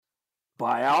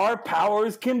By our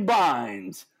powers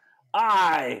combined,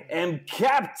 I am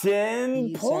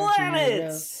Captain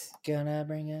Planet. Gonna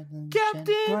bring it.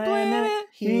 Captain Planet.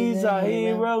 He's our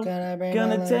hero.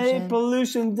 Gonna take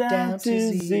pollution down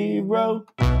to zero.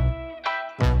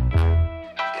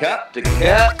 Cap to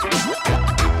cap.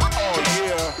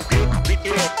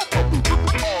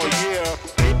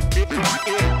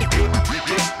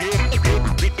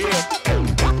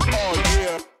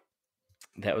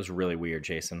 That was really weird,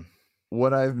 Jason.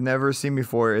 What I've never seen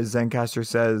before is Zencastr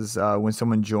says when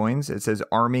someone joins, it says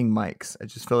arming mics. I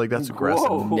just feel like that's aggressive.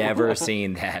 Whoa. Never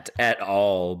seen that at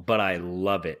all, but I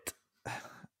love it.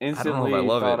 Instantly I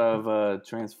love thought it. of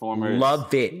Transformers.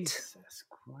 Love it. Jesus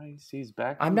Christ, he's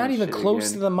back. I'm on not this even shit close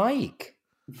again. to the mic.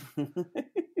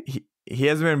 He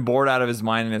hasn't been bored out of his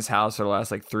mind in his house for the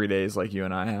last 3 days like you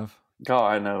and I have. Oh,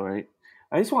 I know, right?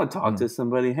 I just want to talk to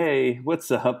somebody. Hey,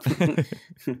 what's up?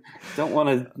 Don't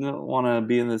want to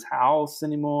be in this house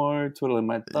anymore. Twiddling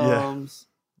my thumbs.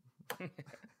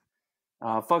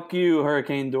 Fuck you,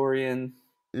 Hurricane Dorian.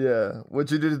 Yeah, what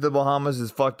you did at the Bahamas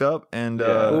is fucked up, and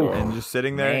Yeah. and just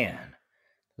sitting there. Man,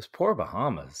 those poor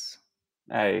Bahamas.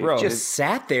 Hey, Bro. Just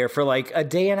sat there for like a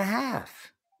day and a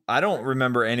half. I don't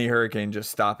remember any hurricane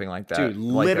just stopping like that. Dude,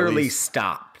 Like, at literally least-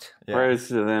 stopped. Yeah. prayers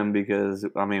to them because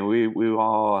I mean we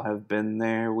all have been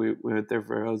there. We went there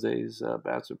for Jose's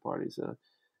bachelor party, so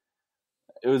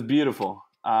it was beautiful.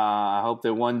 I hope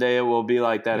that one day it will be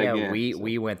like that Yeah, again.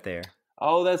 we went there.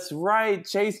 Oh, that's right.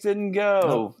 Chase didn't go.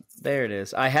 Nope. There it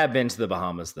is. I have been to the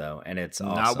Bahamas though, and it's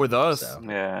awesome. Not with us. so-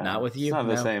 Yeah, Not with you, It's not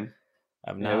the no. same.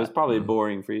 I've Yeah, not. it was probably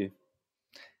boring for you.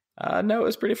 No, it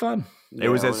was pretty fun. It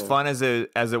was Yeah, as whatever. fun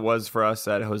as it was for us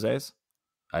at Jose's.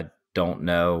 I don't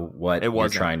know what It you're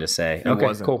wasn't. trying to say. It Okay,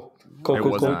 wasn't. cool. Cool, It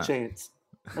cool, wasn't. cool. No chance.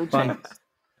 No Fun. chance.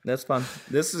 That's fun.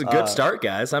 This is a good start,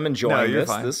 guys. I'm enjoying you're this.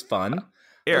 fine. This is fun.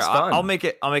 Here, It's fun. I'll make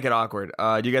it awkward.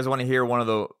 Do you guys want to hear one of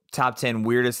the top 10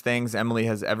 weirdest things Emily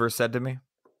has ever said to me?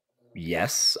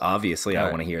 Yes, obviously, I All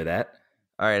right. want to hear that.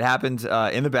 All right, it happened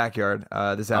in the backyard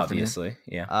this afternoon. Obviously,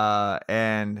 yeah.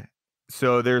 And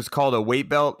so there's called a weight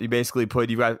belt. You basically put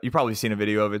you've probably seen a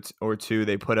video of it or two.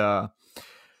 They put a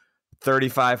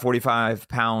 45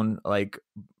 pound like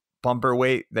bumper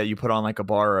weight that you put on like a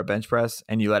bar or a bench press,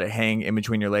 and you let it hang in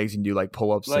between your legs and do like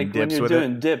pull ups Like and when dips you're with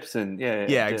doing it. dips and yeah,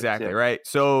 Yeah, dips, exactly. yeah. Right.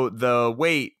 So the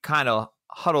weight kind of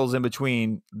huddles in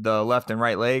between the left and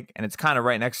right leg, and it's kind of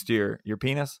right next to your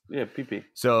penis. Yeah, pee.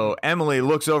 So Emily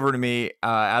looks over to me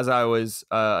as I was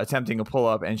attempting a pull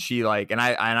up, and she and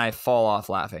I fall off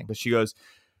laughing. But she goes,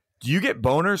 "Do you get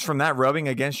boners from that rubbing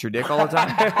against your dick all the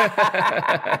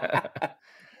time?"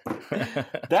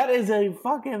 That is a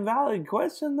fucking valid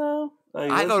question, though. Like,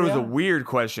 I let's thought it be was a honest. weird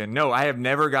question. No, I have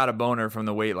never got a boner from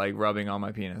the weight like rubbing on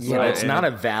my penis. Yeah, Right. it's not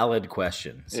a valid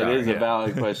question. It Sorry. is a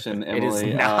valid question, It is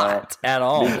Emily. not at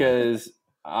all. because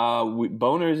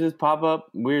boners just pop up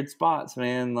weird spots,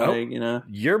 man. Like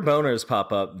Your boners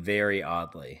pop up very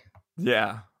oddly.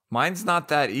 Yeah. Mine's not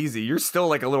that easy. You're still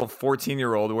like a little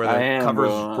 14-year-old where I the am, covers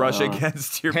bro. brush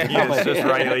against your penis just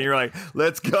right. Like, you're like,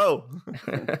 let's go.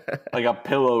 like a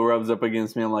pillow rubs up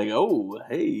against me. I'm like, oh,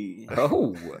 hey.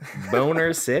 Oh,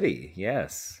 Boner City.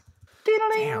 Yes.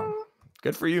 Damn.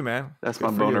 Good for you, man. That's Good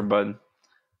my for boner you. button.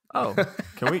 Oh,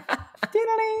 can we?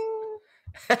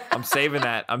 I'm saving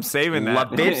that. I'm saving that.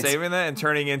 Love I'm it. saving that and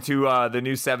turning into the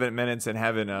new 7 minutes in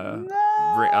heaven a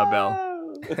bell.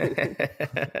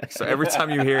 So every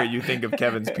time you hear it, you think of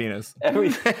Kevin's penis.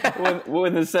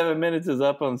 when the 7 minutes is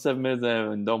up on 7 minutes of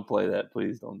heaven, don't play that.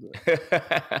 Please don't do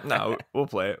it. No, we'll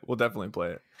play it. We'll definitely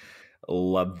play it.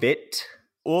 Love it.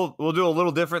 We'll do a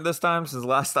little different this time since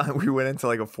last time we went into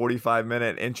like a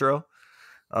 45-minute intro.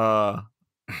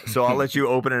 So I'll let you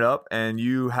open it up, and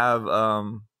you have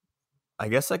I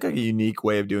guess like a unique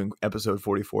way of doing episode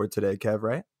 44 today, Kev,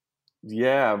 right?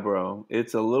 Yeah, bro.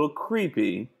 It's a little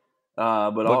creepy,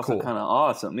 but also cool. kind of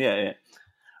awesome. Yeah.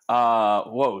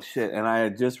 Whoa, shit. And I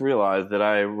had just realized that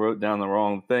I wrote down the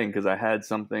wrong thing because I had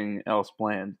something else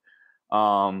planned.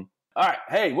 All right.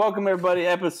 Hey, welcome, everybody.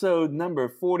 Episode number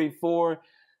 44.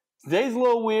 Today's a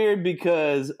little weird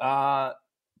because I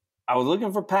was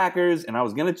looking for Packers, and I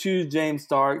was going to choose James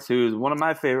Starks, who is one of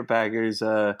my favorite Packers,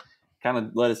 kind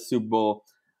of led us Super Bowl.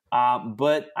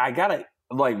 But I got it,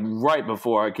 like, right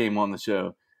before I came on the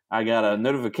show. I got a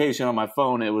notification on my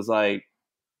phone. It was like,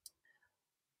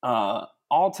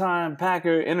 all-time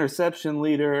Packer interception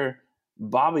leader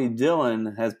Bobby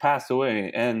Dillon has passed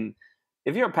away. And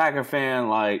if you're a Packer fan,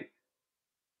 like,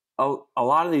 a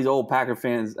lot of these old Packer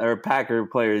fans or Packer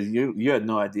players, you had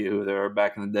no idea who they were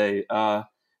back in the day.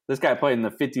 This guy played in the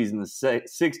 50s and the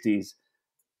 60s.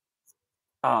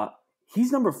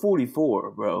 He's number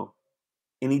 44, bro.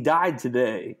 and he died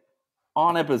today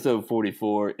on episode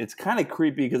 44. It's kind of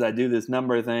creepy because I do this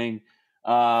number thing,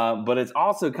 but it's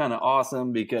also kind of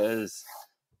awesome because,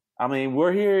 I mean,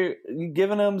 we're here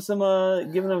giving him some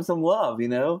love, you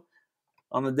know,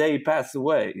 on the day he passed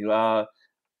away.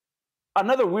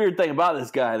 Another weird thing about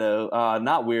this guy, though,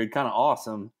 not weird, kind of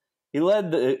awesome. He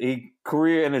led the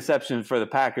career interception for the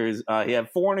Packers. He had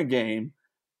 4 in a game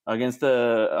against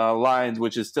the Lions,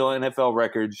 which is still an NFL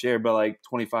record shared by like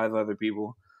 25 other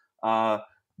people.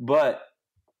 But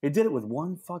he did it with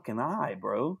one fucking eye,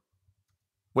 bro.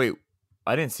 Wait,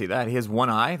 I didn't see that. He has one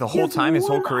eye the whole time, his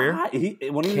whole career?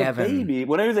 When he was a baby,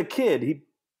 when he was a kid,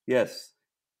 yes.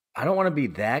 I don't want to be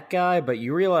that guy, but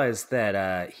you realize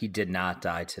that he did not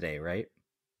die today, right?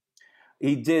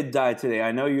 He did die today.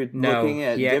 I know you're looking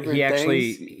at different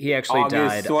things. He actually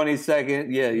died August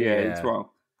 22nd. Yeah, it's wrong.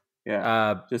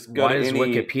 Yeah. Just go why does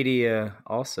Wikipedia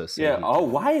also say? Yeah. Oh,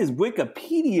 why is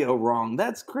Wikipedia wrong?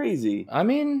 That's crazy. I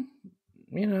mean,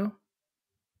 you know.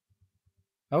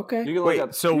 Okay.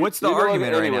 Wait, so what's the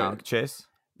argument right now, Chase?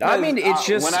 I mean, it's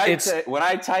just when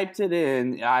I typed it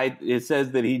in, it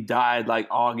says that he died like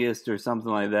August or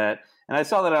something like that, and I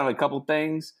saw that on a couple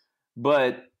things,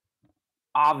 but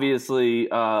obviously,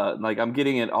 like I'm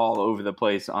getting it all over the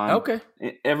place on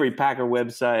every Packer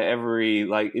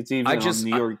website, it's even on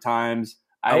New York Times.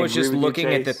 I was just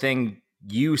looking at the thing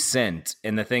you sent,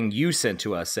 and the thing you sent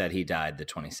to us said he died the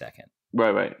 22nd.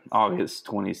 Right, August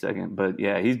 22nd. But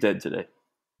yeah, he's dead today.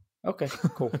 Okay,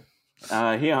 cool.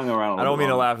 He hung around. I don't mean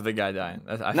to laugh at the guy dying.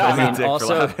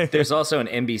 There's also an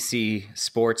NBC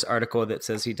Sports article that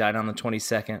says he died on the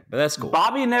 22nd, but that's cool.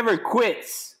 Bobby never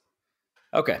quits.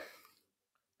 Okay.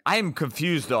 I am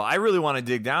confused, though. I really want to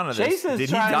dig down to this. Did he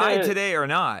die today or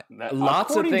not?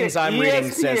 Lots of things I'm reading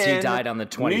says he died on the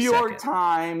 22nd. New York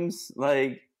Times,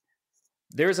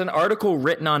 There's an article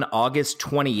written on August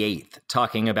 28th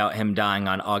talking about him dying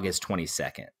on August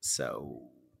 22nd. So...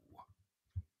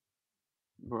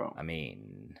 Bro, I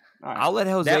mean, right. I'll let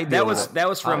Jose. That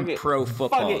was from Pro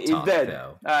Football Talk,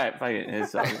 though. All right, fuck it.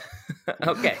 It's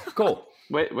okay, cool.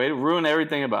 Way to ruin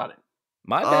everything about it.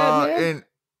 My bad, man.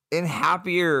 In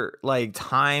happier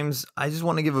times, I just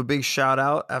want to give a big shout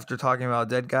out after talking about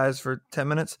dead guys for 10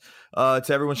 minutes to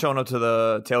everyone showing up to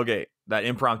the tailgate, that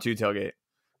impromptu tailgate.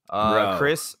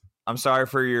 Chris, I'm sorry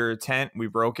for your tent. We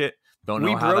broke it. Don't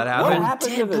know how that happened.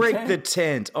 We did break the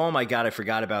tent. Oh my god, I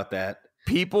forgot about that.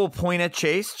 People point at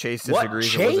Chase. Chase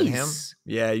disagrees. It wasn't him.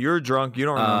 Yeah, you're drunk. You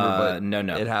don't remember, but no,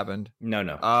 it happened.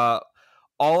 No.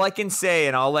 All I can say,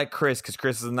 and I'll let Chris, because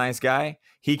Chris is a nice guy.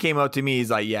 He came up to me.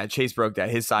 He's like, "Yeah, Chase broke that.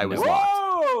 His side was locked."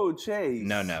 Whoa, Chase.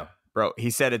 No, bro.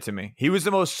 He said it to me. He was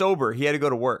the most sober. He had to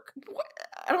go to work.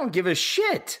 I don't give a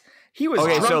shit. He was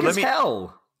drunk as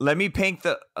hell. Let me paint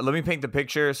the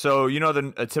picture. So you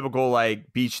know a typical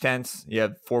beach tents. You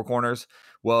have 4 corners.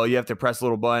 Well, you have to press a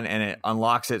little button and it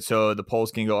unlocks it so the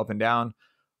poles can go up and down.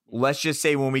 Let's just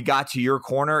say when we got to your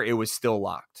corner, it was still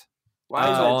locked.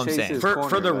 That's all I'm saying.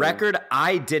 For the record,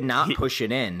 I did not push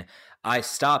it in. I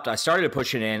stopped. I started to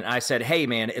push it in. I said, hey,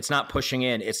 man, it's not pushing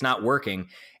in. It's not working.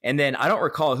 And then I don't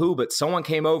recall who, but someone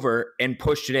came over and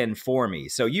pushed it in for me.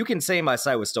 So you can say my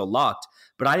side was still locked,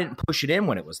 but I didn't push it in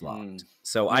when it was locked.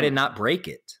 So I did not break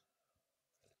it.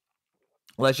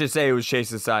 Let's just say it was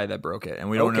Chase's side that broke it, and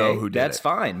we don't know who did it. That's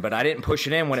fine, but I didn't push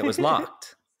it in when it was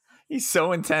locked. He's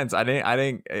so intense. I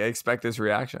didn't expect this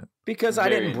reaction. Because I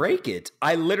didn't break it.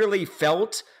 I literally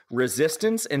felt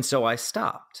resistance, and so I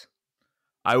stopped.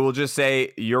 I will just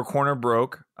say your corner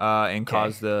broke and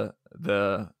caused the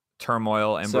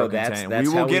turmoil and broken tent. That's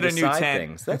we will get a new tent.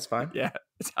 Things. That's fine. Yeah,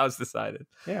 that's how it's decided.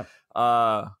 Yeah.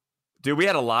 Dude, we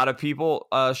had a lot of people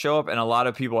show up, and a lot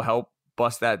of people help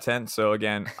bust that tent. So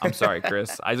again, I'm sorry,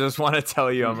 Chris. I just want to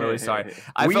tell you I'm really sorry.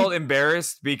 I felt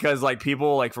embarrassed because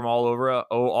people from all over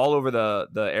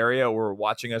the area were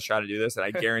watching us try to do this, and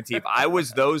I guarantee if I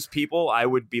was those people, I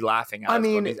would be laughing at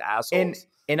these assholes.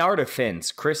 In our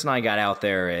defense, Chris and I got out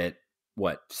there at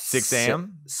 6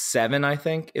 a.m. 7, I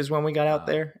think, is when we got out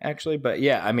there, actually. But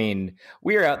yeah, I mean,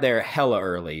 we were out there hella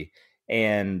early.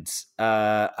 And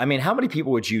I mean, how many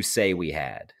people would you say we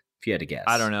had, if you had to guess?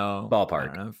 I don't know. Ballpark. I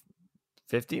don't know.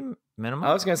 50 minimum?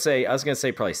 I was gonna say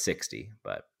probably 60,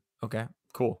 but okay,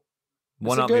 cool.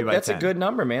 That's a good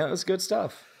number, man. That's good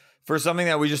stuff. For something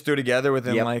that we just threw together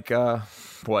within 12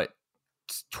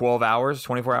 hours,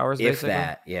 24 hours, if basically?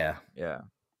 that, yeah. Yeah.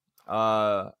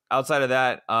 Outside of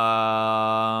that,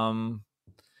 I'll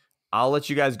let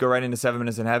you guys go right into 7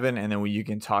 Minutes in Heaven, and then you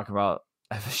can talk about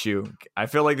FSU. I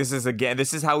feel like this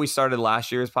is how we started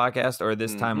last year's podcast, or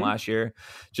this time last year,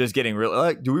 just getting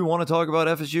real do we want to talk about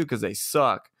FSU because they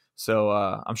suck? So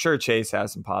I'm sure Chase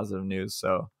has some positive news,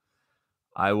 so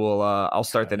I will. I'll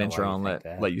start that know why intro you and think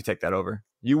that. let you take that over.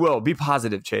 You will be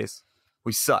positive, Chase.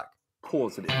 We suck.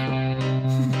 Positive.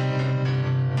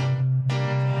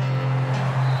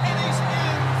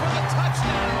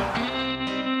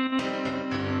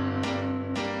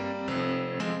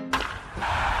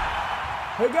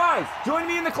 Hey guys, join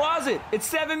me in the closet. It's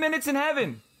 7 minutes in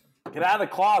heaven. Get out of the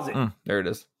closet. There it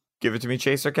is. Give it to me,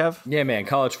 Chase or Kev. Yeah, man,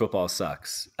 college football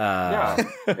sucks. Yeah,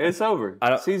 it's over.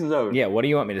 Season's over. Yeah, what do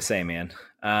you want me to say, man?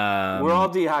 We're all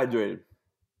dehydrated.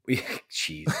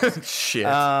 Jeez.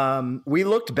 Shit. We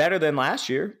looked better than last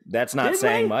year. That's not Did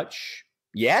saying we?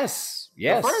 Yes.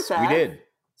 Yes, The first we half. did.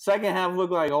 Second half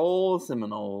looked like old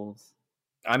Seminoles.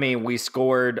 I mean, we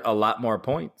scored a lot more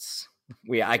points.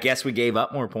 I guess we gave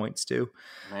up more points too.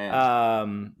 Man. Yeah,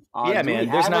 do man.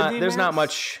 we There's have a not defense?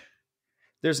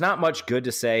 much good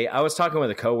to say. I was talking with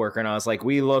a coworker and I was like,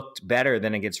 we looked better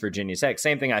than against Virginia Tech.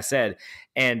 Same thing I said.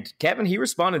 And Kevin, he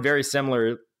responded very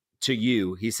similar to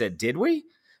you. He said, did we?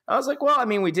 I was like, well, I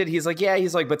mean, we did. He's like, yeah.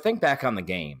 He's like, but think back on the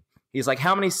game. He's like,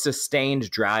 how many sustained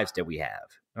drives did we have?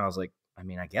 And I was like, I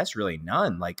mean, I guess really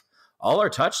none. Like all our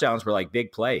touchdowns were like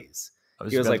big plays.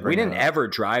 He was like, we didn't ever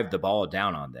drive the ball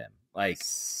down on them. Like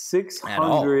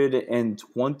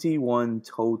 621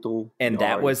 total. And yards.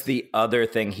 that was the other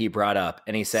thing he brought up.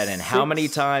 And he said, and how many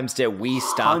times did we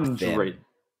stop them?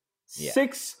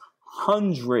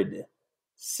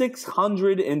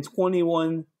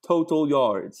 621 total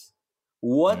yards.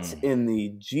 What in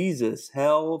the Jesus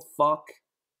hell fuck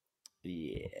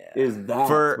is that,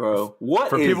 bro?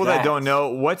 What for is people that don't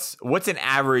know? know, what's an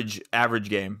average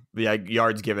game? Like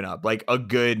yards given up, like a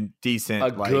good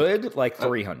decent, good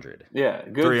 300. Yeah,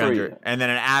 good 300, and then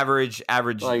an average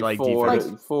like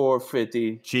defense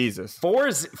 450. Jesus, four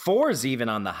is even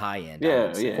on the high end.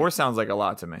 Yeah. 4 sounds like a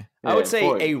lot to me. I would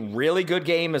say a really good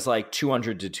game is like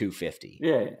 200 to 250.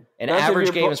 Yeah, an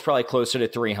average game is probably closer to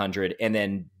 300, and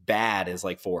then bad is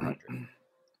like 400.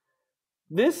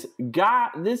 This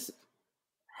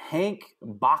Hank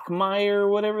Bachmeier,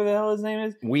 whatever the hell his name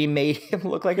is. We made him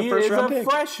look like a first-round pick. He is a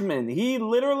freshman. He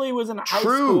literally was in high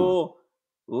school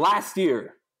last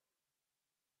year.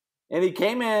 And he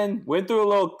came in, went through a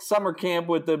little summer camp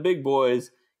with the big boys,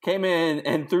 came in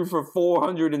and threw for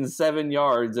 407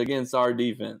 yards against our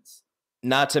defense.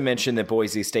 Not to mention that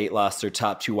Boise State lost their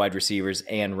top 2 wide receivers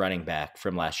and running back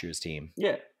from last year's team.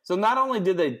 Yeah. So not only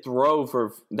did they throw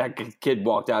for – that kid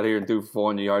walked out here and threw for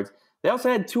 400 yards – they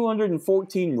also had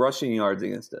 214 rushing yards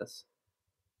against us.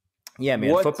 Yeah,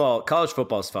 man. College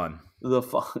football is fun. The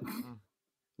fun.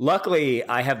 Luckily,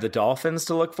 I have the Dolphins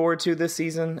to look forward to this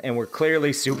season, and we're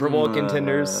clearly Super Bowl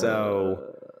contenders.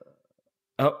 So,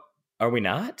 are we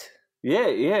not?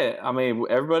 Yeah. I mean,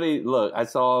 everybody, look, I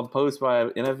saw a post by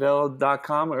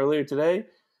NFL.com earlier today.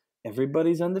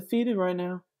 Everybody's undefeated right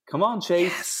now. Come on,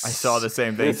 Chase. Yes. I saw the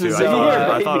same thing too.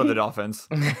 I thought of the Dolphins.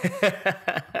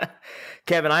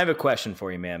 Kevin, I have a question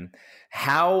for you, man.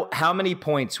 How many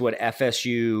points would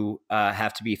FSU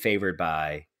have to be favored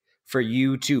by for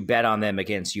you to bet on them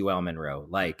against UL Monroe?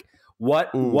 Like,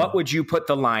 what would you put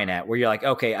the line at where you're like,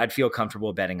 okay, I'd feel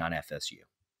comfortable betting on FSU?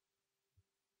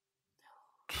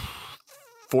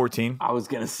 14. I was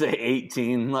gonna say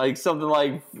 18, like something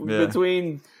like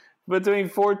between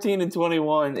 14 and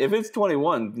 21. If it's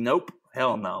 21, nope,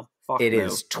 hell no. It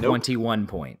is 21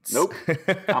 points. Nope.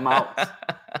 I'm out.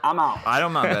 I'm not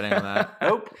betting on that.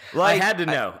 Nope. I had to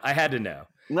know.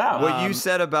 No. What you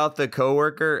said about the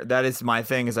coworker, that is my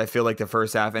thing, is I feel like the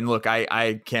first half, and look,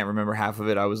 I can't remember half of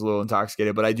it. I was a little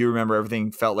intoxicated, but I do remember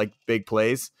everything felt like big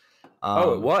plays.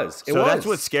 It was. That's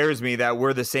what scares me, that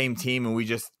we're the same team and we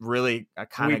just really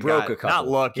kind of broke a couple. Not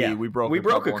lucky. Yeah. We broke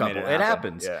a couple. It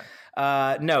happens.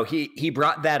 Yeah. No, he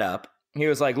brought that up. He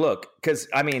was like, look, because,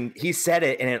 I mean, he said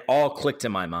it and it all clicked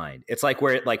in my mind. It's like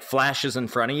where it like flashes in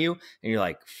front of you and you're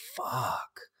like, fuck.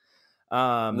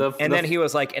 Then he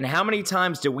was like, and how many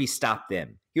times do we stop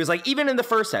them? He was like, even in the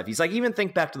first half. He's like, even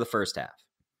think back to the first half.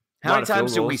 How many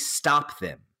times do we stop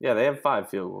them? Yeah, they have 5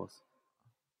 field goals.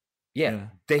 Yeah.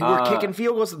 They were kicking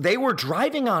field goals. They were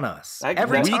driving on us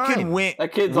every time. We could win. We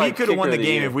could have won the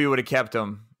game if we would have kept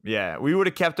them. Yeah, we would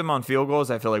have kept them on field goals.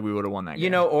 I feel like we would have won that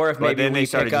game. Or if maybe we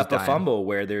pick up a fumble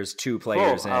where there's 2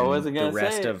 players and the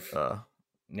rest of.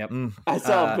 Yep. I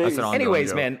saw a big. Anyways,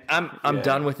 joke. man, I'm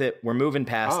done with it. We're moving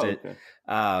past it.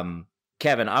 Okay.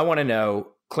 Kevin, I want to know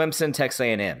Clemson, Texas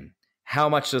A&M. How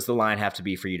much does the line have to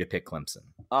be for you to pick Clemson?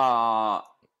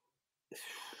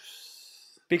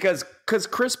 Because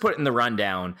Chris put in the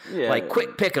rundown,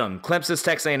 quick pick 'em. Clemson's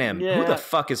Texas A&M. Yeah. Who the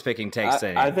fuck is picking Texas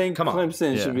A&M? I think Come on.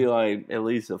 Clemson should be like at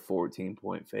least a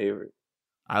 14-point favorite.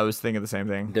 I was thinking the same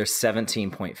thing. They're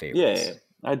 17-point favorites.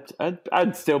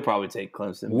 I'd still probably take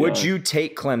Clemson. Would you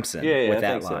take Clemson with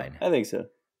that line? I think so.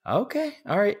 Okay.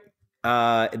 All right.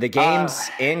 The game's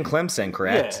in Clemson,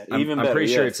 correct? Yeah, even I'm better.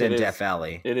 pretty sure Yes, it's in Death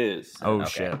Valley. It is. Oh, Okay.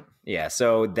 shit. Yeah,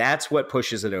 so that's what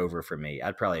pushes it over for me.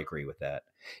 I'd probably agree with that.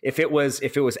 If it was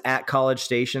at College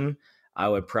Station, I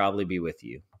would probably be with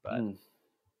you. But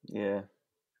Yeah.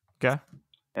 Okay.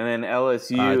 And then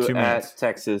LSU 2 minutes. at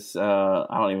Texas. I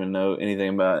don't even know anything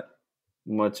about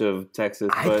much of Texas.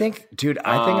 I think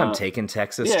I'm taking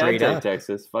Texas straight I'd up. take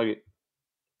Texas. Fuck it.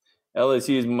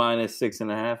 LSU's minus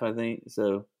 6.5, I think.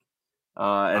 So,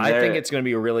 and I think it's going to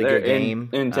be a really good game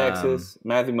in Texas.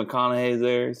 Matthew McConaughey's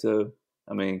there, so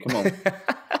I mean, come on.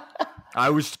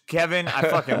 Kevin, I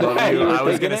fucking love Yeah, you. you were I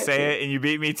was thinking going to it? say it, and you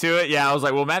beat me to it. Yeah, I was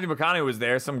like, well, Matthew McConaughey was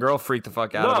there. Some girl freaked the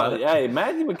fuck out about it. Hey,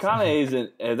 Matthew McConaughey's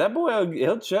that boy.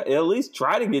 He'll at least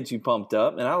try to get you pumped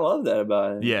up, and I love that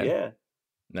about him. Yeah.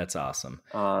 That's awesome.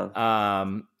 Uh,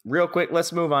 Real quick,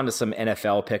 let's move on to some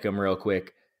NFL pick'em real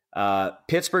quick.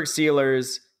 Pittsburgh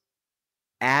Steelers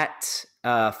at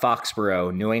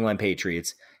Foxborough, New England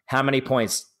Patriots. How many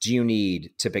points do you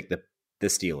need to pick the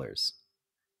Steelers?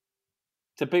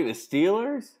 to pick the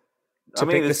Steelers. To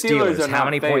pick the Steelers, are how not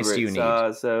many points do you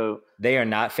favorites, need? So They are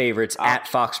not favorites at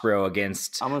Foxborough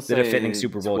against I'm gonna the say defending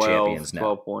Super Bowl 12, champions now.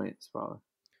 12 points, probably.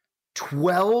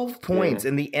 12 points Yeah.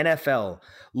 in the NFL.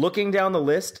 Looking down the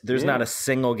list, there's Yeah. not a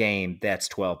single game that's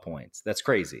 12 points. That's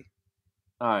crazy.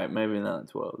 All right, maybe not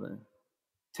 12 then.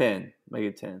 10. Make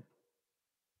it 10.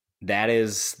 That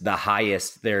is the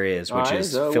highest there is, which All right,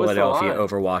 is so what's the Philadelphia line?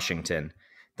 over Washington.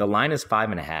 The line is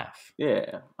 5.5.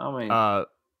 Yeah, I mean, Uh,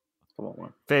 come on,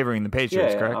 man. favoring the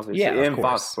Patriots, Yeah, correct? obviously. Yeah, of in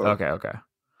course. Foxborough. Okay.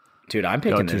 Dude, I'm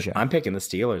touche. picking the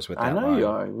Steelers with that I know line. you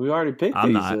are. We already picked I'm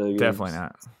these. not. games. Definitely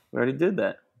not. We already did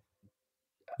that.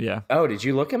 Yeah. Oh, did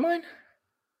you look at mine?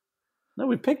 No,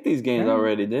 we picked these games Yeah.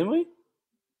 already, didn't we?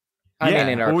 I Yeah.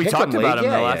 mean, in our well, we pick'em talked about league, them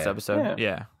in the yeah, last yeah. episode.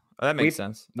 Yeah. Oh, that makes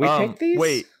sense. We picked these?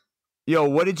 Wait. Yo,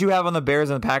 what did you have on the Bears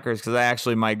and the Packers? Because I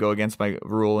actually might go against my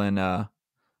rule and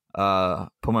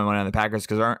put my money on the Packers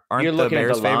because aren't You're the looking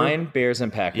Bears at the favored? line, Bears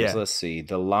and Packers. Yeah. Let's see.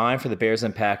 The line for the Bears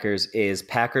and Packers is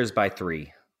Packers by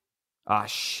 3. Ah,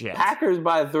 shit. Packers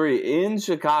by 3 in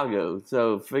Chicago.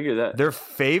 So figure that. They're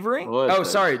favoring? What Oh, the-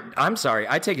 sorry. I'm sorry.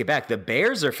 I take it back. The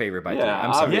Bears are favored by 3. Yeah,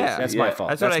 I'm sorry. obviously. That's Yeah. my fault.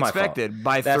 That's what I my fault. expected.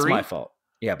 By That's 3? my fault.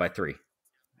 Yeah, by 3.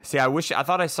 See, I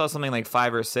thought I saw something like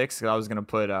 5 or 6 because I was going to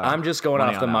put. I'm just going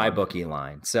money off the on that one. MyBookie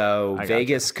line. So I got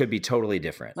Vegas could be totally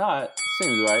different. No, it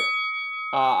seems right.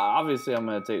 Obviously, I'm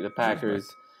going to take the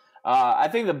Packers. I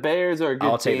think the Bears are a good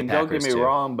I'll take the team. Don't get Packers, me too.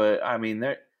 wrong, but I mean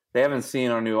they haven't seen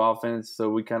our new offense, so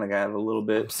we kind of have a little I'm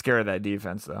bit. scared of that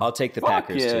defense, though. I'll take the Fuck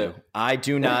Packers yeah. too. I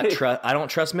do not trust. I don't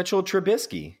trust Mitchell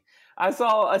Trubisky. I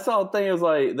saw a thing. It was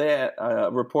like a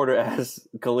reporter asked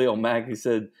Khalil Mack. He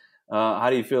said, "How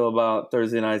do you feel about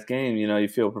Thursday night's game? You know, you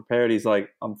feel prepared?" He's like,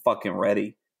 "I'm fucking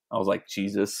ready." I was like,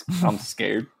 Jesus, I'm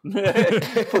scared.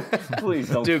 Please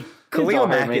don't. Dude, please Khalil don't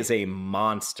hurt Mack me. is a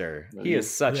monster. He is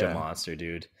such a monster,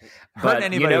 dude. Hurt But you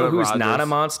anybody know but who's not a Rodgers.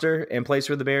 monster and plays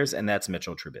for the Bears, and that's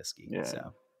Mitchell Trubisky. Yeah.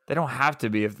 So. They don't have to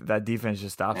be if that defense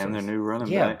just stops And their us. new running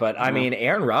Yeah, back. but I you know? mean,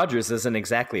 Aaron Rodgers isn't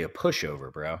exactly a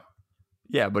pushover, bro.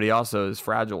 Yeah, but he also is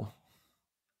fragile.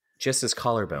 Just his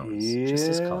collarbones. Just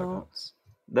his Yeah. collarbones.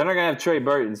 they're not gonna have Trey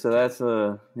Burton, so that's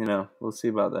we'll see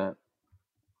about that.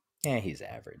 Yeah, he's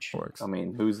average. Works. I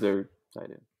mean, who's their tight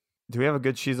end? Do we have a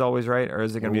good she's always right, or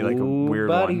is it going to be like a Ooh, weird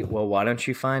buddy. one? Well, why don't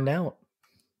you find out?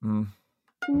 Mm.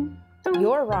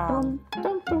 You're wrong.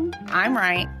 I'm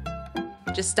right.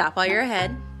 Just stop while you're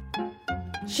ahead.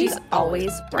 She's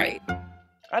always right.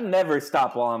 I never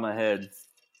stop while I'm ahead.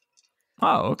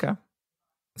 Oh, okay.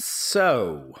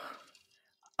 So,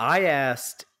 I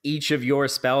asked each of your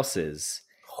spouses,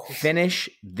 finish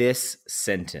this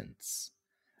sentence.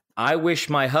 I wish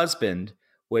my husband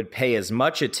would pay as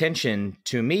much attention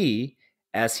to me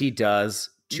as he does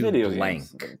to Video blank.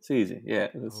 games. It's easy. Yeah,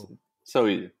 it's so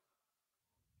easy.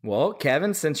 Well,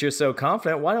 Kevin, since you're so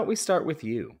confident, why don't we start with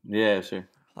you? Yeah, sure.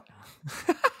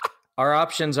 Our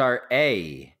options are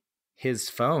A, his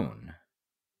phone.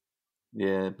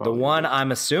 Yeah, The probably. one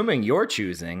I'm assuming you're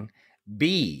choosing,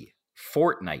 B,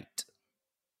 Fortnite.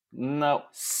 No.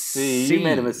 See, you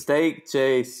made a mistake,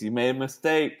 Chase. You made a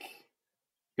mistake.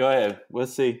 Go ahead.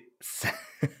 Let's see.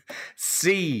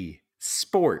 C,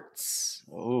 sports.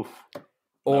 Oof.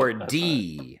 Or that's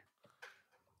D,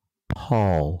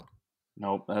 Paul.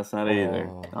 Nope, that's not either.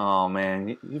 Oh. Oh man,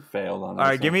 you failed on All this.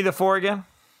 right, give me the 4 again.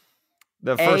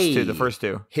 The first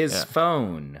two. his Yeah.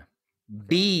 phone.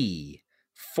 B,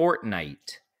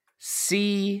 Fortnite.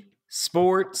 C,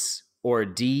 sports. Or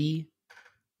D,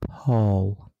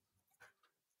 Paul.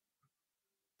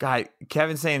 God,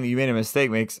 Kevin saying that you made a mistake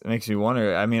makes me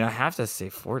wonder. I mean, I have to say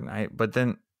Fortnite, but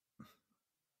then.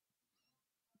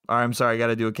 All right, I'm sorry. I got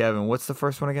to do it, Kevin. What's the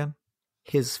first one again?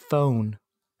 His phone.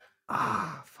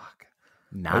 Ah, fuck.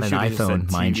 Not I an should've just said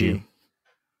iPhone, mind TV. you.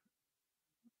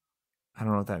 I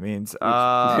don't know what that means. It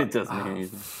doesn't mean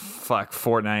anything. Fuck,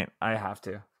 Fortnite. I have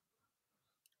to.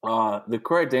 The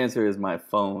correct answer is my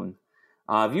phone.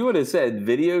 If you would have said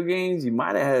video games, you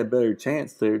might have had a better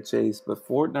chance there, Chase. But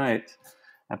Fortnite,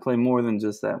 I play more than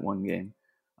just that one game.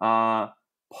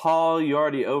 Paul, you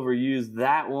already overused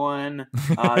that one.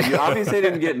 You obviously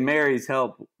didn't get Mary's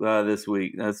help this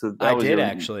week. I did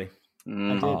actually.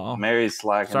 Mm-hmm. Mary's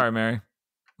slacking. Sorry, Mary.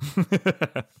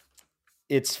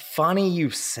 It's funny you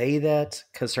say that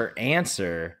because her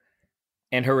answer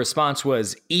and her response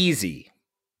was easy.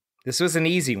 This was an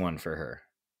easy one for her.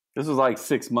 This was like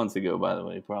 6 months ago, by the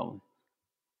way, probably.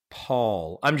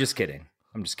 Paul. I'm just kidding.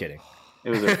 It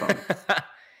was her phone.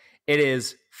 It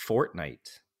is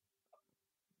Fortnite.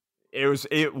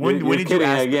 When did you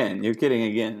ask? Again? You're kidding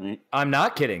again, right? I'm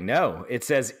not kidding. No, it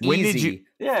says When easy. did you?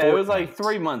 Yeah, it was like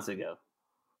 3 months ago.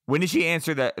 When did she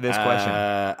answer this question?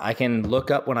 I can look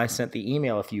up when I sent the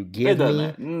email if you It give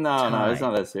doesn't me. matter. No, it's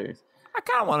not that serious. I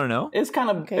kind of want to know. It's kind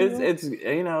of Okay, it's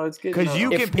you know it's good because you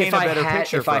can paint a better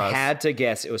picture if for I us. had to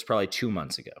guess, it was probably 2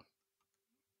 months ago.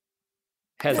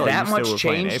 Has Oh, that you still much were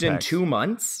playing changed in Apex. 2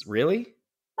 months? Really?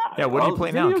 Yeah, what do you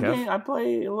play now, Kev? I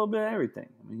play a little bit of everything.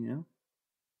 I mean, you know,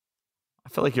 I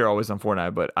feel like you're always on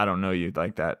Fortnite, but I don't know you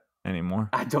like that anymore.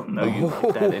 I don't know you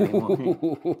like that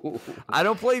anymore. I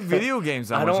don't play video games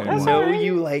that I much don't anymore. know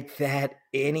you like that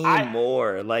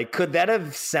anymore. Like, could that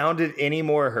have sounded any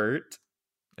more hurt?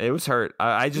 It was hurt.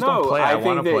 I just don't play. I want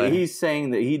think to that play. he's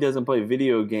saying that he doesn't play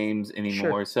video games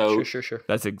anymore. So Sure.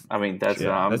 That's I mean, that's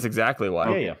that's exactly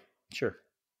why. Yeah, sure.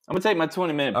 I'm gonna take my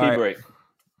 20-minute All pee right. break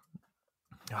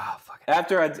Oh, fuck.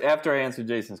 after I answer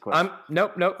Jason's question.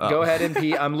 Nope. Oh. Go ahead and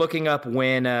pee. I'm looking up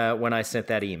when I sent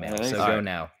that email. Thanks. So All go right.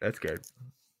 now. That's good.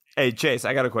 Hey, Chase,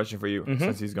 I got a question for you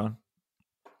since he's gone.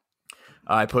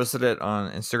 I posted it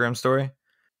on Instagram story.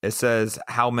 It says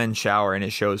how men shower, and it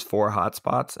shows 4 hot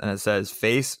spots, and it says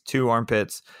face, 2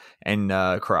 armpits, and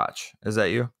crotch. Is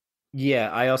that you? Yeah,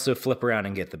 I also flip around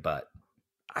and get the butt.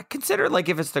 I consider like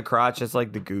if it's the crotch, it's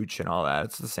like the gooch and all that.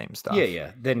 It's the same stuff.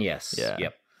 Yeah. Then yes. Yeah.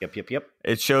 Yep.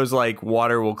 It shows like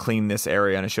water will clean this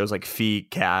area, and it shows like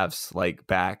feet, calves, like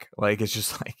back. Like it's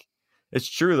just like it's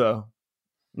true though.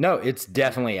 No, it's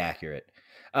definitely accurate.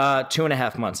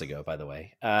 2.5 months ago, by the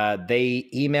way. They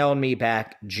emailed me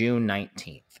back June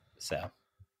 19th. So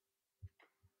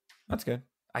That's good.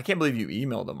 I can't believe you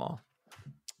emailed them all.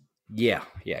 yeah.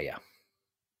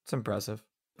 It's impressive.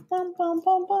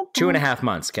 2.5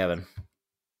 months, Kevin.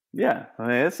 Yeah, I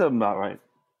mean it's about right.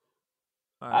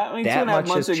 I mean, That 2.5 much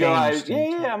months has ago, changed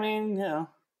in I mean, you know.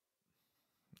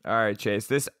 All right, Chase.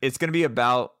 It's going to be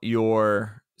about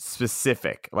your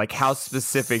specific, like how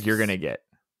specific you're going to get.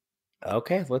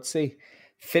 Okay, let's see.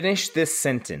 Finish this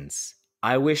sentence.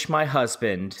 I wish my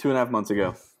husband. 2.5 months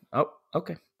ago. Oh,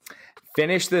 okay.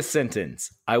 Finish this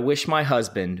sentence. I wish my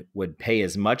husband would pay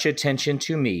as much attention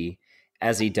to me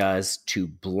as he does to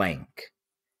blank.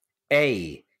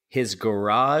 A, his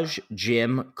garage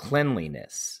gym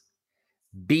cleanliness.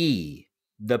 B,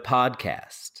 the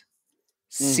podcast.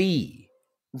 C,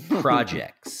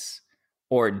 projects.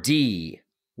 Or D,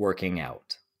 working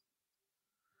out.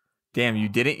 Damn, you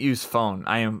didn't use phone.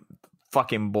 I am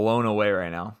fucking blown away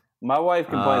right now. My wife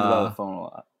complains about the phone a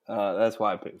lot. That's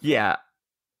why I picked. Yeah.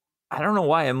 I don't know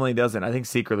why Emily doesn't. I think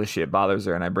secretly shit bothers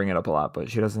her, and I bring it up a lot, but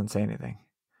she doesn't say anything.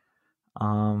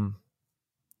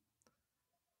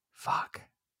 Fuck.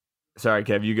 Sorry,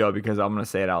 Kev, you go because I'm gonna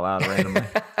say it out loud randomly.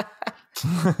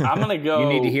 I'm gonna go. You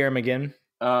need to hear him again?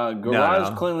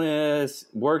 Garage cleanliness,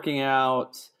 working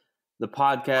out, the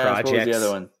podcast. What was the Projects.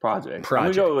 other one? Projects. I'm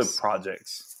gonna go with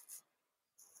projects.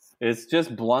 It's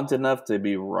just blunt enough to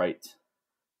be right.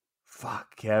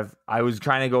 Fuck, Kev. I was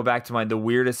trying to go back to the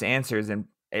weirdest answers, and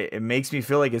it makes me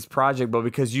feel like it's project, but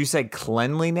because you said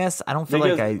cleanliness, I don't feel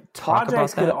like I talk about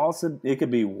projects that. could also it could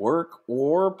be work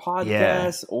or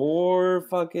podcast or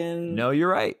fucking. No, you're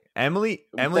right. Emily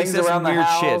Things says some around the weird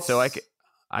shit, house. so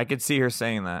I could see her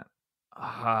saying that.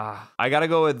 I gotta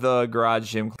go with the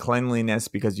garage gym cleanliness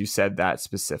because you said that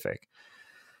specific.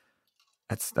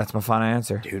 That's my final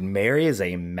answer. Dude, Mary is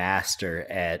a master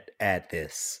at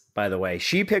this, by the way.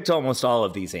 She picked almost all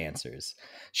of these answers.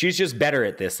 She's just better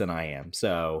at this than I am.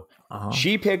 So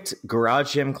she picked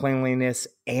garage gym cleanliness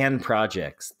and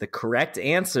projects. The correct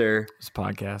answer This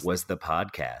podcast was the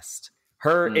podcast.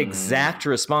 Her exact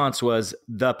response was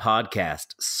the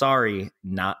podcast. Sorry,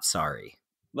 not sorry.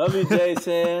 Love you,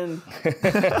 Jason.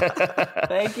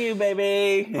 Thank you,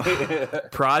 baby.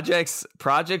 Projects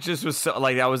just was so,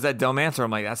 like, that was that dumb answer.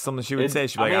 I'm like, that's something she would say.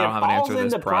 She'd be like, I don't have an answer to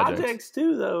this. Projects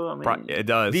too, though. I mean, it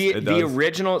does. The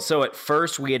original. So at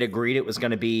first we had agreed it was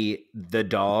going to be the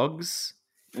dogs,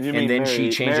 and then she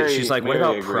changed it. She's like, "What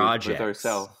about projects?" With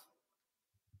herself.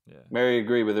 Yeah. Mary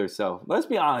agreed with herself. Let's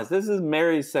be honest. This is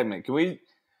Mary's segment. Can we?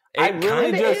 It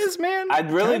really is, man.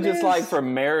 I'd really Kinda just like for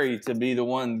Mary to be the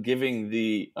one giving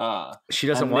the. She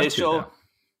doesn't want to. Though.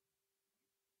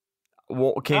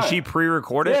 Well, can she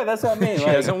pre-record it? Yeah, that's what I mean. She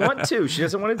doesn't want to. She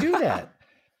doesn't want to do that.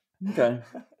 Okay.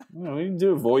 Well, we can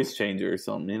do a voice changer or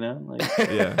something, you know? Like,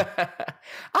 Yeah.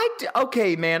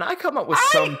 Okay, man. I come up with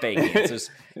some fake answers.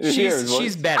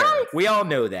 She's better. We all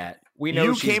know that. We know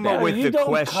you she's came better. up with you the don't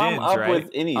questions, come up right? with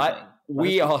anything.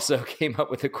 We also came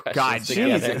up with the questions. God,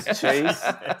 together. Jesus, Chase.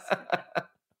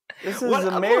 This is What?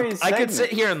 a Mary's Look, I could segment. sit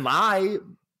here and lie.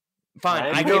 Fine,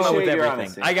 I I came up with appreciate your everything.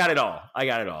 honesty. I got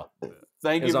it all.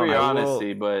 Thank you It's for on your my-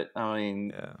 honesty, but I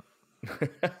mean,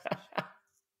 Yeah.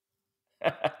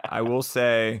 I will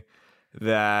say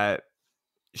that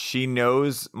she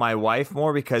knows my wife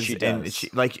more because She and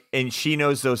does. she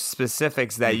knows those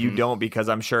specifics that you Mhm. don't, because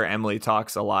I'm sure Emily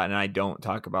talks a lot and I don't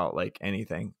talk about like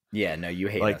anything. Yeah, no, you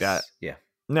hate Like us. that. Yeah.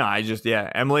 No,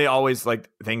 Emily always like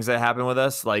things that happen with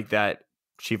us like that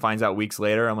she finds out weeks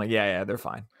later. I'm like, yeah, they're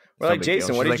fine. We're No like, big deal.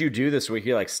 Jason, what She's did you do this week?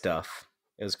 You're like, stuff.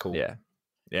 It was cool. Yeah.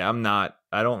 Yeah,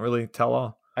 I don't really tell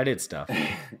all. I did stuff.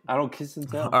 I don't kiss and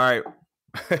tell. All right.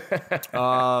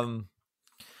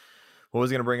 What was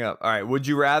I gonna bring up? All right, would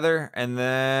you rather? And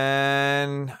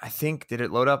then I think, did it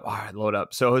load up? All right, load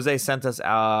up. So Jose sent us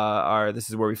this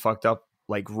is where we fucked up,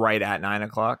 like right at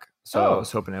 9:00. So I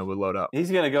was hoping it would load up.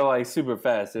 He's going to go like super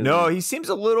fast. Isn't No, he? he seems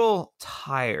a little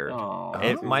tired. Oh,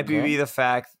 It might okay. be the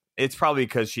fact. It's probably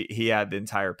because he had the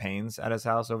entire pains at his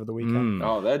house over the weekend.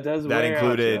 Oh, that does That wear out,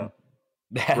 included-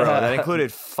 yeah. Bro, that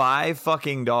included 5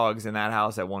 fucking dogs in that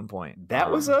house at one point.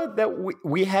 That was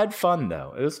we had fun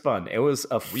though. It was fun. It was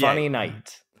a funny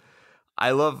night.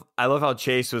 I love how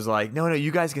Chase was like, no,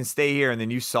 you guys can stay here, and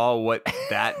then you saw what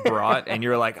that brought, and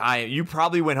you're like, you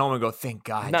probably went home and go, thank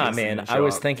God. Nah, Jason man. didn't I show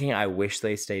was up." thinking I wish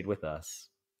they stayed with us.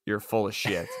 You're full of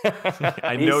shit. I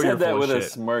I He know said you're that full with of a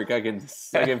shit. smirk. I can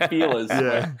feel his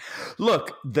Yeah.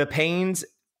 Look, the pains,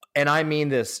 and I mean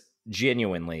this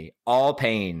genuinely, all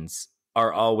pains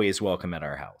are always welcome at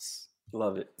our house.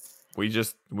 Love it. We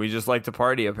just like to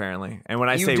party, apparently. And when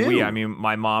I You say do. we, I mean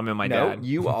my mom and my dad.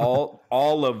 You all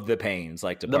of the pains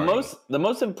like to party. The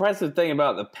most impressive thing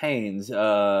about the Pains,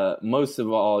 most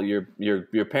of all your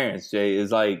parents, Jay,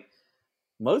 is like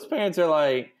most parents are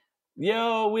like,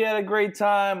 yo, we had a great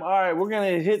time. All right, we're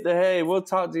gonna hit the hay. We'll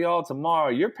talk to y'all tomorrow.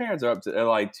 Your parents are up to at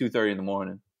like 2:30 in the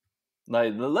morning.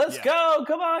 Like, let's go.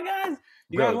 Come on, guys.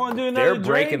 You Bro, guys want to do another they're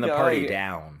breaking drink? the party Like,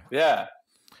 down. Yeah.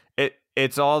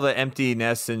 It's all the empty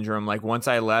nest syndrome. Like once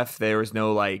I left, there was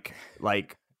no like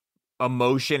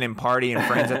emotion and party and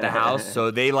friends at the house.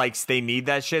 So they need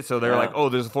that shit. So they're Yeah. like, oh,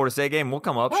 there's a Florida State game. We'll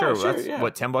come up. Oh, sure. sure, That's yeah.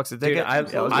 what, $10 a Dude, ticket. I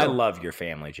let's go. love your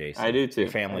family, Jason. I do too. Your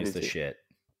family's I do the too. shit.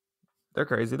 They're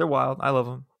crazy. They're wild. I love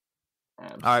them.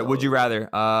 Absolutely. All right. Would you rather?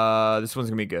 This one's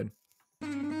gonna be good.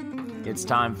 It's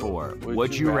time for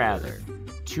Would You Rather.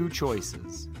 2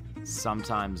 choices.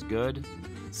 Sometimes good,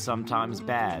 sometimes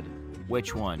bad.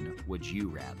 Which one would you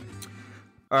rather?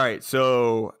 All right.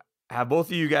 So have both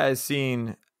of you guys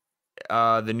seen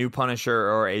the new Punisher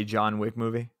or a John Wick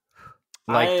movie?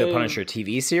 Like the I- Punisher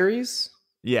TV series?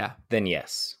 Yeah. Then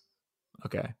yes.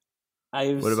 Okay.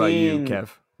 I've What about you, seen Kev?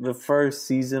 the first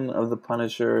season of The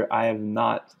Punisher. I have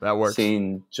not That works.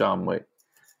 seen John Wick.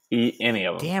 Any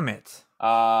of them. Damn it.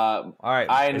 All right.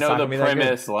 I it's know not the gonna be that good.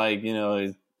 premise, like,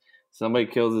 somebody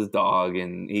kills his dog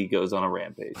and he goes on a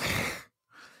rampage.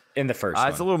 In the first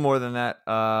It's a one. little more than that.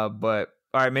 But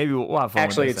all right, maybe we'll have fun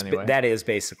Actually, with this anyway. that is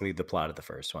basically the plot of the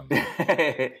first one.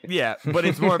 Yeah, but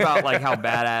it's more about like how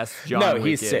badass John No, Wick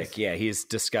he's is. sick. Yeah, he's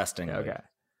disgusting. Okay.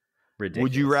 Ridiculous.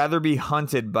 Would you rather be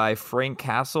hunted by Frank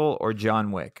Castle or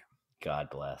John Wick? God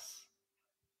bless.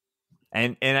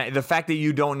 And the fact that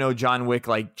you don't know John Wick,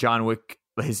 like John Wick,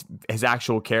 his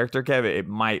actual character,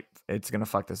 Kev, it's gonna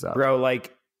fuck this up. Bro,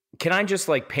 like, can I just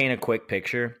like paint a quick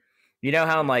picture? You know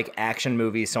how in like action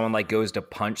movies, someone like goes to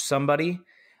punch somebody?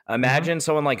 Imagine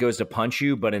someone like goes to punch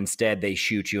you, but instead they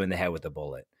shoot you in the head with a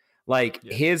bullet. Like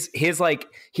his like,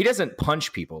 he doesn't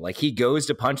punch people. Like he goes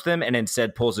to punch them and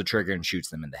instead pulls the trigger and shoots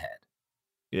them in the head.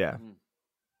 Yeah.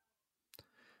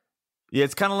 Yeah,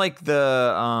 it's kind of like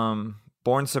the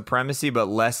Born Supremacy, but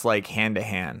less like hand to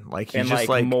hand. Like he's And, just like,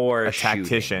 like more a shooting.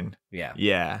 tactician. Yeah.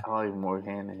 Yeah. I like more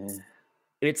hand in hand.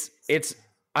 It's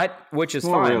Which is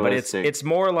More fine, but realistic. it's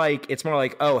more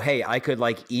like oh hey, I could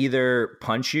like either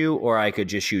punch you or I could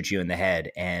just shoot you in the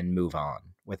head and move on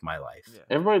with my life.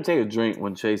 Everybody take a drink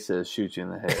when Chase says shoot you in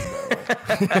the head.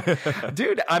 By the way.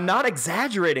 Dude, I'm not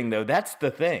exaggerating though. That's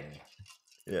the thing.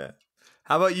 Yeah.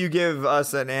 How about you give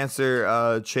us an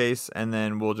answer, Chase, and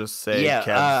then we'll just say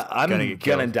Kev's I'm gonna get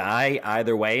killed. die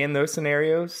either way in those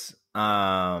scenarios.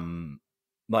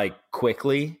 Like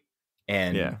quickly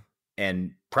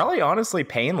and probably honestly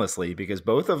painlessly because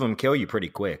both of them kill you pretty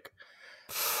quick.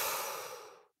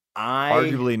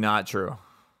 Arguably not true.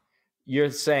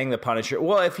 You're saying the Punisher.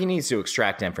 Well, if he needs to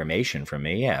extract information from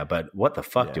me, yeah. But what the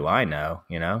fuck do I know?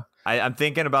 You know, I'm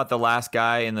thinking about the last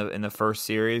guy in the first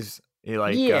series. He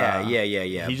like yeah.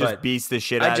 He just beats the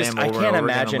shit out of him. I over can't and over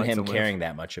imagine again and him lets him caring live.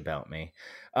 that much about me.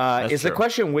 That's Is the true.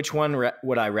 question which one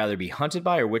would I rather be hunted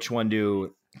by or which one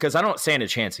do? Because I don't stand a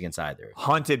chance against either.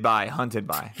 Hunted by. I'm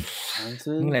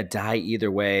gonna die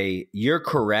either way. You're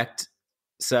correct.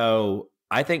 So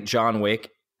I think John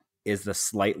Wick is the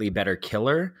slightly better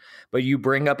killer, but you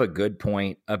bring up a good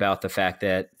point about the fact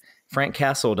that Frank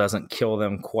Castle doesn't kill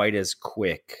them quite as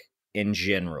quick in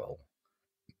general.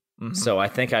 Mhm. So I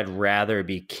think I'd rather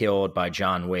be killed by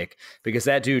John Wick because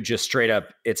that dude just straight up,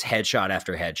 it's headshot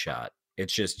after headshot.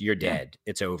 It's just, you're dead.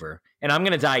 It's over. And I'm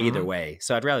going to die either way.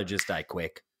 So I'd rather just die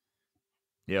quick.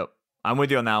 Yep. I'm with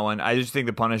you on that one. I just think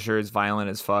the Punisher is violent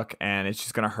as fuck, and it's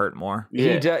just gonna hurt more.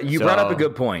 Yeah. You brought up a So-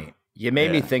 good point. You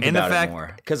made me think And the about fact- it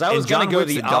more. Because I was and going John to go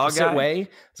Wick's the a dog opposite guy? way. I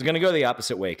was going to go the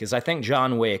opposite way because I think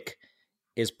John Wick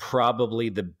is probably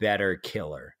the better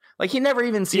killer. Like, he never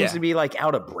even seems to be, like,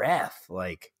 out of breath.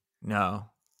 Like, No.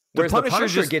 whereas the Punisher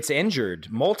Punisher just- gets injured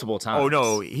multiple times. Oh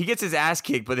no, he gets his ass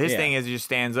kicked, but his Yeah. thing is he just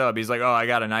stands up. He's like, "Oh, I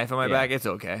got a knife on my Yeah. back. It's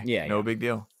okay. Yeah, no yeah. big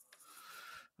deal."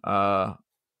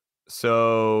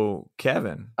 So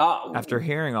Kevin, after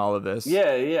hearing all of this,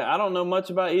 Yeah. I don't know much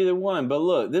about either one, but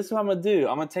look, this is what I'm gonna do.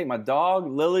 I'm gonna take my dog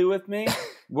Lily with me.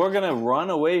 We're gonna run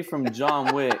away from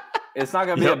John Wick. It's not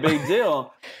gonna be a big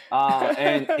deal,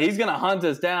 and he's gonna hunt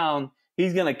us down.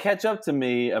 He's gonna catch up to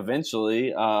me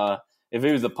eventually. If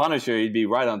he was the Punisher, he'd be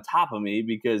right on top of me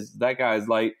because that guy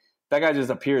just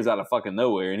appears out of fucking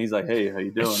nowhere, and he's like, "Hey, how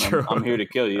you doing? True. I'm here to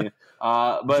kill you."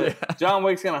 But John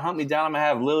Wick's gonna hunt me down. I'm gonna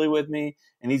have Lily with me,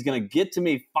 and he's gonna get to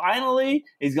me. Finally,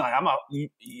 he's going, "I'm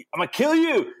gonna kill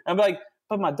you." I'm like,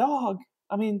 "But my dog.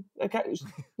 I mean, okay,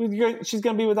 she's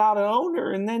gonna be without an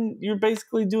owner, and then you're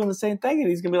basically doing the same thing." And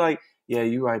he's gonna be like, "Yeah,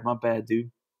 you're right. My bad, dude."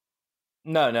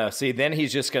 No. See, then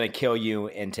he's just going to kill you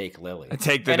and take Lily.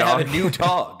 Take the and dog. have a new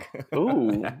dog.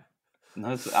 Ooh.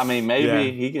 I mean,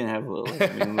 maybe he can have Lily. I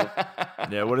mean, look.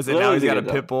 yeah. What is it now? Lily's He's got a a good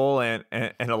dog. pit bull and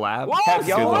a lab. What? That's a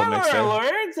good little Spoiler mix there.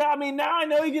 alert! I mean, now I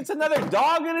know he gets another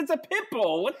dog and it's a pit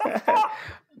bull. What the fuck?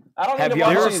 I don't Have need to y'all-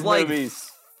 watch There's these like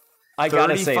movies. I got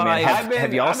to say, man, 35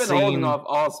 have y'all I've been holding seen... off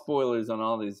all spoilers on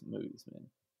all these movies, man.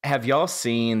 Have y'all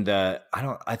seen I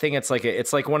think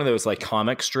it's like one of those like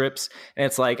comic strips, and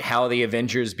it's like how the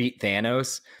Avengers beat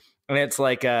Thanos, and it's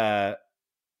like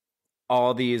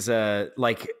all these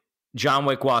like John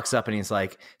Wick walks up and he's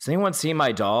like, "Has anyone seen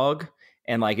my dog?"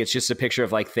 And like it's just a picture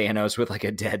of like Thanos with like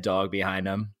a dead dog behind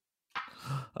him.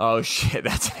 Oh shit,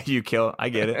 that's how you kill. I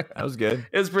get it. That was good.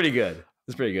 It was pretty good.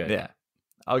 Yeah,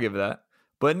 I'll give it that.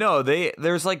 But no,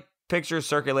 there's like pictures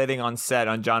circulating on set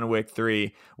on John Wick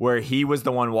 3 where he was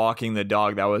the one walking the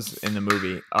dog that was in the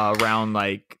movie around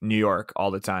like New York all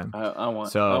the time. I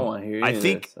want So, to hear. I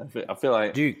think- I feel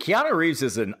like Dude, Keanu Reeves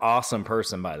is an awesome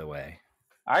person, by the way.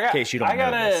 I got. in case you don't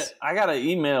know this. I got an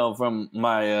email from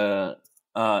my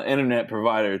internet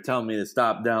provider telling me to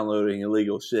stop downloading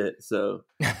illegal shit. So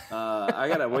I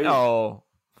gotta wait. Oh,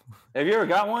 Have you ever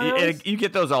got one of those? you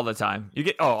get those all the time. You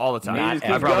get all the time. Not I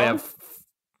ever. probably have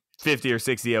 50 or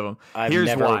 60 of them. I've Here's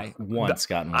never why. once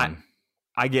gotten one.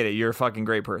 I get it. You're a fucking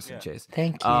great person, Chase.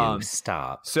 Thank you.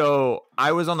 Stop. So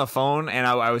I was on the phone and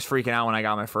I was freaking out when I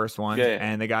got my first one. Yeah.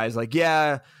 And the guy's like,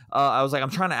 "Yeah." I was like, "I'm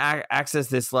trying to access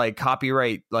this like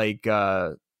copyright like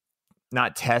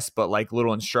not test but like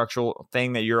little instructional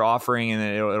thing that you're offering, and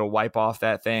then it'll wipe off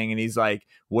that thing." And he's like,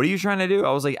 "What are you trying to do?"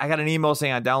 I was like, "I got an email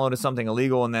saying I downloaded something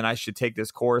illegal, and then I should take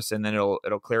this course, and then it'll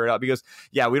clear it up." Because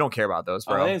yeah, we don't care about those,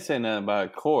 bro. Oh, they didn't say nothing about a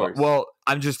course. Well,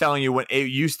 I'm just telling you when it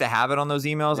used to have it on those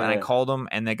emails, and I Yeah. called him,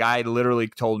 and the guy literally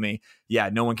told me, "Yeah,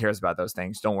 no one cares about those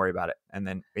things. Don't worry about it." And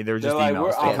then they were they're just like,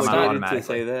 we're emails. They come out obligated to automatically.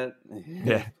 say that.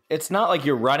 Yeah, It's not like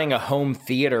you're running a home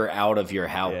theater out of your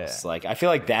house. Yeah. Like, I feel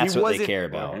like that's He what they wasn't- care Or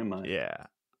about. am I? yeah.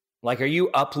 Like, are you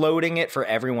uploading it for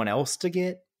everyone else to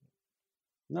get?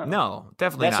 No,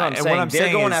 definitely That's not. what I'm And saying. what I'm They're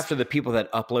saying going is, after the people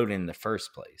that upload it in the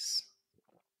first place.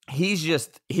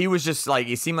 he was just like,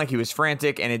 it seemed like he was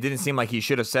frantic, and it didn't seem like he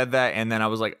should have said that. And then I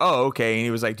was like, oh, okay. And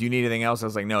he was like, do you need anything else? I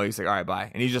was like, no. He's like, all right,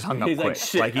 bye. And he just hung up He's quick. like,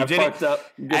 shit, he I didn't. fucked up.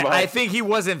 Goodbye. I think he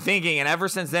wasn't thinking. And ever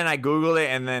since then, I Googled it,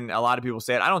 and then a lot of people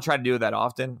say it. I don't try to do it that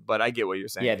often, but I get what you're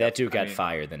saying. Yeah, that dude got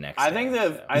fired the next. I think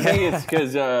day, I think it's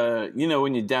because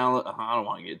when you download, I don't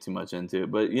want to get too much into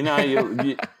it, but how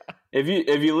you if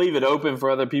you leave it open for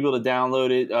other people to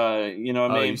download it, you know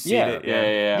what I mean?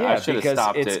 Yeah. I should have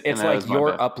stopped it. It's like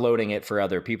you're uploading it for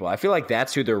other people. I feel like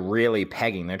that's who they're really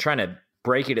pegging. They're trying to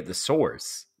break it at the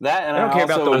source. That, and I don't care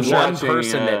about the one watching,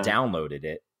 person that downloaded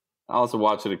it. I also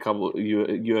watched a couple of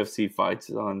UFC fights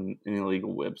on an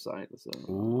illegal website. So.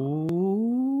 Ooh.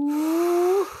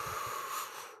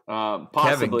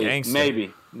 Possibly,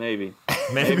 maybe. Maybe.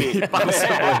 Maybe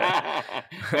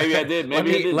I did.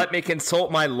 Maybe I did. Let me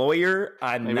consult my lawyer.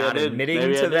 I'm Maybe not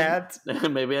admitting to that.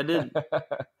 Maybe I did.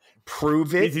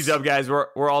 Prove it. Easy up, guys.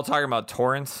 We're all talking about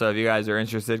torrents, so if you guys are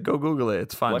interested, go Google it.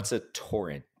 It's fun. What's a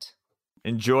torrent?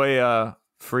 Enjoy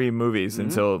free movies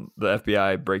until the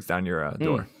FBI breaks down your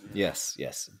door. Yes.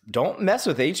 Don't mess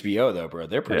with HBO though, bro.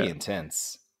 They're pretty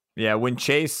intense. Yeah, when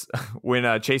Chase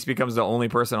becomes the only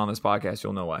person on this podcast,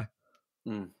 you'll know why.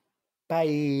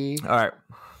 Bye. All right.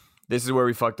 This is where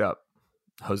we fucked up.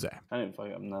 Jose. I didn't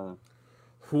fuck up nothing.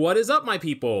 What is up, my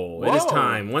people? Whoa. It is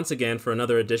time once again for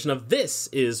another edition of This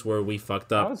Is Where We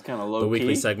Fucked Up. That was kind of low the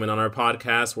weekly key. segment on our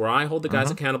podcast where I hold the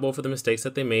guys accountable for the mistakes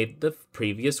that they made the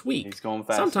previous week. He's going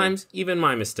faster. Sometimes even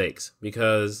my mistakes,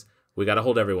 because we got to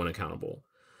hold everyone accountable.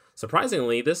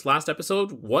 Surprisingly, this last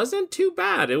episode wasn't too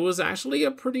bad. It was actually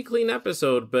a pretty clean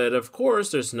episode, but of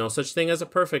course, there's no such thing as a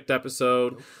perfect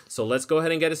episode. So let's go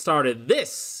ahead and get it started.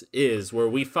 This is Where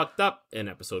We Fucked Up in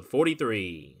episode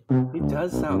 43. He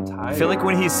does sound tired. I feel like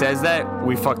when he says that,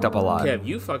 we fucked up a lot. Kev,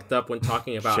 you fucked up when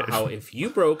talking about how if you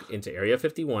broke into Area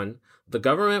 51, the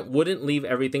government wouldn't leave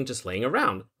everything just laying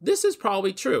around. This is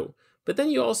probably true. But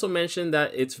then you also mentioned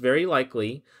that it's very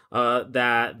likely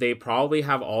that they probably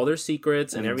have all their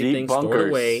secrets and everything stored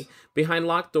away behind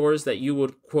locked doors that you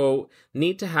would, quote,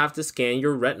 need to have to scan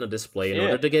your retina display in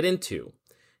order to get into.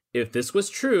 If this was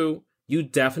true, you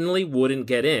definitely wouldn't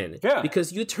get in. Yeah.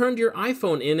 Because you turned your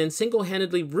iPhone in and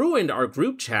single-handedly ruined our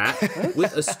group chat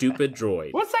with a stupid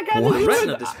droid. What's that guy The doing?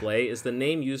 Retina display is the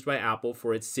name used by Apple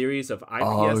for its series of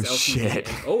IPS LCD and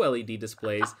OLED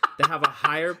displays that have a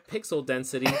higher pixel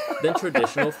density than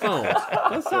traditional phones.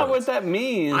 That's not what that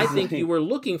means. I think you were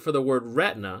looking for the word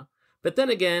retina, but then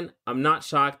again, I'm not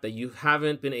shocked that you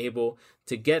haven't been able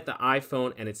to get the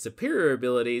iPhone and its superior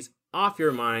abilities off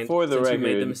your mind For the since record, you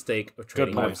made the mistake of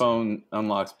trading my yours. phone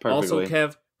unlocks perfectly. Also,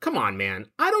 Kev, come on, man.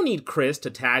 I don't need Chris to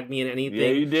tag me in Yeah,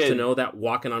 anything you did. to know that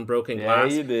Walking on Broken Yeah,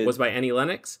 Glass you did. was by Annie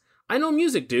Lennox. I know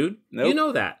music, dude. Nope. You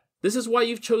know that. This is why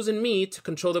you've chosen me to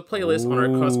control the playlist on our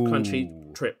cross-country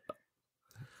trip.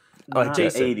 Not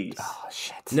Jason. 80s. Oh,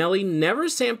 shit. Nelly never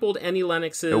sampled Annie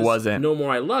Lennox's It wasn't. No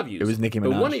More I Love You. It was Nicki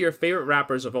But Minaj. one of your favorite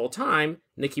rappers of all time,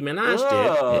 Nicki Minaj,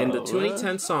 Whoa, did in the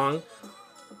 2010 song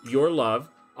Your Love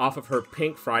off of her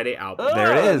Pink Friday album.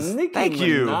 There it is. Nicki Thank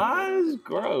you. Minaj?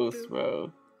 Gross,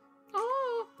 bro.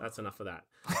 That's enough of that.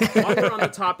 While we're on the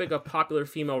topic of popular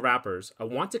female rappers, I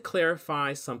want to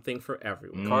clarify something for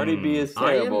everyone. Cardi B is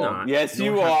I am terrible. not, Yes, nor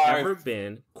you have are. ever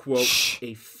been, quote,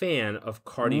 a fan of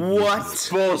Cardi B. What?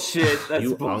 Bullshit. That's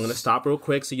I'm bullshit. going to stop real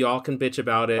quick so y'all can bitch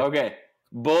about it. Okay.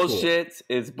 Bullshit.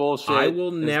 It's bullshit. I will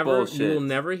It's never, bullshit. you will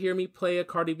never hear me play a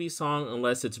Cardi B song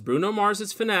unless it's Bruno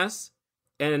Mars's Finesse,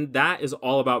 and that is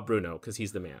all about Bruno because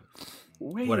he's the man.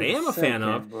 Wait What I am a fan second,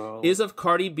 of bro. is of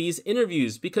Cardi B's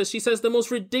interviews because she says the most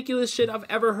ridiculous shit I've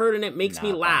ever heard and it makes me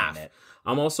Not laugh. buying it.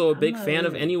 I'm also a big fan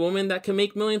of any woman that can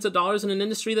make millions of dollars in an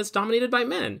industry that's dominated by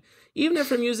men, even if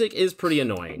her music is pretty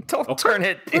annoying. Don't turn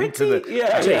it into the.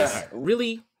 Yeah, Jace,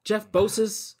 really? Jeff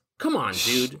Bezos? Come on,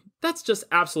 dude. That's just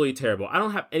absolutely terrible. I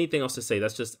don't have anything else to say.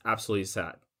 That's just absolutely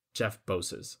sad. Jeff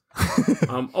Bezos.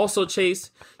 Also, Chase,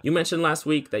 you mentioned last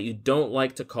week that you don't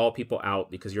like to call people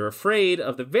out because you're afraid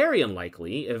of the very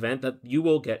unlikely event that you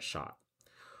will get shot.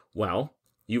 Well,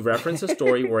 you referenced a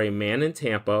story where a man in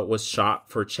Tampa was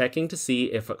shot for checking to see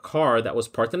if a car that was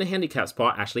parked in a handicap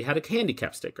spot actually had a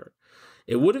handicap sticker.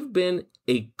 It would have been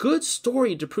a good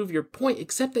story to prove your point,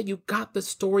 except that you got the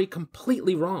story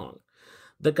completely wrong.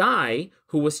 The guy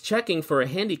who was checking for a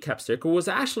handicap sticker was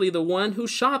actually the one who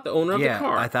shot the owner of the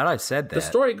car. I thought I said that. The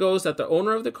story goes that the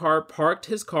owner of the car parked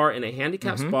his car in a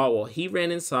handicapped spot while he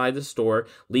ran inside the store,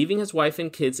 leaving his wife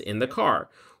and kids in the car.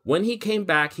 When he came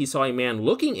back, he saw a man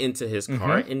looking into his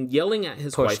car and yelling at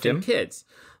his wife and kids.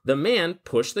 The man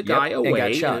pushed the guy and got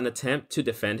away in shot. an attempt to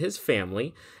defend his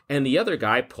family, and the other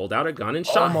guy pulled out a gun and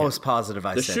shot him. Almost positive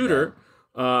I The said shooter that.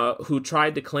 who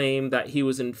tried to claim that he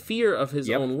was in fear of his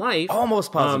own life.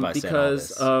 Almost positive I said all because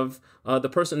this. of the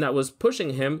person that was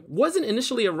pushing him wasn't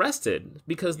initially arrested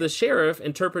because the sheriff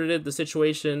interpreted the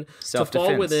situation to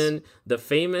fall within the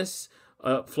famous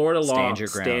Florida law,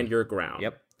 stand your ground.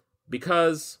 Yep.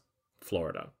 Because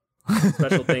Florida.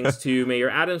 Special thanks to Mayor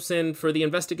Adamson for the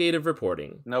investigative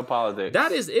reporting. No politics.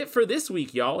 That is it for this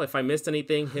week, y'all. If I missed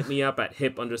anything, hit me up at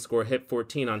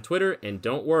hip_hip14 on Twitter. And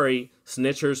don't worry,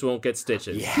 snitchers won't get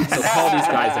stitches. Yes. So call these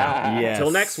guys out. Yes.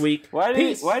 Till next week. Why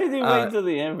did he wait until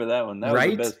the end for that one? That was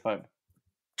the best part.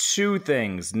 Two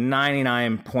things.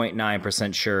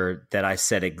 99.9% sure that I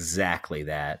said exactly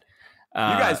that. You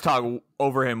guys talk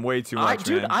over him way too much,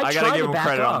 man. I gotta give him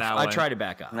credit on that one. I tried to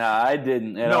back up. No, I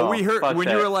didn't at all. No, we heard Fuck when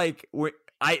that. you were like,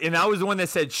 I was the one that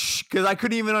said shh because I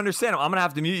couldn't even understand him. I'm gonna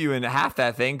have to mute you in half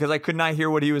that thing because I could not hear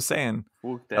what he was saying.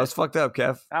 That was fucked up,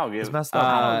 Kev. It's messed up.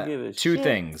 I don't give a Two shit.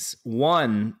 things.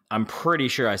 One, I'm pretty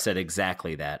sure I said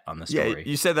exactly that on the story. Yeah,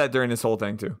 you said that during this whole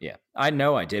thing too. Yeah, I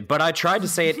know I did, but I tried to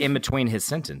say it in between his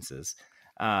sentences.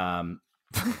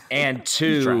 And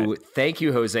two, thank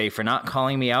you, Jose, for not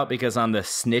calling me out because on the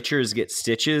Snitchers Get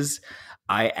Stitches,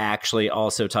 I actually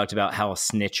also talked about how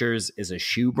Snitchers is a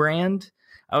shoe brand.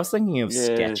 I was thinking of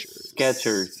Skechers.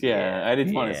 Skechers, yeah. I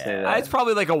didn't want to say that. It's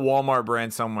probably like a Walmart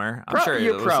brand somewhere. I'm sure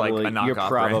it was like a knockoff You're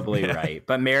probably brand. right.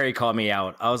 But Mary called me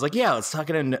out. I was like, yeah, I was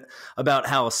talking about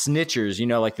how Snitchers, you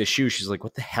know, like the shoe. She's like,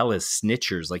 what the hell is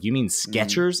Snitchers? Like, you mean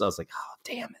Skechers? I was like, oh,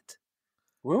 damn it.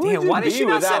 Why did she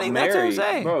not send that to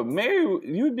Jose? Bro, Mary,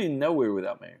 you would be nowhere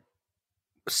without Mary.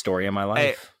 Story of my life.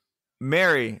 Hey,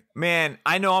 Mary, man,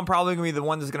 I know I'm probably going to be the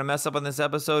one that's going to mess up on this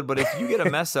episode, but if you get a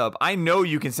mess up, I know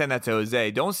you can send that to Jose.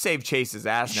 Don't save Chase's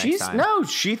ass next time. No,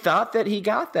 she thought that he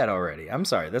got that already. I'm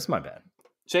sorry. That's my bad.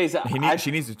 Chase, she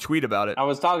needs to tweet about it. I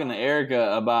was talking to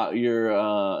Erica about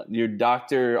your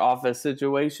doctor office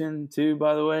situation too,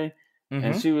 by the way. Mm-hmm.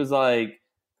 And she was like,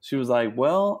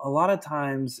 well, a lot of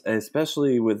times,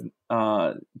 especially with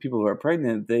people who are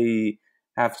pregnant, they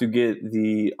have to get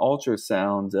the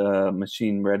ultrasound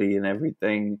machine ready and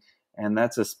everything. And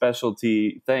that's a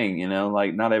specialty thing, you know,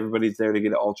 like not everybody's there to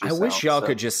get an ultrasound. I wish y'all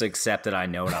could just accept that I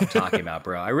know what I'm talking about,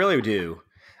 bro. I really do.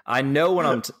 I know what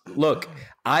I'm look,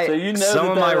 so you know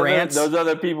some of my rants, those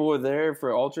other people were there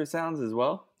for ultrasounds as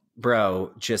well?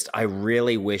 Bro, I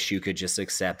really wish you could just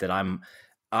accept that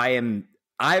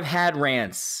I've had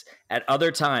rants at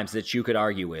other times that you could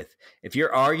argue with. If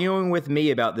you're arguing with me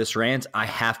about this rant, I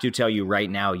have to tell you right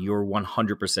now, you're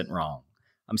 100% wrong.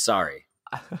 I'm sorry.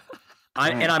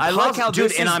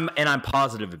 I'm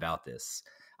positive about this.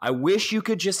 I wish you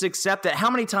could just accept that. How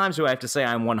many times do I have to say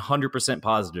I'm 100%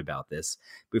 positive about this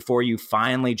before you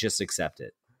finally just accept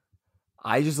it?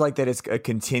 I just like that it's a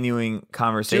continuing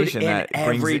conversation that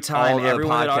brings all the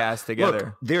podcasts together.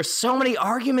 Look, there's so many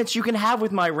arguments you can have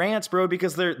with my rants, bro,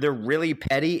 because they're really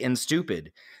petty and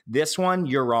stupid. This one,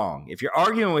 you're wrong. If you're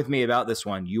arguing with me about this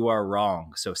one, you are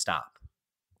wrong. So stop.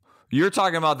 You're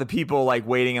talking about the people like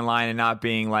waiting in line and not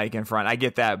being like in front. I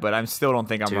get that, but I still don't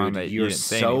think I'm wrong that you didn't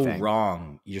say anything.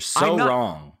 Wrong. You're so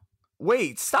wrong.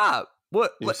 Wait, stop.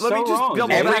 What? Let me just double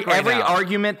back every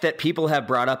argument that people have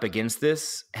brought up against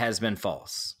this has been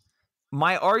false.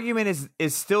 My argument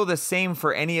is still the same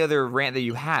for any other rant that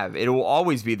you have. It will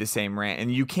always be the same rant,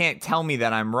 and you can't tell me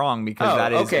that I'm wrong because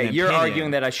that is okay. an You're opinion.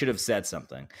 arguing that I should have said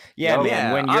something. Yeah,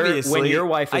 man. When your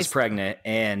wife is pregnant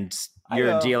and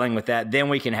you're dealing with that, then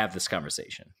we can have this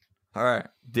conversation. All right,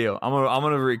 deal. I'm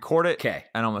gonna record it. Okay,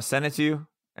 and I'm gonna send it to you.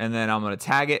 And then I'm going to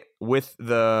tag it with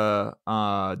the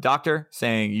doctor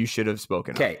saying you should have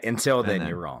spoken. Okay, until then,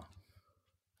 you're wrong.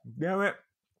 Damn it.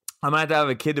 I'm going to have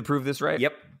a kid to prove this right.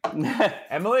 Yep.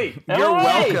 Emily. You're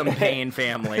welcome, Payne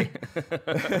family.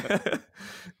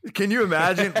 Can you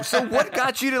imagine? So what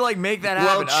got you to like make that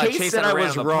happen? Well, Chase said I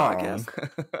was wrong.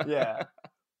 Yeah.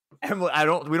 Emily,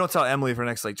 we don't tell Emily for the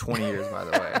next like 20 years, by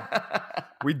the way.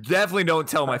 We definitely don't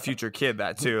tell my future kid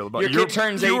that too. Your kid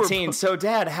turns 18. So,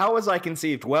 Dad, how was I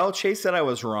conceived? Well, Chase said I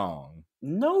was wrong.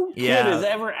 No kid has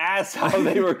ever asked how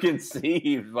they were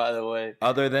conceived, by the way.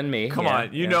 Other than me. Come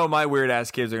on. You know my weird ass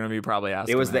kids are going to be probably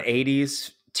asking. It was the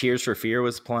 80s. Tears for Fear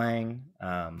was playing.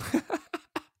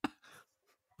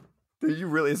 Did you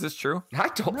really? Is this true? I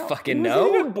don't fucking know.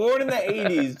 He was even born in the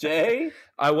 80s, Jay.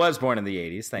 I was born in the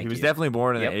 80s. Thank you. He was definitely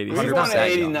born in the 80s. He was born in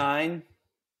 89.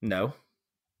 No.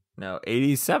 No,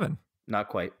 87. Not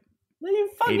quite. No, you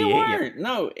fucking weren't. Yeah.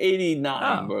 No,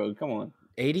 89, bro. Come on.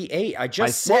 88. I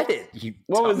said it.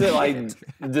 What was it, like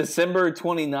December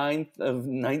 29th of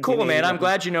 1980? Cool, man. I'm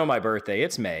glad you know my birthday.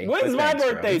 It's May. When's my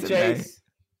birthday, Chase?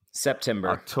 September.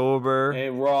 October. Hey,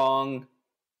 wrong.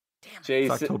 Damn. Chase.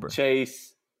 October.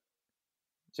 Chase.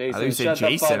 Jason, I thought you said shut the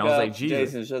Jason. fuck I was up. like, Jesus.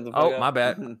 Jason, shut the fuck up. Oh, my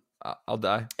bad. I'll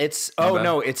die. It's My bad.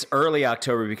 no, it's early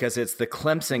October because it's the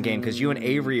Clemson game because you and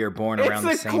Avery are born around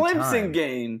the It's same the Clemson time.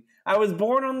 game. I was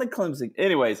born on the Clemson.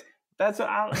 Anyways, that's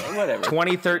whatever.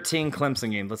 2013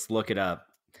 Clemson game. Let's look it up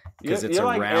because it's you're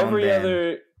around like every then.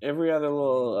 other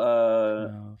little.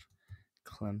 Of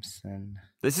Clemson.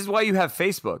 This is why you have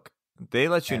Facebook. They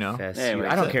let you know. FSU.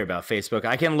 Anyways, I don't care about Facebook.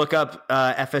 I can look up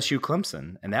FSU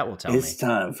Clemson, and that will tell It's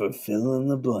time for fill in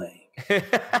the blank. me.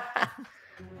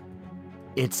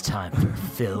 It's time for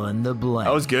fill in the blank.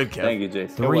 That was good, Kev. Thank you,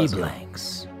 Jason. Three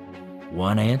blanks.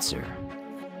 One answer.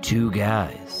 Two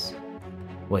guys.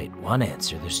 Wait, one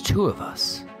answer. There's two of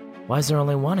us. Why is there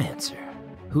only one answer?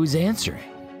 Who's answering?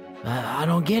 I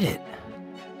don't get it.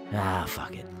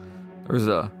 Fuck it. There's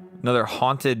another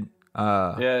haunted.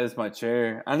 Yeah, it's my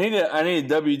chair. I need a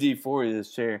WD-40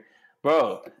 this chair,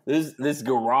 bro. This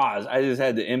garage, I just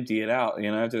had to empty it out.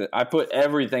 You know, I put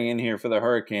everything in here for the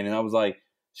hurricane, and I was like,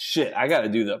 shit, I got to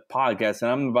do the podcast,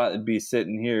 and I'm about to be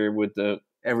sitting here with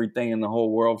everything in the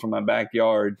whole world from my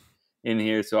backyard in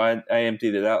here. So I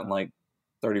emptied it out in like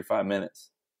 35 minutes.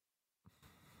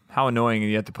 How annoying, and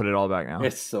you have to put it all back now.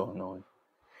 It's so annoying.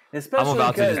 Especially I'm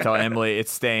about to just 'cause- tell Emily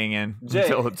it's staying in Jay,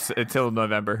 until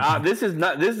November. This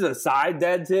is a side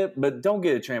dad tip, but don't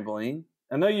get a trampoline.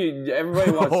 I know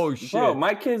everybody wants. Oh, shit. Bro,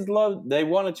 my kids they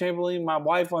want a trampoline. My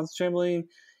wife wants a trampoline.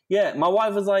 Yeah, my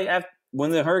wife was like,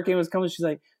 when the hurricane was coming, she's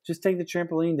like, just take the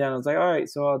trampoline down. I was like, all right,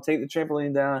 so I'll take the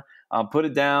trampoline down. I'll put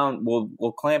it down.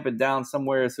 We'll clamp it down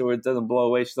somewhere so it doesn't blow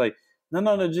away. She's like,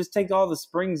 no, just take all the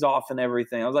springs off and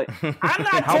everything. I was like, I'm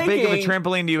not How big of a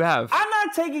trampoline do you have? I'm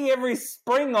not taking every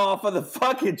spring off of the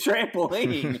fucking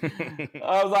trampoline.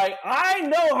 I was like, I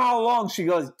know how long. She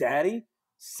goes, Daddy,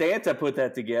 Santa put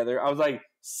that together. I was like,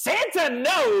 Santa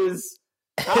knows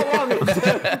how long it took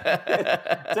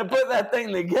to put that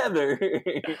thing together.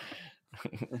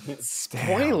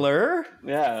 Spoiler.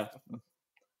 Yeah.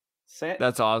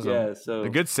 That's awesome. Yeah, so a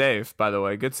good save, by the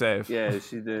way. Good save. yeah,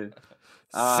 she did.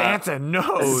 Santa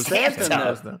knows.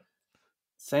 Santa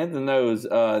knows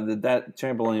that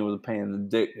trampoline was a pain in the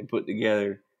dick to put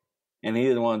together, and he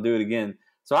didn't want to do it again.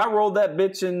 So I rolled that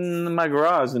bitch in my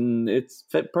garage, and it's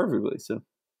fit perfectly. So,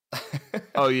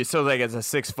 Oh, so like it's a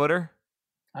 6-footer?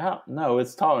 I don't know.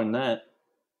 It's taller than that.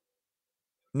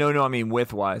 No, I mean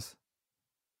width wise.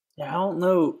 Yeah, I don't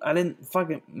know. I didn't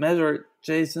fucking measure it,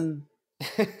 Jason.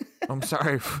 I'm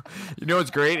sorry. You know what's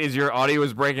great is your audio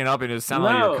was breaking up and it sounded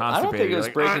like No, you're I don't constipated. think it was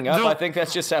You're breaking like, up. I think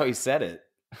that's just how he said it.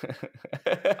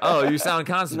 Oh, you sound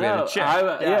constipated. No, Shit.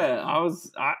 I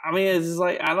was. I mean, it's just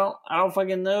like I don't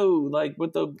fucking know like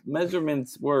what the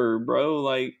measurements were, bro.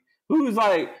 Like who's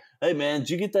like, hey man, did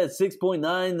you get that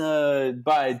 6.9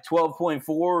 by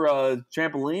 12.4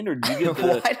 trampoline, or did you get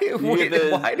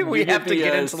the? Why do we have to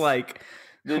get into like?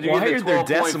 Did you Why get are the there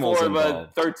decimals 12.4 by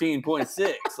involved?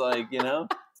 13.6? Like you know.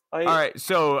 Like, All right,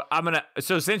 so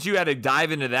since you had to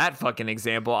dive into that fucking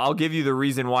example, I'll give you the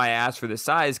reason why I asked for the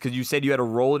size, because you said you had to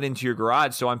roll it into your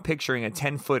garage. So I'm picturing a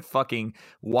 10-foot fucking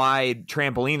wide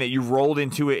trampoline that you rolled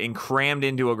into it and crammed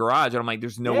into a garage. And I'm like,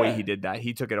 there's no way Yeah. he did that.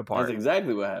 He took it apart. That's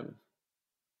exactly what happened.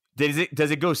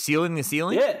 Does it go ceiling to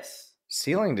ceiling? Yes.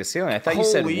 Ceiling to ceiling. I thought you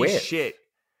said Holy width. shit.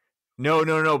 No,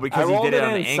 because I he rolled did it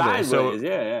on in an angle. sideways. So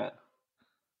Yeah.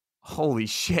 holy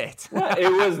shit. Yeah,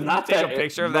 it was not Take that. a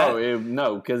picture of no, that?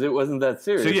 No, because it wasn't that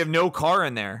serious. So you have no car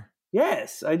in there.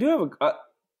 Yes, I do have a.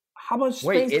 How much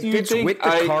Wait, space it do you fits think with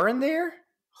the car in there?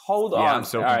 Hold Yeah, on. I'm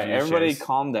so All right, confused, everybody, Chase.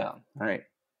 calm down. All right.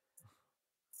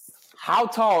 How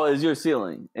tall is your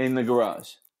ceiling in the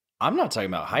garage? I'm not talking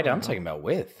about height. I'm talking about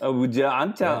width.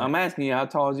 I'm asking you, how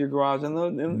tall is your garage in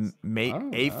those? I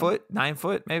don't 8 know. foot, 9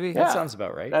 foot, maybe. That Yeah. sounds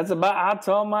about right. That's about how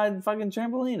tall my fucking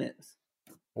trampoline is.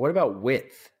 What about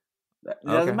width? It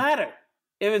doesn't Okay. matter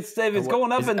if it's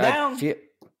going up is and it- down.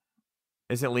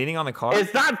 Is it leaning on the car?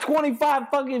 It's not 25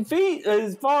 fucking feet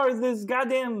as far as this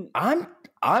goddamn.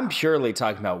 I'm purely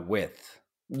talking about width.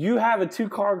 You have a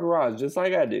 2-car garage just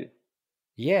like I do.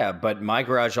 Yeah, but my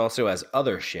garage also has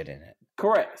other shit in it.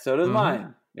 Correct. So does Mhm.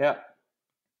 mine. Yeah.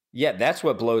 Yeah, that's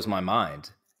what blows my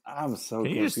mind. I'm so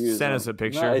Can you just confused. send man. us a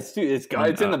picture? No,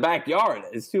 it's in the backyard.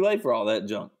 It's too late for all that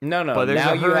junk. No. But there's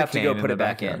Now a you have to go hurricane in put the it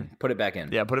back backyard. in. Put it back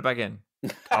in. Yeah, put it back in.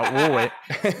 We'll wait.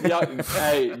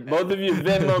 Hey, both of you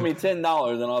Venmo me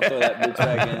 $10 and I'll throw that bitch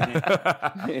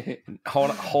back in.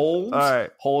 Hold. All right.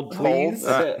 Hold, please.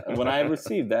 When I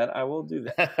receive that, I will do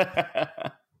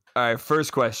that. All right,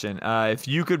 first question. If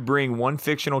you could bring one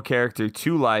fictional character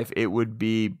to life, it would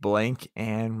be blank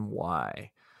and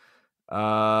why?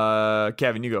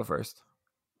 Kevin, you go first.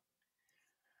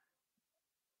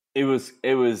 It was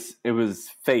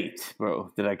fate,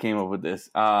 bro, that I came up with this.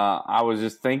 I was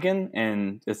just thinking,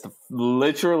 and it's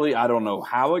literally, I don't know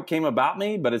how it came about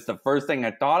me, but it's the first thing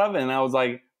I thought of, and I was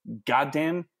like,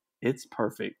 goddamn, it's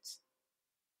perfect.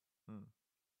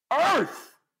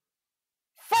 Earth,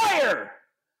 fire,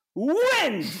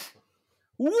 wind,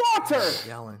 water,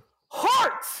 Yelling.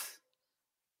 heart.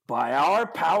 By our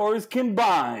powers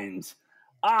combined,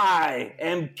 I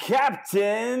am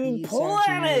Captain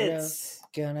Planet.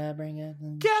 Gonna bring it.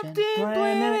 Captain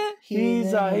Planet,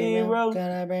 he's our hero.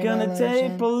 Gonna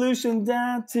take pollution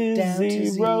down to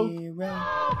zero.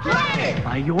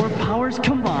 By your powers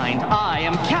combined, I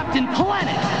am Captain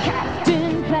Planet.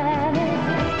 Captain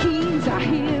Planet, he's our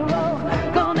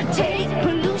hero. Gonna take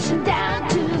pollution down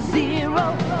to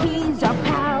zero. He's our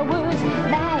powers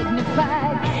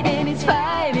magnified, and he's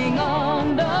fighting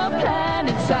on the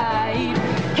planet side.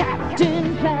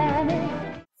 Captain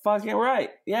Planet. Fucking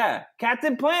right. Yeah.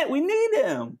 Captain Planet, we need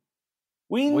him.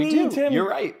 We need do. him. You're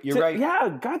right. You're right.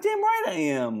 Yeah, goddamn right I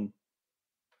am.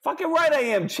 Fucking right I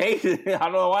am, Chase. I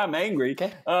don't know why I'm angry.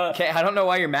 Okay. I don't know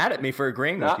why you're mad at me for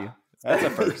agreeing with you. That's a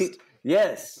first.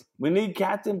 Yes. We need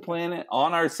Captain Planet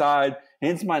on our side.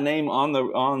 Hence my name on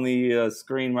the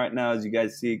screen right now, as you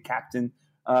guys see, Captain.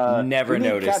 Never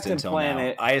noticed Captain until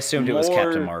Planet now. I assumed it was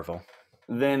Captain Marvel.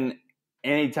 Than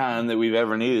any time that we've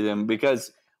ever needed him,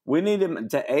 because we need him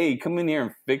to come in here and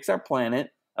fix our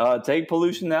planet, take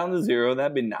pollution down to zero.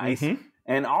 That'd be nice. Mm-hmm.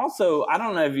 And also, I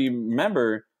don't know if you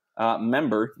remember,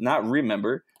 Captain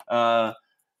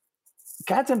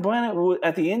Planet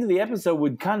at the end of the episode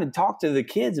would kind of talk to the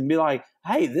kids and be like,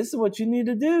 hey, this is what you need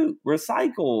to do.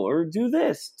 Recycle or do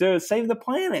this to save the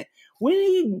planet. We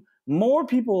need more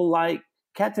people like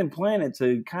Captain Planet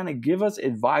to kind of give us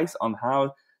advice on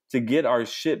how to get our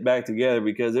shit back together,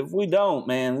 because if we don't,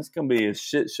 man, it's going to be a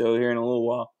shit show here in a little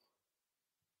while.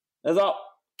 That's all.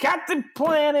 Captain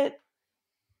Planet,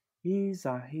 he's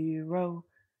our hero.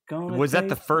 Was that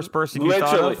the first person you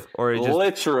thought of? Or just,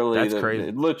 literally. That's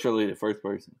crazy. Literally the first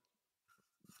person.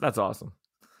 That's awesome.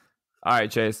 All right,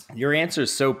 Chase. Your answer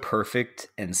is so perfect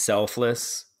and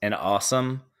selfless and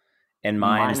awesome. And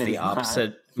mine is the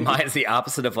opposite. Mine is the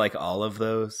opposite of like all of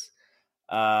those.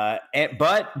 But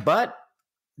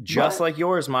just like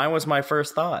yours, mine was my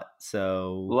first thought.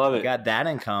 So love it. We got that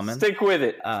in common. Stick with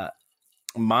it.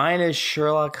 Mine is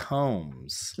Sherlock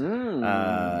Holmes.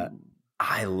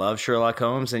 I love Sherlock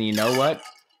Holmes, and you know what?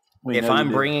 If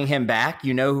I'm bringing him back,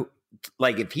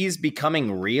 like if he's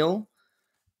becoming real,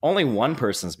 only one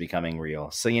person's becoming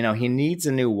real. So, he needs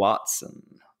a new Watson.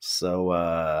 So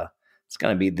it's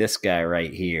going to be this guy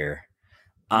right here.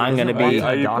 I'm going to be...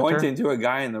 Are you pointing to a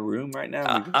guy in the room right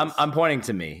now? I'm pointing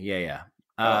to me. Yeah.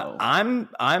 I'm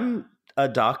a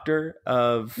doctor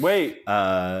of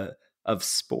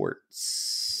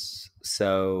sports.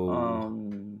 So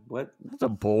what? That's a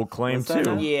bold claim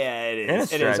too. Yeah, it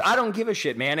is. It is. I don't give a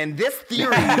shit, man. In this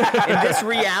theory, in this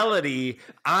reality,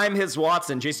 I'm his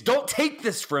Watson. Jason, don't take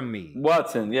this from me.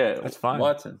 Watson, yeah, that's fine.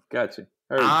 Watson, gotcha.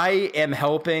 I am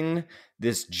helping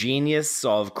this genius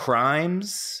solve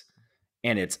crimes,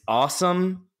 and it's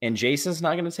awesome. And Jason's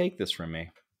not going to take this from me.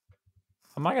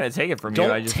 I'm not going to take it from you.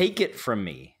 Don't take it from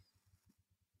me.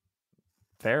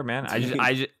 Fair, man.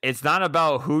 It's not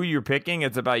about who you're picking.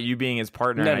 It's about you being his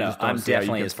partner. No, I'm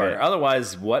definitely his partner.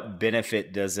 Otherwise, what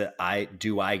benefit I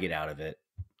get out of it?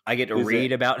 I get to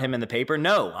read about him in the paper?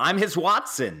 No, I'm his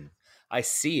Watson. I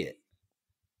see it.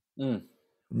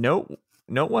 No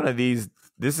one of these.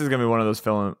 This is going to be one of those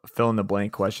fill in the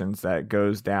blank questions that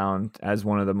goes down as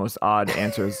one of the most odd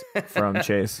answers from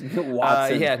Chase.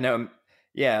 Watson.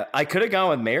 Yeah, I could have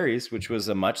gone with Mary's, which was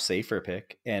a much safer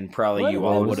pick, and probably you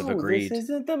all would have agreed. This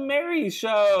isn't the Mary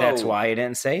show. That's why I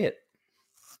didn't say it.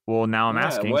 Well, now I'm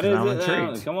asking. What is I'm it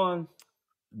intrigued. now? Come on.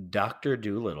 Dr.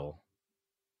 Dolittle.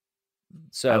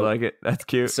 So I like it. That's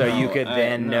cute. So you could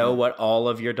then know what all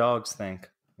of your dogs think.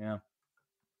 Yeah.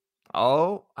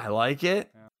 Oh, I like it.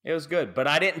 It was good, but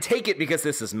I didn't take it because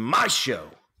this is my show.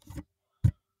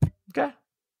 Okay.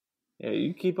 Yeah,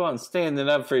 you keep on standing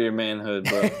up for your manhood,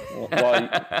 bro.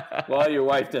 while your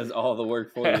wife does all the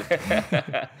work for you.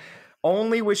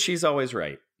 Only when she's always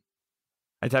right.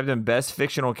 I typed in best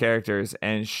fictional characters,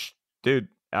 and it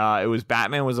was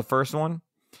Batman was the first one.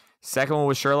 Second one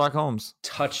was Sherlock Holmes.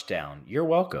 Touchdown. You're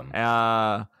welcome.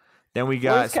 Then we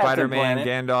got Spider-Man,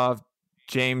 Gandalf,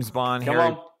 James Bond,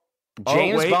 Harry.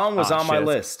 James Bond was on my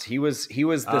list. He was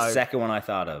the second one I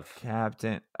thought of.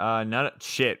 Captain.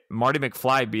 Marty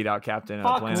McFly beat out Captain.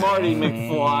 Fuck Marty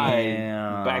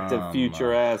McFly. Back to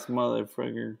future ass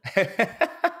motherfucker.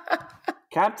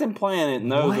 Captain Planet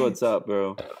knows what's up,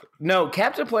 bro. No,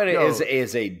 Captain Planet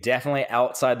is a definitely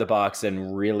outside the box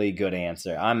and really good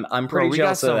answer. I'm pretty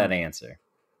jealous of that answer.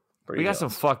 We got some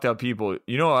fucked up people.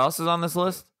 You know what else is on this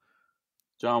list?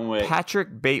 John Wick.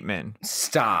 Patrick Bateman.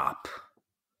 Stop.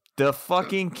 The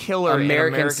fucking killer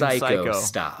American in Psycho.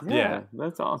 Stop. Yeah,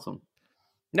 that's awesome.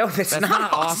 No, that's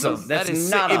not awesome. That's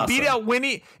not awesome. It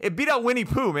beat out Winnie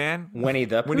Pooh, man. Winnie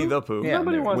the Pooh? Winnie the Pooh. Yeah,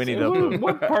 Nobody wants Winnie to, the Pooh.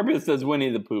 What purpose does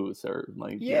Winnie the Pooh serve?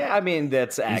 Like, Yeah, I mean,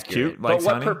 that's accurate. cute, but likes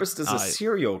what honey. purpose does a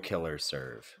serial killer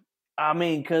serve? I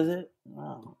mean, because it.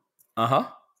 Oh. Uh-huh.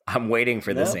 I'm waiting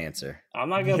for this Nope. answer. I'm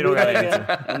not gonna You be don't gotta that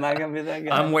guy. I'm not gonna be that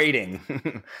guy. I'm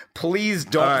waiting. Please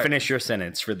don't All right. finish your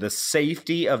sentence for the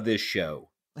safety of this show.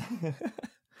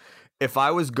 If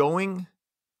I was going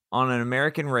on an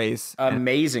American race,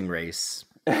 Amazing race.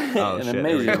 An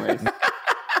amazing race.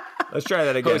 let's try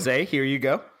that again. Jose, here you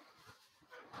go.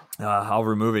 I'll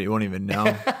remove it. You won't even know.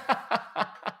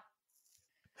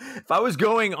 If I was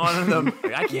going on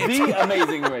I can't. The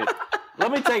amazing race.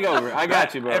 Let me take over. I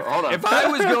got you, bro. Hold on. If I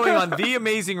was going on The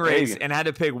Amazing Race and had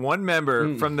to pick one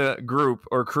member from the group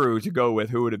or crew to go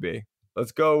with, who would it be?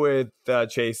 Let's go with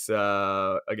Chase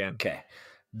again. Okay.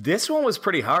 This one was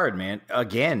pretty hard, man.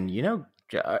 Again,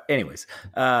 anyways,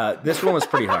 this one was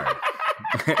pretty hard.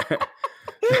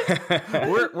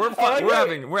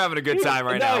 We're having a good time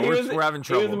right now. We're having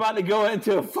trouble. He was about to go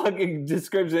into a fucking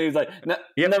description. He was like,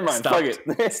 never mind. Stopped.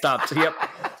 Fuck it. Stopped. Yep.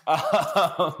 I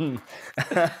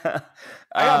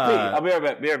got to pee. I'll be right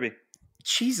back. BRB.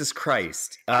 Jesus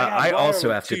Christ. I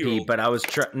also have to pee, but I was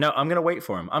no, I'm going to wait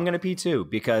for him. I'm going to pee too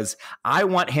because I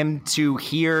want him to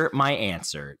hear my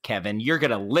answer. Kevin, you're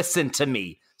going to listen to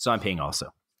me. So I'm peeing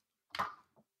also.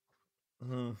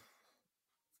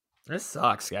 This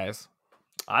sucks, guys.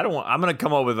 I'm going to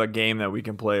come up with a game that we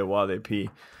can play while they pee.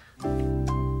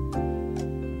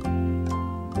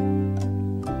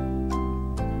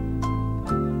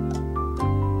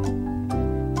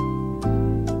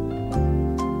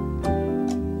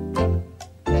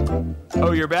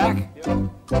 Oh, you're back?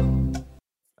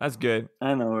 That's good.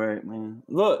 I know, right, man.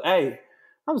 Look, hey,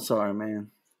 I'm sorry, man.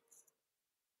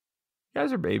 You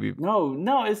guys are baby. No,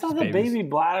 it's not the babies. baby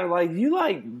bladder. Like, you,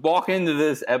 walk into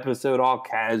this episode all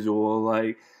casual.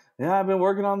 Like, yeah, I've been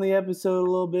working on the episode a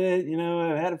little bit.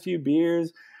 I've had a few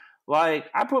beers. Like,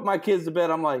 I put my kids to bed.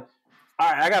 I'm like,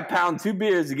 all right, I got to pound 2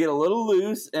 beers to get a little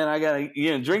loose. And I got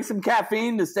to, drink some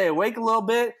caffeine to stay awake a little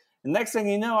bit. And next thing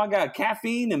you know, I got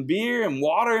caffeine and beer and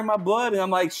water in my blood. And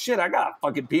I'm like, shit, I got to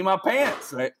fucking pee my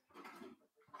pants. Like,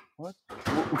 what?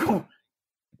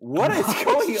 What is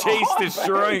going on? Chase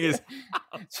destroying his.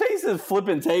 Chase is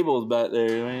flipping tables back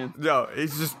there, man. No,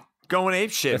 he's just going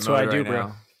ape shit. That's what I do, right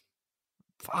bro.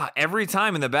 now. Every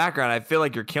time in the background, I feel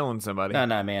like you're killing somebody.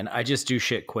 No, man. I just do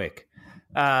shit quick.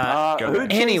 Who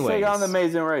anyways, on the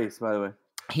Amazing Race, by the way?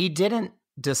 He didn't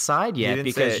decide He yet didn't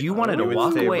because say you it. wanted to You would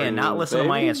walk say away it, and not listen to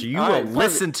my baby. answer. You All will right, fuck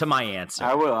listen it. to my answer.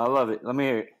 I will. I love it. Let me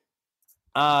hear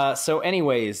it. So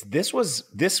anyways, this was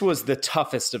the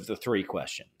toughest of the 3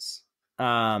 questions.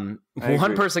 One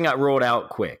agree. person got rolled out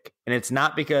quick, and it's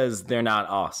not because they're not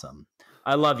awesome.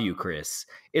 I love you, Chris.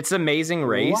 It's Amazing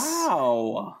Race.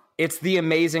 Wow. It's the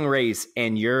Amazing Race,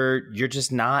 and you're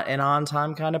just not an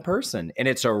on-time kind of person, and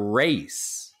it's a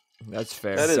race. That's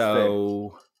fair. That is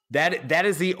So that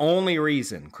is the only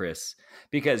reason, Chris,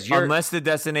 because you're Unless the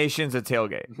destination's a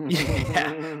tailgate.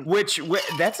 yeah, which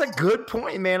that's a good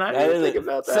point, man. I didn't think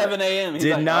about that. 7 a.m. He's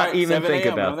Did like, not all right, even 7 think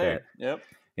a.m. about I'm there. that. Yep.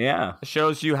 Yeah. It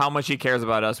shows you how much he cares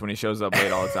about us when he shows up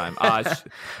late all the time.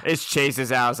 It's Chase's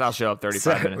house. I'll show up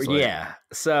 35 minutes late. Yeah.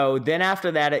 So then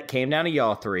after that, it came down to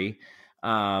y'all 3.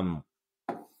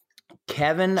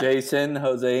 Kevin, Jason,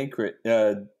 Jose, and Chris.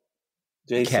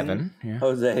 Jason, Kevin, yeah.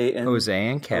 Jose,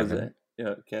 and Kevin. Jose.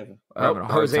 Yeah, Kevin. We're having a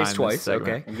hard Jose's time twice. this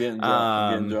segment. Okay. I'm getting drunk.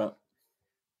 I'm getting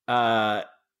drunk.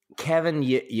 Kevin,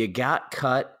 you got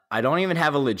cut. I don't even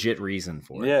have a legit reason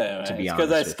for it. Yeah, to be honest,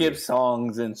 because I with skip you.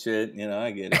 songs and shit.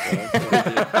 I get it,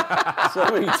 bro. So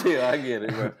me too. I get it,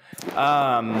 bro.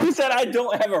 Who said I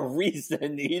don't have a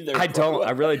reason either? I bro? don't.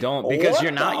 I really don't because What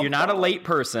you're not. the You're not a fuck? late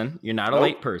person. You're not a Nope.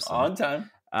 late person. On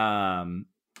time.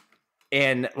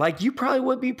 And you probably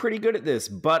would be pretty good at this,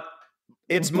 but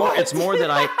it's more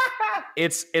that I.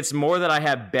 It's more that I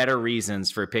have better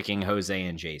reasons for picking Jose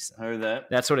and Jason. Heard that.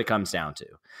 That's what it comes down to.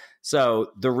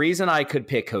 So the reason I could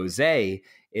pick Jose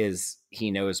is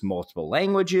he knows multiple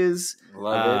languages.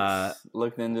 Love it.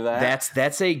 Looked into that.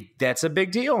 That's a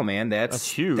big deal, man. That's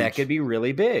huge. That could be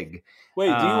really big. Wait,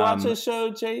 do you watch this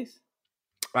show, Chase?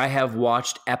 I have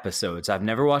watched episodes. I've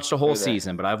never watched a whole Heard that.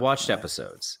 season, but I've watched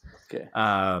episodes. Okay.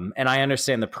 And I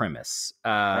understand the premise.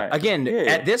 Right. Again, Yeah.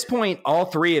 at this point, all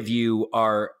 3 of you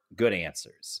are good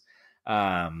answers.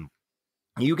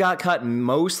 You got cut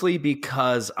mostly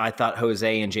because I thought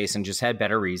Jose and Jason just had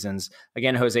better reasons.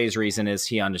 Again, Jose's reason is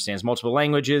he understands multiple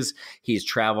languages. He's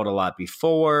traveled a lot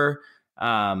before.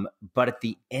 But at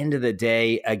the end of the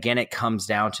day, again, it comes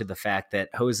down to the fact that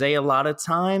Jose a lot of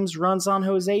times runs on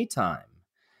Jose time.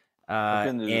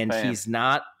 And he's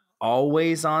not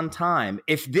always on time.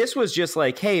 If this was just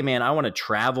like, hey, man, I want to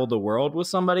travel the world with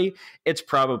somebody, it's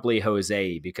probably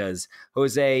Jose, because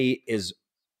Jose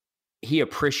he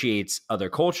appreciates other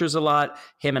cultures a lot.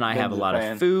 Him and I have a lot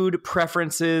of food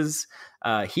preferences.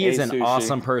 He is an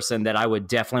awesome person that I would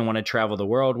definitely want to travel the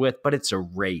world with, but it's a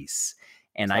race.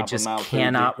 And I just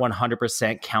cannot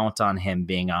 100% count on him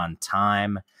being on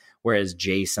time. Whereas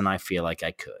Jason, I feel like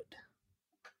I could.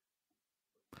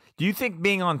 Do you think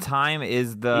being on time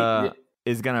is going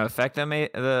to affect the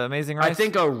Amazing Race? I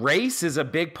think a race is a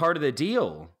big part of the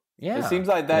deal. Yeah. It seems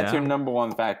like that's your number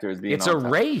one factor is being on time. It's a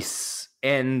race.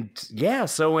 And yeah,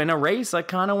 so in a race, I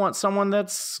kind of want someone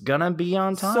that's gonna be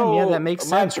on time. So yeah, that makes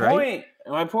sense, right?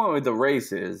 My point with the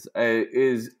race is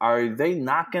are they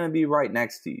not gonna be right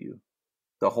next to you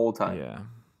the whole time? Yeah,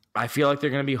 I feel like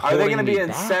they're gonna be. Are they gonna be in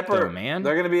back, separate? Though, man,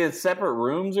 they're gonna be in separate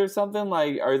rooms or something.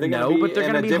 Like, are they gonna be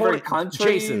in a different country?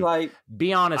 Jason, like,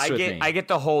 be honest with me. I get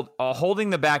the holding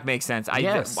the back makes sense.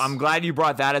 I'm glad you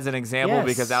brought that as an example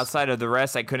because outside of the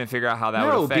rest, I couldn't figure out how that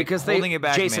would affect. Because holding it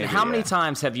back. Jason, maybe, how many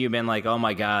times have you been like, oh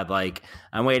my god, like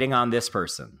I'm waiting on this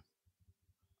person?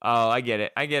 Oh, I get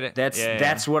it.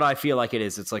 That's what I feel like it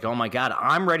is. It's like, oh my god,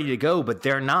 I'm ready to go, but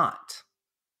they're not.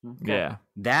 Okay. Yeah,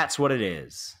 that's what it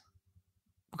is.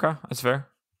 Okay, that's fair.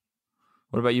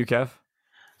 What about you, Kev?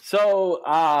 So,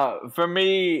 for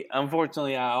me,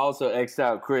 unfortunately, I also X'd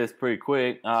out Chris pretty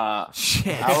quick.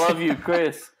 Shit. I love you,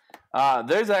 Chris.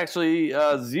 There's actually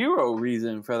zero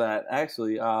reason for that.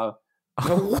 Actually, what?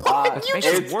 Makes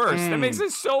it worse. That makes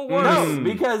it so worse. No,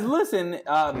 because listen,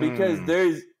 because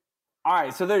there's all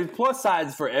right. So there's plus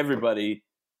sides for everybody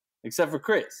except for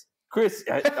Chris. Chris.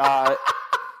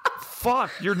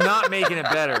 Fuck, you're not making it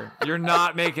better. You're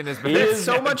not making this better. It's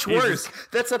so much worse.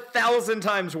 That's 1,000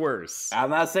 times worse.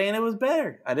 I'm not saying it was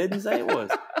better. I didn't say it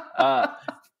was.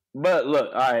 But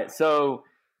look, all right. So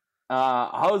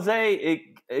Jose,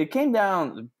 it came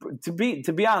down to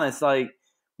be honest. Like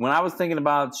when I was thinking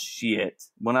about shit,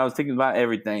 when I was thinking about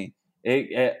everything,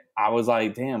 I was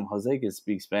like, damn, Jose can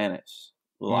speak Spanish.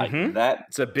 Like that.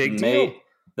 It's a big deal.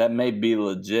 That may be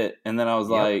legit. And then I was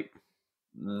like.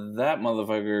 That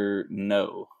motherfucker,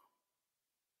 no.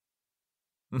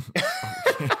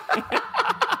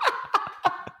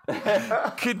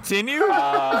 Continue.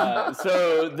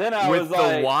 So then I was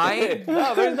like, the why?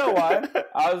 No, there's no why.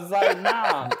 I was like,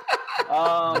 nah.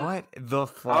 What the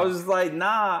fuck? I was like,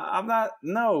 nah, I'm not.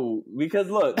 No, because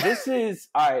look, this is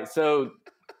all right. So,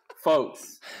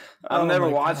 folks, I've never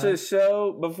watched this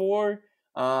show before.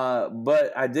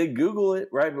 But I did Google it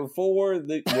right before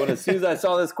as soon as I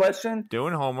saw this question.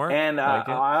 Doing homework. And I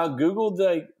Googled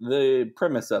the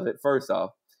premise of it first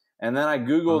off. And then I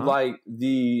Googled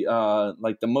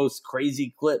the most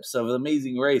crazy clips of The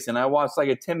Amazing Race. And I watched like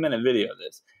a 10-minute video of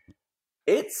this.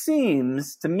 It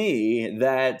seems to me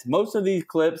that most of these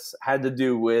clips had to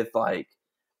do with like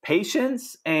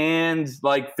patience and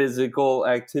like physical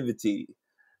activity.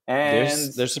 And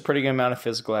there's a pretty good amount of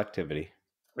physical activity.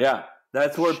 Yeah.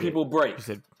 That's where people break.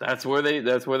 That's where they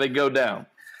go down.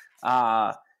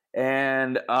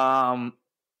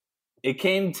 It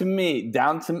came to me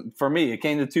it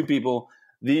came to two people,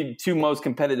 the two most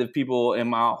competitive people in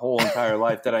my whole entire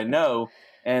life that I know.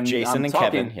 And Jason and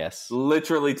Kevin, yes.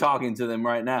 Literally talking to them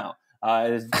right now.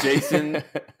 It's Jason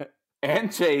and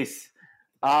Chase.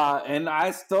 And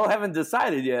I still haven't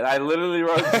decided yet. I literally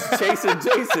wrote Chase and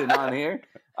Jason on here.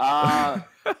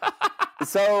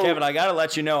 So Kevin, I gotta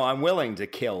let you know I'm willing to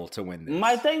kill to win this.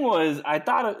 My thing was, I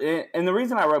thought, and the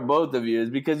reason I wrote both of you is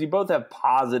because you both have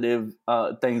positive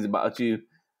things about you.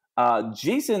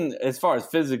 Jason, as far as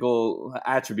physical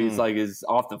attributes, like is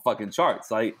off the fucking charts.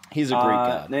 Like he's a Greek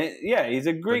god. Yeah, he's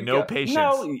a Greek. But no patience.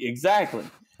 No, exactly.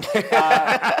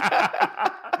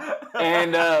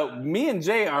 And me and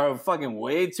Jay are fucking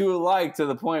way too alike to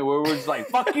the point where we're just like,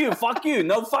 fuck you,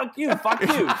 no, fuck you, fuck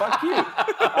you, fuck you.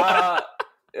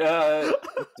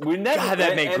 We never. God,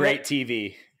 that made great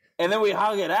TV. And then we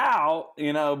hug it out,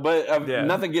 but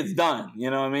nothing gets done. You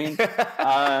know what I mean?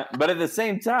 But at the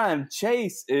same time,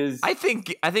 Chase is. I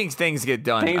think things get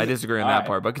done. I disagree on that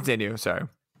part, but continue. Sorry.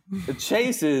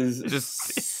 Chase is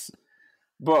just,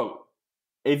 bro.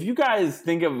 If you guys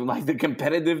think of like the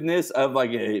competitiveness of like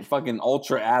a fucking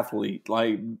ultra athlete,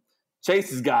 like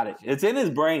Chase has got it. It's in his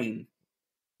brain.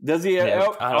 Does he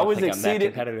always exceed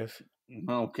it? Competitive.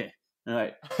 Okay. All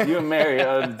right, you and Mary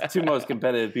are the two most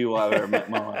competitive people I've ever met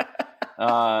in my life.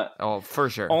 Oh, for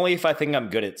sure. Only if I think I'm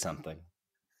good at something.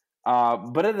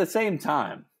 But at the same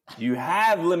time, you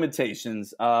have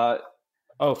limitations. Oh,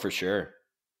 for sure.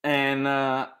 And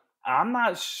I'm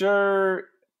not sure.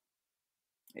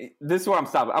 This is where I'm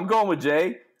stopping. I'm going with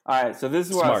Jay. All right, so this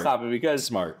is where I'm stopping because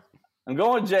Smart. I'm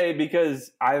going with Jay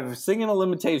because I was singing the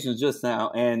limitations just now,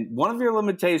 and one of your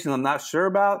limitations I'm not sure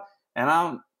about,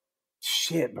 and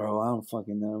shit, bro, I don't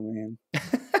fucking know, man.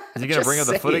 Is he gonna bring up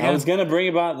the foot again? I was gonna bring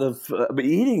about the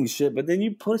eating shit, but then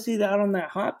you pussied out on that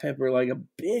hot pepper like a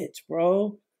bitch,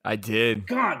 bro. I did.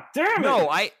 God damn it! No,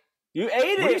 you ate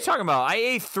it. What are you talking about? I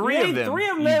ate three of them.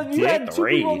 You had two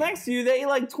people next to you. They ate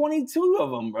like 22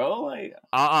 of them, bro. Like,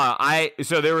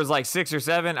 so there was like 6 or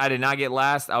 7. I did not get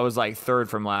last. I was like third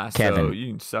from last. Kevin, so you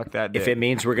can suck that dick. If it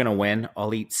means we're gonna win,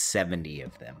 I'll eat 70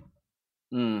 of them.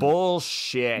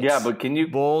 Bullshit. Yeah, but can you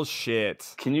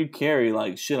carry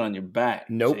like shit on your back?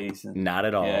 Nope, Jason? not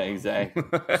at all. Yeah, exactly.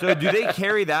 So do they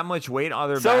carry that much weight on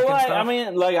their back and like, stuff? I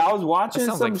mean, like I was watching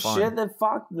some like shit that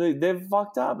they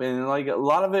fucked up, and like a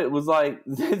lot of it was like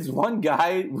this one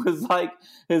guy was like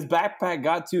his backpack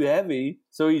got too heavy,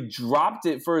 so he dropped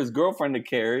it for his girlfriend to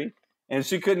carry. And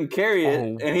she couldn't carry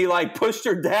it, and he like pushed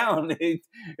her down. It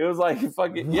was like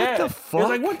fucking What the fuck? He was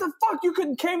like, "What the fuck? You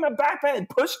couldn't carry my backpack!" And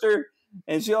pushed her,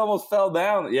 and she almost fell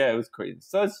down. Yeah, it was crazy.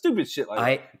 So it's stupid shit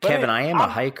like that. But Kevin, I am a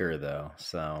hiker though,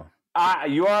 so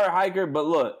you are a hiker. But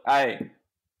look,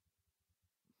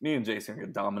 me and Jason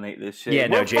can dominate this shit. Yeah,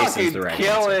 no, We're Jason's the right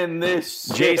killing answer. this.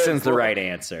 Shit, Jason's the right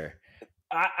answer.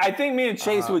 I think me and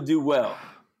Chase would do well.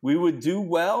 We would do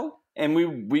well, and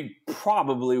we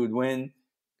probably would win.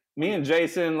 Me and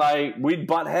Jason, like, we'd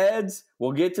butt heads.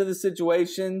 We'll get to the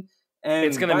situation, and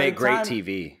it's gonna make great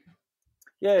TV.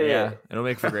 Yeah, it'll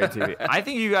make for great TV. I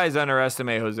think you guys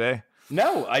underestimate Jose.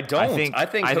 No, I don't. I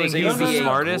think Jose he's the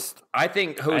smartest. I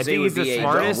think Jose would be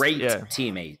a great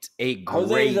teammate.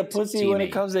 Jose's a pussy when it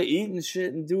comes to eating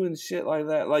shit and doing shit like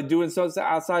that, like doing something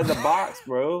outside the box,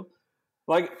 bro.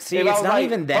 Like, see, it's not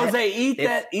even that. Jose,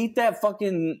 eat that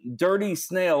fucking dirty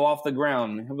snail off the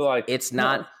ground. He'll be like, it's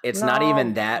not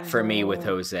even that for me with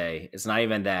Jose. It's not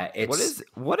even that. It's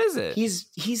what is it?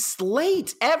 He's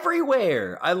late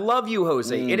everywhere. I love you,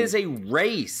 Jose. It is a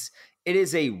race. It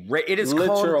is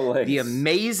called the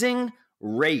Amazing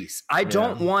Race. I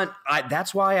don't want.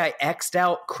 That's why I X'd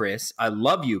out Chris. I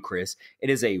love you, Chris. It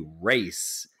is a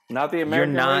race. Not the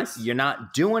American race. You're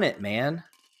not doing it, man.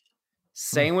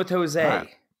 Same with Jose.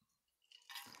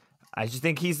 I just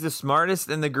think he's the smartest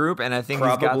in the group, and I think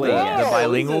probably, he's got the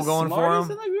bilingual going for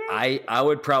him. I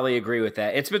would probably agree with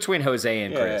that. It's between Jose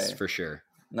and Chris for sure.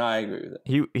 No, I agree with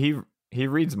that. He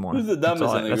reads more. Who's the dumbest in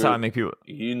the group? That's how I make people.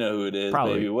 You know who it is,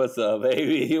 Probably. baby. What's up,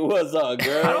 baby? What's up,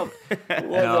 girl?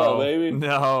 What's up, baby?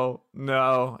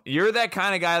 No. You're that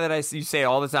kind of guy that you say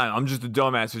all the time. I'm just a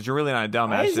dumbass, but you're really not a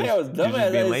dumbass. I didn't say I was dumbass.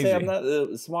 I didn't lazy. say I'm not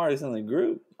the smartest in the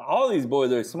group. All these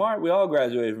boys are smart. We all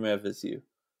graduated from FSU.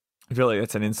 I feel like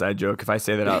that's an inside joke. If I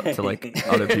say that out to like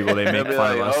other people, they make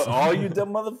fun of us. All you dumb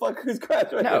motherfuckers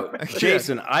graduated. No,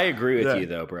 Jason, I agree with you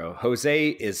though, bro. Jose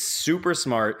is super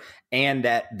smart, and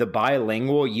that the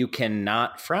bilingual, you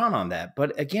cannot frown on that.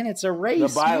 But again, it's a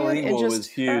race. The bilingual was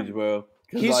huge, bro.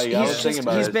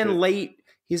 He's been late.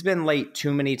 He's been late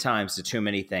too many times to too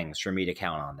many things for me to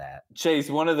count on that. Chase,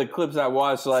 one of the clips I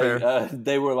watched,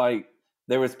 they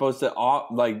were supposed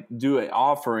to do an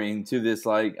offering to this,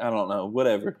 like, I don't know,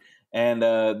 whatever. And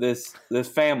this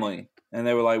family, and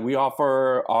they were like, we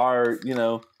offer our,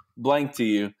 blank to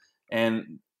you.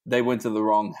 And they went to the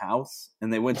wrong house,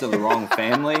 and they went to the wrong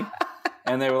family.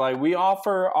 And they were like, we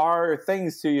offer our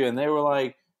things to you. And they were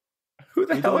like, who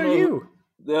the hell are you?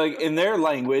 They're like, in their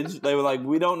language, they were like,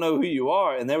 we don't know who you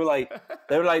are. And they were like,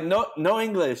 no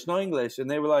English. And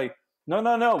they were like,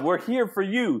 no, we're here for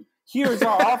you. Here's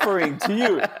our offering to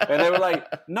you. And they were like,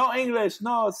 no English,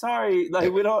 no, sorry.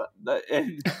 Like, we don't.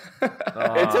 And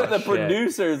it took the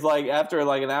producers, like, after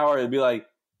like an hour, it'd be like,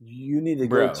 you need to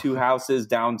go 2 houses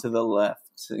down to the left.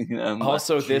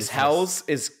 Also, like, this house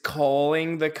is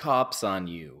calling the cops on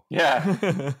you.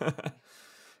 Yeah.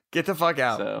 Get the fuck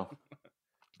out. So.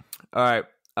 All right.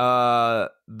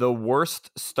 The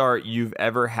worst start you've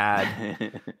ever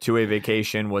had to a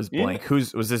vacation was blank.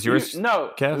 Was this yours?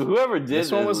 No, Kev? Whoever did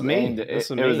this one was me. It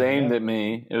was aimed at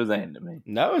me. It was aimed at me.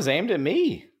 No, it was aimed at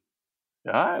me.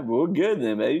 All right, well, we're good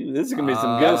then, baby. This is gonna be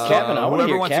some good stuff. Kevin, I want to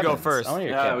hear wants to go first.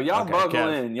 Y'all buckle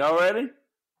in. Y'all ready?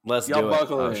 Let's y'all do it.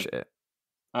 Buckle in. Shit.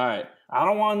 All right. I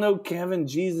don't want to know Kevin.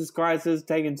 Jesus Christ, is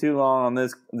taking too long on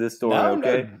this story.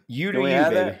 Okay, you do you,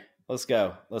 baby. That? Let's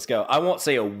go. I won't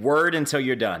say a word until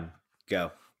you're done.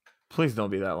 Go. Please don't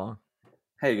be that long.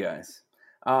 Hey guys.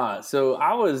 So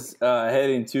I was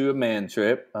heading to a man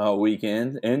trip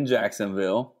weekend in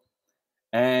Jacksonville.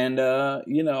 And, I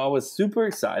was super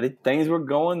excited. Things were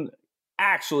going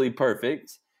actually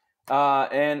perfect.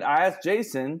 And I asked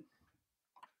Jason,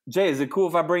 Jay, is it cool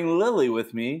if I bring Lily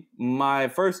with me, my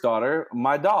first daughter,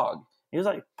 my dog? He was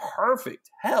like, perfect.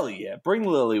 Hell yeah. Bring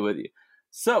Lily with you.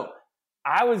 So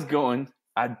I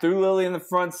threw Lily in the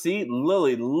front seat.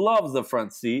 Lily loves the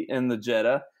front seat in the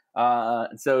Jetta.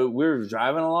 So we were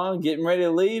driving along, getting ready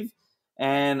to leave.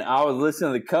 And I was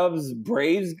listening to the Cubs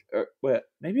Braves.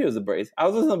 Maybe it was the Braves. I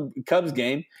was listening to the Cubs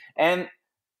game. And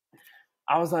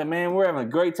I was like, man, we're having a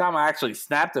great time. I actually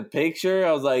snapped a picture.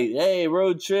 I was like, hey,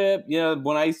 road trip.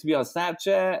 When I used to be on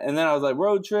Snapchat. And then I was like,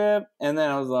 road trip. And then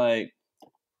I was like,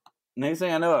 next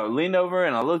thing I know, I leaned over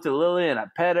and I looked at Lily and I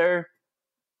pet her.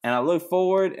 And I looked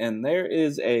forward and there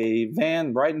is a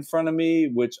van right in front of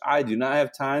me, which I do not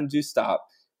have time to stop.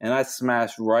 And I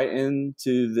smashed right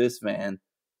into this van.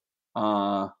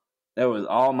 That was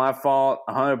all my fault,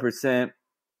 100%.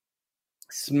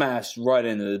 Smashed right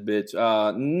into the bitch.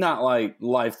 Not like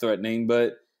life-threatening,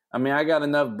 but I mean, I got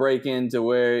enough break-in to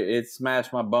where it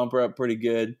smashed my bumper up pretty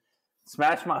good.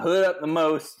 Smashed my hood up the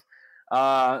most.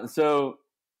 So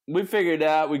we figured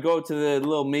out. We go to the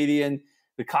little median.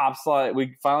 The cops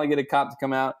we finally get a cop to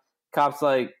come out. Cops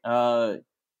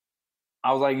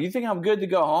I was like, you think I'm good to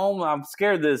go home? I'm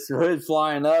scared this hood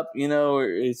flying up,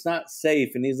 it's not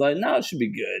safe. And he's like, no, it should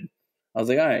be good. I was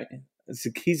like, all right.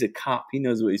 He's a cop. He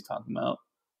knows what he's talking about.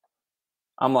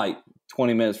 I'm like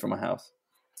 20 minutes from my house.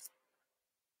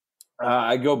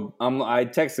 I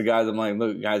text the guys. I'm like,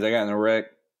 look, guys, I got in a wreck.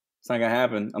 It's not going to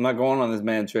happen. I'm not going on this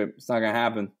man trip. It's not going to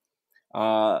happen.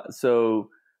 So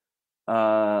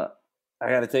I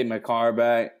got to take my car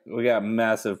back. We got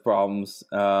massive problems.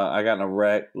 I got in a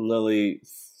wreck. Lily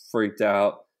freaked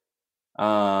out,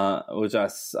 which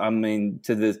I mean,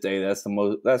 to this day, that's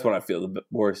what I feel the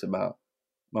worst about.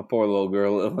 My poor little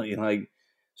girl, Lily. Like,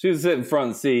 she was sitting front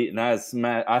of the seat, and I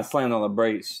slammed on the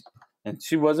brakes, and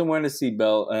she wasn't wearing a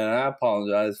seatbelt, and I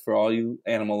apologize for all you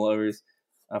animal lovers.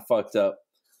 I fucked up.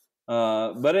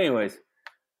 But anyways,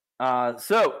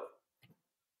 so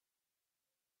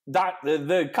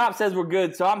the cop says we're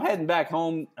good, so I'm heading back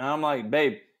home, and I'm like,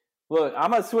 babe, look,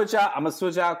 I'm gonna switch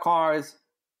out cars,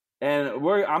 and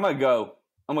I'm gonna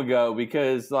go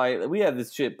because like we had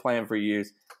this shit planned for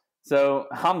years. So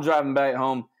I'm driving back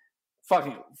home,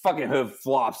 fucking hood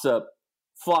flops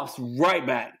right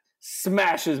back,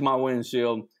 smashes my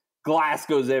windshield, glass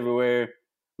goes everywhere.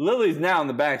 Lily's now in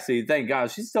the backseat, thank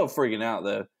God. She's still freaking out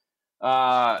though.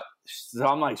 So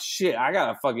I'm like, shit, I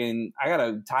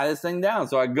gotta tie this thing down.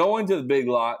 So I go into the Big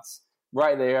Lots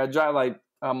right there. I drive like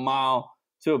a mile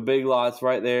to a Big Lots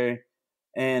right there.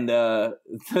 And the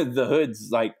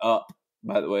hood's like up,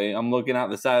 by the way. I'm looking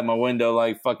out the side of my window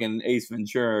like fucking Ace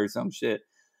Ventura or some shit.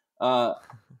 So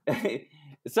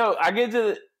I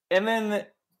get and then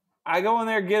I go in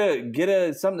there,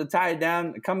 get something to tie it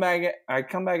down. I come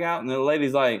back out, and the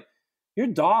lady's like, your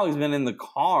dog's been in the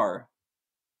car.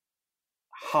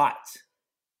 Hot.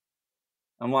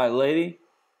 I'm like, lady,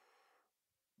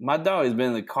 my dog has been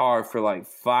in the car for like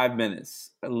 5 minutes.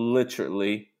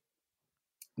 Literally.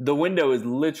 The window is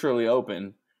literally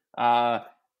open.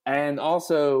 And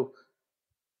also,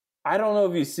 I don't know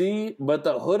if you see, but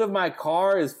the hood of my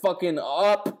car is fucking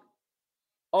up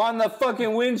on the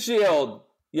fucking windshield.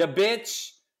 You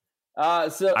bitch.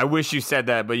 So I wish you said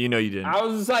that, but you didn't. I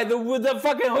was just like, the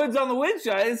fucking hood's on the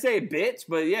windshield. I didn't say bitch,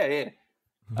 but yeah.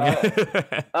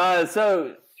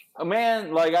 So,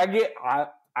 man, like I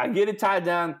get it tied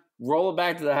down, roll it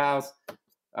back to the house.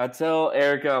 I tell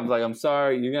Erica, I'm like, I'm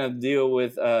sorry, you're gonna deal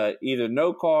with either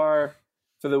no car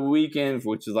for the weekend,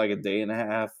 which is like a day and a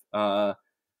half, or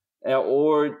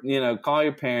call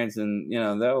your parents and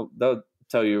they'll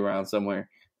tow you around somewhere.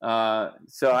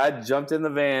 So I jumped in the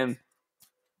van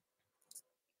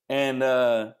and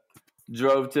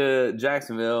drove to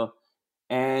Jacksonville.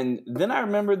 And then I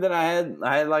remembered that I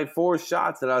had like 4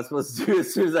 shots that I was supposed to do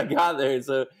as soon as I got there.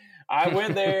 So I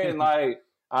went there and like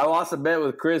I lost a bet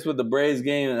with Chris with the Braves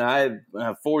game, and I had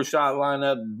a 4-shot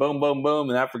lineup, boom, boom, boom,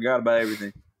 and I forgot about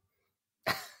everything.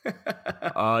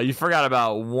 You forgot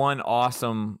about one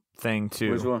awesome thing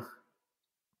too. Which one?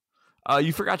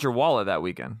 You forgot your wallet that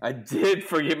weekend. I did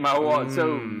forget my wallet.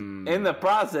 So in the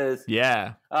process,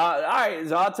 yeah. All right,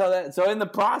 so I'll tell that. So in the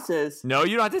process, no,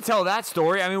 you don't have to tell that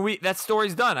story. I mean, that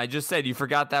story's done. I just said you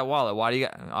forgot that wallet. Why do you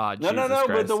got? No. Christ.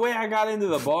 But the way I got into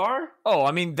the bar. Oh,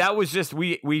 I mean, that was just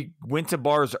we went to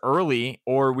bars early,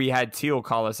 or we had Teal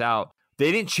call us out.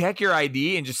 they didn't check your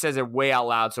ID and just says it way out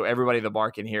loud so everybody at the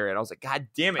bar can hear it. I was like, God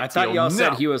damn it. I thought Teal, y'all no.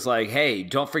 said he was like, hey,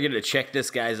 don't forget to check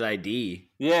this guy's ID.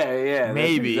 Yeah.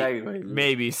 Maybe, that's exactly what it is.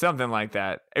 maybe something like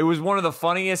that. It was one of the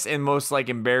funniest and most like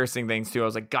embarrassing things too. I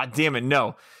was like, God damn it,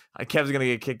 no. Kev's gonna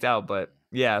get kicked out, but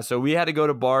yeah. So we had to go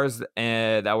to bars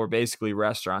that were basically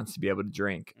restaurants to be able to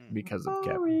drink because of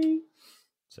Kevin.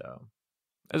 So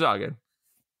it was all good.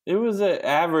 It was an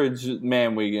average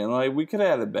man weekend. Like, we could have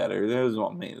had it better. There was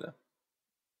one me though.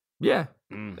 Yeah,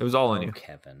 it was all on you,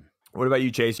 Kevin. What about you,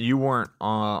 Chase? You weren't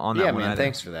on that Yeah, one. man. either.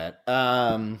 Thanks for that.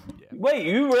 Wait,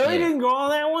 you really didn't go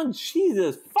on that one?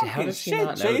 Jesus fucking does she shit,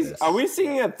 not know Chase. this? Are we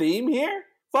seeing a theme here,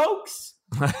 folks?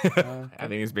 I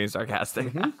think he's being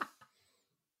sarcastic.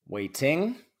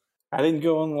 Waiting. I didn't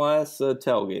go on the last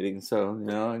tailgating, so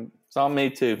it's on me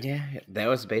too. Yeah, that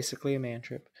was basically a man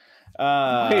trip.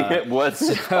 What?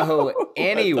 So,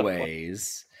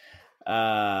 anyways,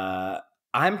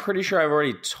 I'm pretty sure I've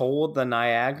already told the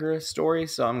Niagara story,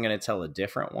 so I'm going to tell a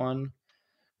different one.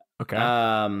 Okay.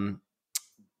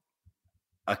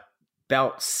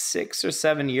 About 6 or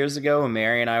 7 years ago,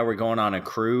 Mary and I were going on a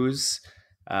cruise,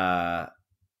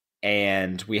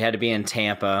 and we had to be in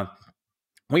Tampa.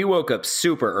 We woke up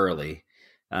super early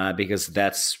because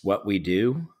that's what we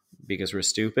do, because we're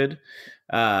stupid.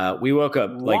 We woke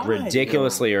up like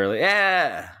ridiculously early.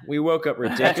 Yeah, we woke up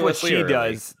ridiculously That's what she early.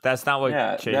 does. That's not what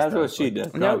Chase that's does. what she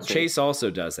does. No, Okay. Chase also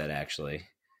does that actually.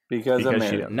 because of she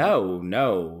Mary. does.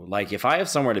 No. Like if I have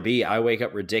somewhere to be, I wake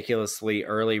up ridiculously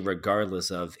early,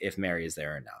 regardless of if Mary is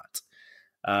there or not.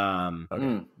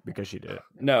 Okay, because she did it.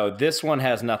 No, this one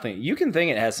has nothing. You can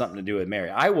think it has something to do with Mary.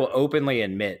 I will openly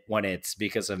admit when it's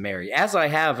because of Mary, as I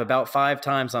have about 5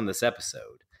 times on this episode.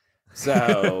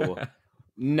 So,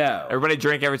 no. Everybody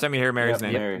drink every time you hear Mary's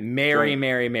name. Mary.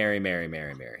 Mary.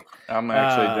 I'm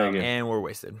actually drinking. And we're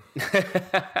wasted.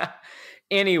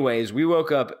 Anyways, we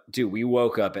woke up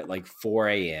at like 4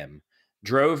 a.m.,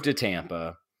 drove to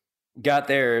Tampa, got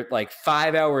there like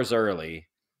 5 hours early.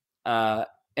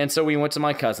 And so we went to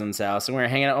my cousin's house and we were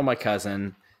hanging out with my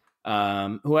cousin, who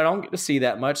I don't get to see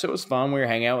that much. So it was fun. We were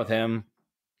hanging out with him.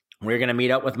 We were going to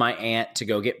meet up with my aunt to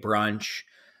go get brunch.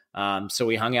 So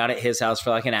we hung out at his house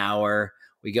for like an hour.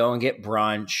 We go and get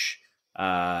brunch.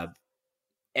 And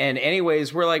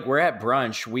anyways, we're at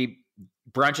brunch.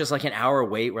 Brunch is like an hour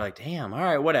wait. We're like, damn, all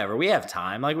right, whatever. We have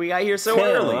time. Like we got here so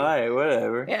early. All right,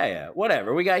 whatever. Yeah,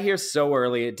 whatever. We got here so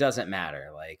early. It doesn't matter.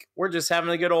 Like we're just having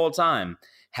a good old time.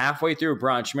 Halfway through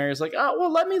brunch, Mary's like, oh, well,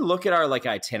 let me look at our like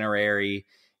itinerary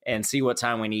and see what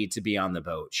time we need to be on the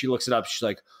boat. She looks it up. She's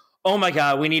like, oh my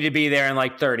God, we need to be there in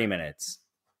like 30 minutes.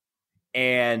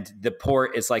 And the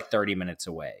port is like 30 minutes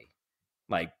away.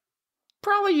 Like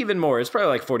probably even more. It's probably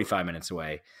like 45 minutes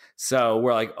away. So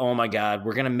we're like, oh my God,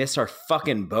 we're going to miss our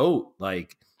fucking boat.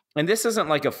 Like, and this isn't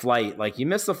like a flight. Like you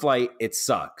miss the flight, it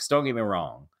sucks. Don't get me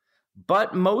wrong.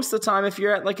 But most of the time, if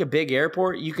you're at like a big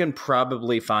airport, you can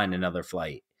probably find another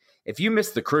flight. If you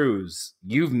miss the cruise,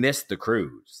 you've missed the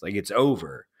cruise. Like it's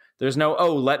over. There's no,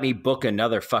 oh, let me book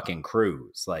another fucking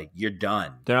cruise. Like you're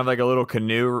done. They don't have like a little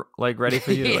canoe like ready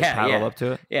for you to like paddle up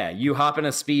to it? Yeah, you hop in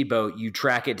a speedboat, you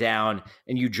track it down,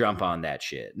 and you jump on that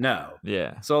shit. No.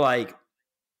 Yeah. So like,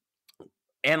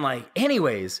 and like,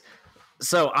 anyways,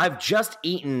 so I've just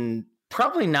eaten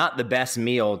probably not the best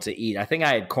meal to eat. I think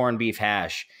I had corned beef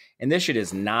hash. And this shit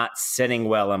is not sitting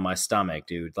well in my stomach,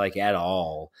 dude, like at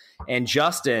all. And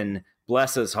Justin,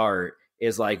 bless his heart,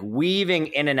 is like weaving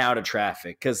in and out of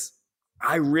traffic. Because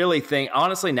I really think,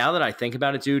 honestly, now that I think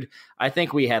about it, dude, I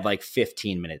think we had like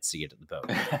 15 minutes to get to the boat,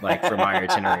 like from our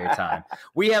itinerary time.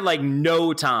 We had like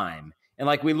no time. And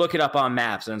like we look it up on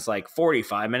maps and it's like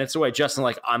 45 minutes away. Justin,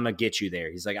 like, I'm going to get you there.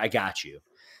 He's like, I got you.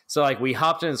 So like we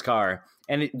hopped in his car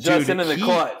and Justin in the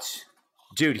clutch.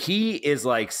 Dude, he is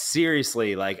like,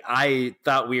 seriously, like I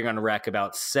thought we were going to wreck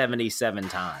about 77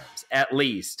 times, at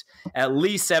least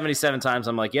 77 times.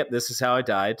 I'm like, yep, this is how I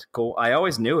died. Cool. I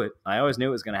always knew it. I always knew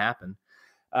it was going to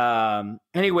happen.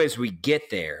 Anyways, we get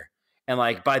there. And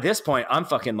like, by this point, I'm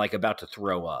fucking like about to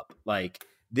throw up. Like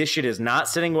this shit is not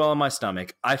sitting well in my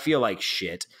stomach. I feel like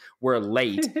shit. We're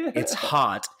late. It's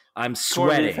hot. I'm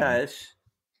sweating.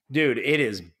 Dude, it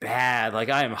is bad. Like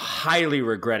I am highly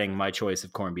regretting my choice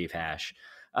of corned beef hash.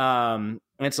 And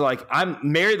so like I'm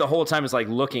Mary the whole time is like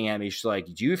looking at me. She's like,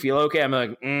 do you feel okay? I'm like,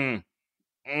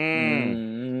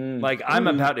 like I'm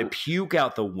about to puke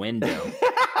out the window.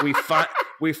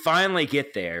 We finally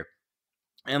get there.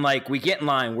 And like we get in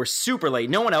line, we're super late.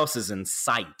 No one else is in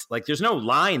sight. Like there's no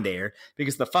line there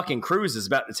because the fucking cruise is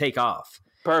about to take off.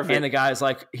 Perfect. And the guy's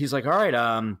like, he's like, all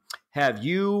right, have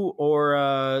you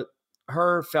or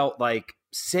her felt like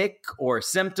sick or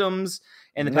symptoms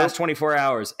in the past 24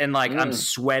 hours. And like, I'm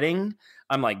sweating.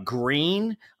 I'm like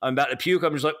green. I'm about to puke.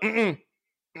 I'm just like, and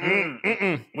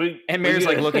Mary's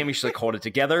like looking at me. She's like, hold it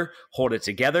together.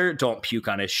 Don't puke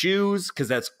on his shoes. Cause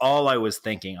that's all I was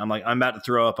thinking. I'm like, I'm about to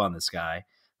throw up on this guy.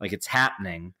 Like it's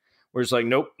happening. We're just like,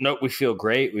 nope. We feel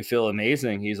great. We feel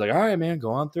amazing. He's like, all right, man,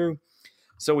 go on through.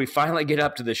 So we finally get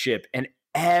up to the ship, and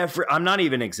I'm not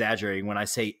even exaggerating when I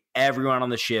say everyone on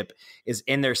the ship is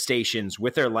in their stations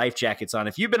with their life jackets on.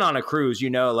 If you've been on a cruise, you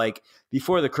know, like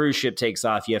before the cruise ship takes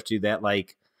off, you have to do that,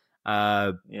 like,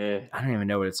 I don't even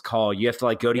know what it's called. You have to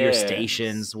like go to your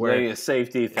stations where like a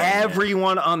safety thing,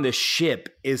 everyone on the ship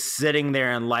is sitting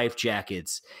there in life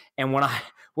jackets. And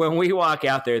when we walk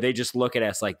out there, they just look at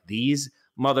us like, these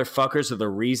motherfuckers are the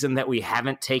reason that we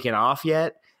haven't taken off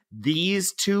yet.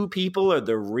 These two people are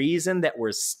the reason that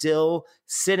we're still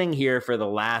sitting here for the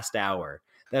last hour.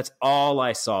 That's all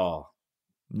I saw.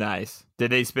 Nice.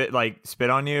 Did they spit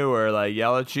on you or like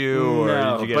yell at you?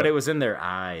 No, or did you but it was in their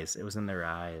eyes.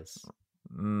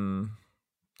 Damn.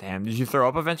 Did you throw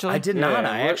up eventually? I did not. What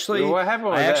happened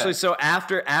with that? So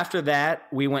after that,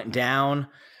 we went down.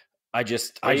 I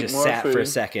just sat for a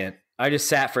second. I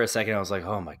was like,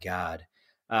 oh my God.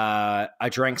 I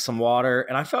drank some water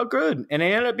and I felt good, and it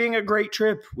ended up being a great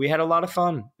trip. We had a lot of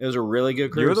fun. It was a really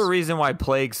good cruise. You're the reason why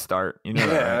plagues start. You know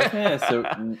that, right? Yeah,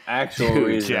 so actual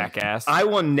reason. Jackass. I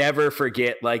will never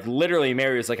forget. Like literally,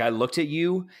 Mary was like, I looked at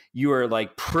you. You were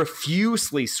like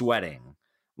profusely sweating,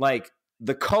 like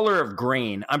the color of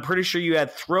grain. I'm pretty sure you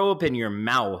had throw up in your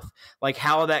mouth. Like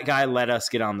how that guy let us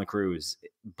get on the cruise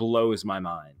blows my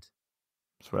mind.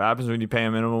 That's what happens when you pay a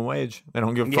minimum wage. They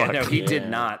don't give a fuck. No, he did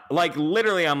not. Like,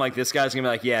 literally, I'm like, this guy's going to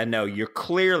be like, yeah, no, you're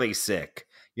clearly sick.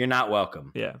 You're not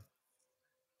welcome. Yeah.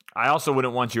 I also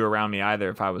wouldn't want you around me either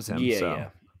if I was him. Yeah, so.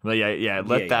 yeah.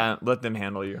 But let them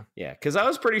handle you. Yeah, because I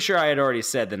was pretty sure I had already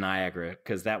said the Niagara,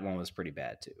 because that one was pretty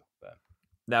bad, too. But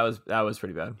that was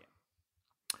pretty bad.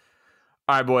 Yeah.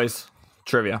 All right, boys.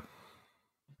 Trivia.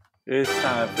 It's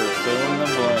time for fill in the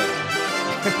blank.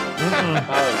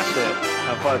 Oh, shit.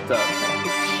 I fucked up.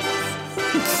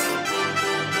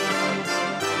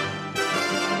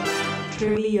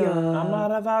 Trivia. I'm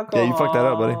out of alcohol. Yeah, you fucked that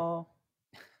up, buddy.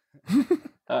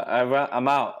 I'm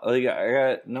out. I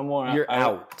got no more. You're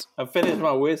out. I finished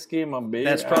my whiskey and my beer.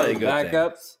 That's probably a good backups.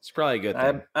 thing. It's probably a good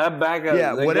thing. I have backups.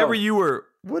 Yeah, whatever you were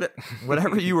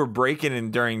breaking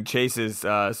in during Chase's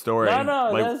story.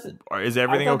 No, like, is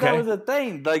everything I okay? That was a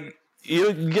thing. Like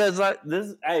you guys like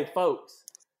this. Hey, folks.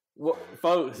 What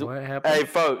happened? Hey,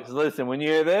 folks. Listen, when you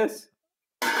hear this,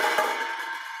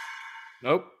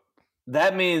 nope.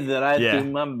 That means that I threw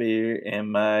my beer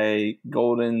in my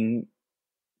golden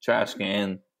trash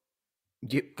can.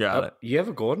 Got it. You have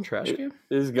a golden trash can?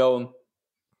 It's golden.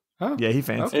 Oh, yeah, he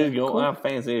fancy. It's golden. Cool. I'm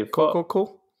fancy.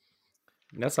 Cool.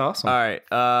 That's awesome. All right.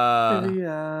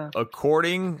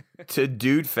 According to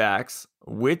Dude Facts,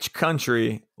 which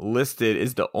country listed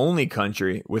is the only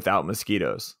country without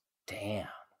mosquitoes? Damn.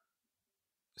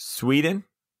 Sweden,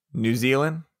 New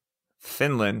Zealand,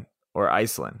 Finland, or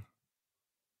Iceland?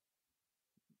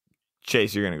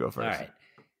 Chase, you're going to go first. All right.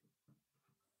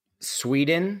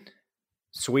 Sweden,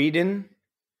 Finland,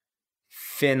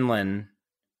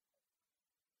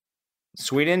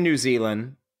 New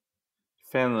Zealand,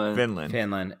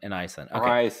 Finland, and Iceland. Okay. Or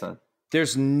Iceland.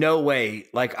 There's no way.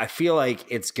 Like, I feel like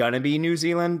it's going to be New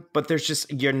Zealand, but there's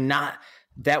just,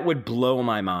 that would blow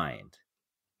my mind.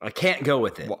 I can't go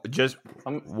with it.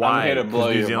 Why? I'm here to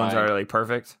blow New Zealand's are like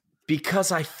perfect?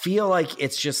 Because I feel like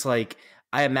it's just like,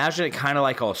 I imagine it kind of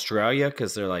like Australia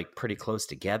because they're like pretty close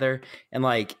together. And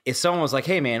like, if someone was like,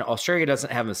 hey man, Australia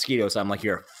doesn't have mosquitoes, I'm like,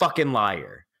 you're a fucking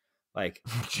liar. Like,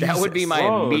 that would be my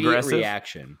immediate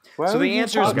reaction. So the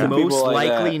answer is most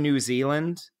likely New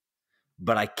Zealand,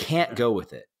 but I can't go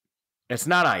with it. It's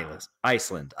not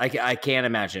Iceland. I can't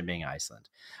imagine it being Iceland.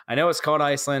 I know it's called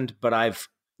Iceland, but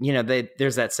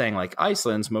there's that saying like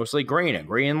Iceland's mostly grain and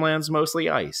Greenland's mostly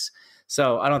ice.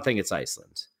 So I don't think it's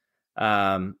Iceland.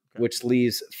 Which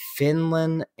leaves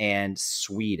Finland and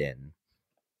Sweden.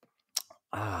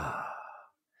 I'm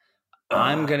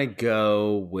going to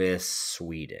go with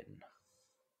Sweden.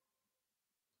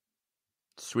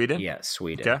 Sweden? Yeah,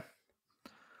 Sweden. Okay.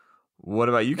 What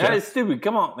about you, That is stupid.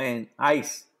 Come on, man.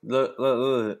 Ice.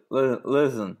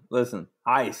 Listen.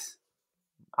 Ice.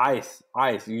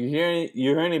 You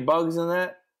hear any bugs in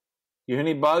that? You hear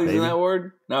any bugs in that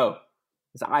word? No.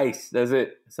 It's ice. That's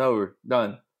it. It's over.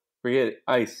 Done. Forget it.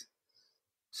 Ice.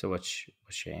 So what's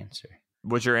your answer?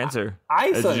 What's your answer?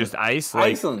 Iceland. Is it just ice?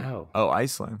 Iceland. Oh,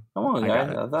 Iceland. Come on, guys.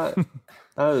 I thought that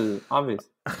was obvious.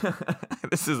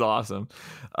 This is awesome.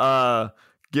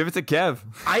 Give it to Kev.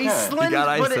 Iceland? He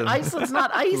got But Iceland. Iceland's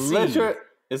not icy.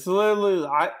 It's literally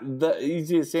the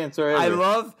easiest answer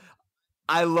ever.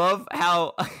 I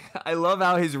love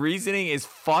how his reasoning is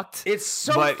fucked. It's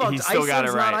so but fucked. he still got it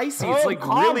Iceland's right. not icy. Bro, It's like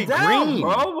calm really down, green.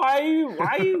 bro. Why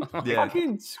are you Yeah.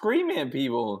 fucking screaming at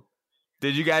people?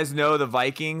 Did you guys know the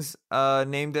Vikings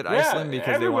named it Iceland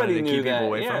because they wanted to everybody keep knew people that,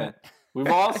 away from yeah. it? We've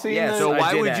all seen Yes, the So I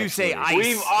why did would you say actually. ice?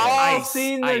 We've all Ice,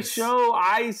 seen the ice. show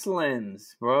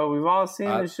Iceland's, bro. We've all seen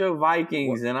the show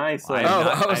Vikings in Iceland. I'm Oh,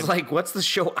 not- I was I'm- like, what's the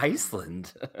show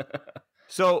Iceland?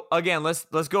 So again, let's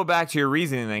go back to your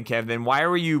reasoning then, Kev. Then why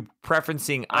were you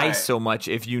preferencing All ice right. so much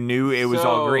if you knew it was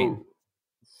all green?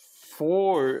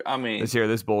 Let's hear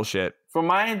this bullshit. From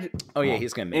my Oh yeah,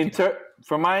 he's gonna make it.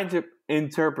 from my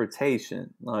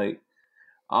interpretation, like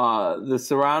the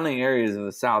surrounding areas of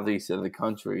the southeast of the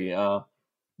country,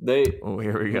 they. Oh,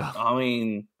 here we go. I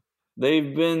mean,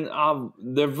 they've been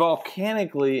they're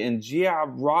volcanically and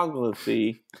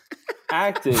geologically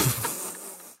active.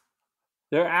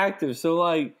 They're active, so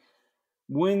like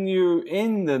when you're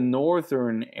in the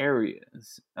northern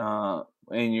areas, and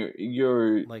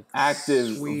you're Like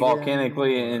active Sweden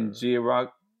volcanically or- and geolog.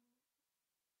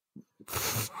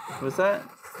 What's that?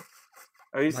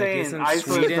 Are you saying isn't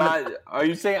Iceland is Sweden- not? Are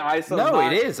you saying Iceland? No,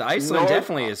 it is. Iceland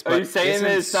definitely is. But Are you saying isn't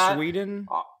that it's not? Sweden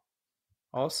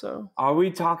also? Are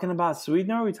we talking about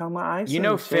Sweden or are we talking about Iceland? You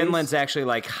know, Chase? Finland's actually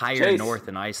like higher Chase. north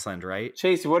than Iceland, right?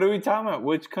 Chase, what are we talking about?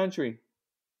 Which country?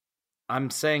 I'm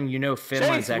saying, you know,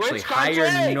 Finland's Chase, actually which country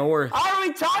higher north. Are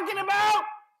we talking about?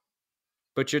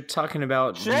 But you're talking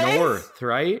about Chase? north,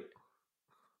 right?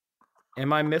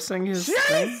 Am I missing his thing?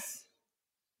 Chase!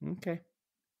 Okay.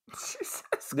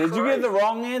 Did you get the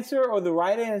wrong answer or the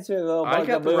right answer? I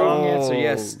got the wrong answer,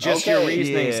 yes. Just your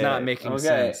reasoning's yeah. not making Okay.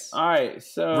 sense. All right.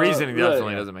 So Reasoning look,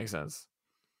 definitely doesn't make sense.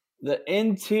 The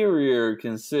interior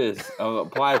consists of a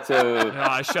plateau.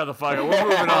 Oh, shut the fuck up. We're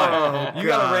moving on. You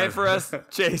got God. a rant for us,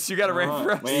 Chase? You got a rant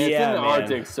for us? Man, it's Yeah, in the man.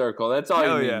 Arctic Circle. That's all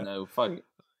Hell you need yeah. to know. Fuck it.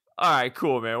 All right,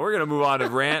 cool, man. We're gonna move on to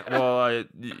rant. Well,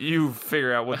 you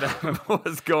figure out what that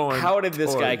was going. How did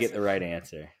this guy towards. get the right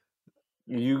answer?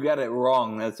 You got it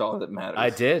wrong. That's all that matters. I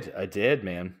did,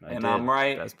 man. I And did. I'm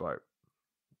right. Best part?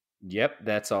 Yep,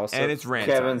 that's also. And it's rant.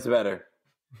 Kevin's time. better.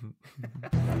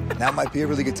 Now might be a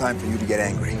really good time for you to get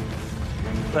angry.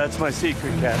 That's my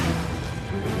secret, Captain.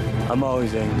 I'm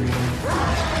always angry.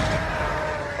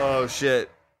 Oh shit!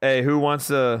 Hey, who wants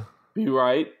to? Be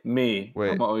right? Me.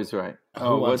 Wait. I'm always right. Who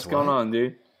Oh, wants what's going what? on,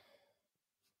 dude?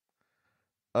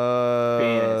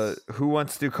 Penis. Who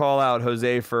wants to call out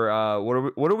Jose for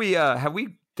what are we have we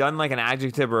done like an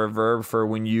adjective or a verb for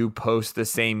when you post the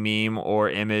same meme or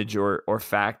image or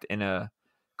fact in a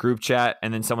group chat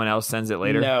and then someone else sends it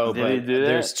later? No, Did he but do that?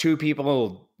 there's two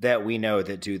people that we know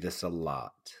that do this a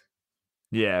lot.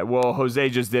 Yeah, well, Jose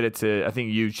just did it to I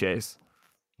think you, Chase.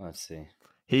 Let's see.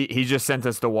 He just sent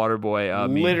us the Waterboy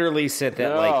meme. Literally sent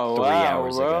that like Oh, 3 wow,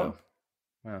 hours bro. ago.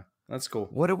 Yeah, that's cool.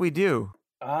 What did we do?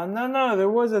 No. There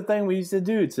was a thing we used to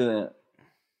do to that.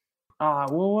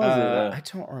 What was it? I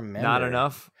don't remember. Not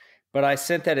enough. But I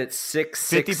sent that at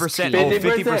 6:16. 50%. Oh,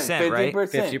 50%, right?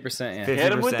 50%, yeah. 50%.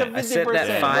 Hit him with the 50%. I sent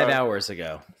that 5 bro. hours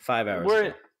ago. 5 hours We're-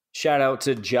 ago. Shout out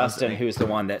to Justin, Okay. who's the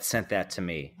one that sent that to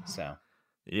me. So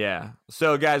Yeah.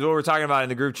 So guys, what we're talking about in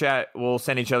the group chat, we'll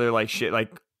send each other like shit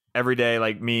like every day,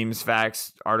 like memes,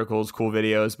 facts, articles, cool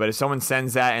videos. But if someone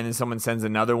sends that and then someone sends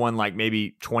another one like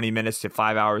maybe 20 minutes to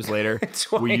 5 hours later,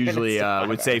 20 we usually minutes to 5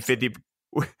 would say hours. 50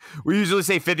 we usually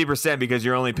say 50% because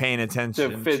you're only paying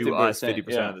attention to 50%, us 50%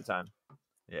 yeah. of the time.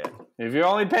 Yeah. If you're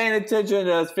only paying attention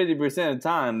to us 50% of the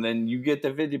time, then you get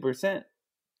the 50%.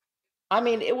 I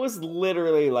mean, it was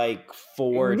literally like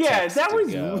 4 Yeah, texts that was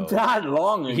ago. not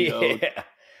long ago. Yeah.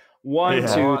 1,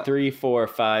 Yeah. 2, 3, 4,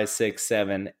 5, 6,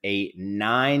 7, 8,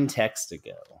 9 texts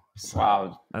ago. So-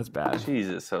 Wow. That's bad.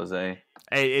 Jesus, Jose.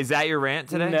 Hey, is that your rant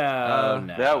today? No,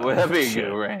 no. That'd be a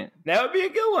good rant. That would be a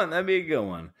good one. That'd be a good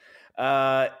one.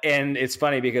 And it's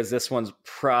funny because this one's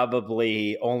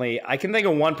probably I can think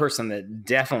of one person that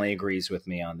definitely agrees with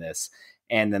me on this.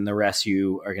 And then the rest of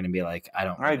you are going to be like, I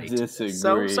don't I relate to this. disagree.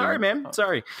 So sorry, man.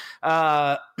 Sorry.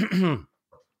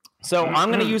 So I'm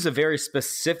going to use a very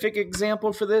specific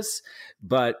example for this,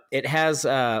 but it has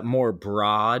more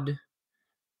broad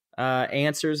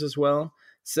answers as well.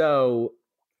 So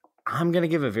I'm going to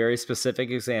give a very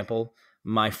specific example.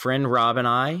 My friend Rob and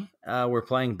I were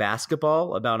playing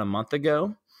basketball about a month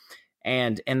ago.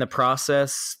 And in the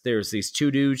process, there's these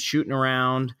two dudes shooting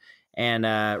around. And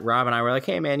Rob and I were like,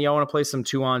 hey, man, y'all want to play some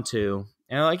 2-on-2? And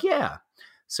they're like, yeah.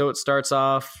 So it starts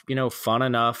off, fun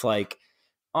enough. Like,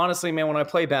 honestly, man, when I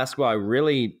play basketball, I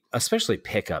really, especially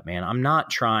pickup, man, I'm not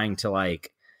trying to,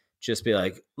 like, just be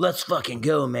like, let's fucking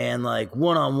go, man. Like,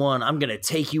 one-on-one, I'm going to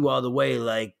take you all the way.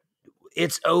 Like,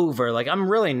 it's over. Like,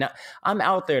 I'm really not. I'm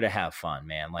out there to have fun,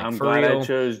 man. Like, I'm for glad real. I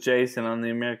chose Jason on the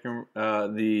American,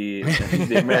 the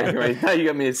American race. Now you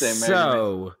got me to say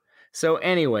American race. So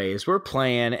anyways, we're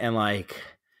playing, and like,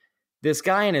 this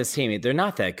guy and his teammate, they're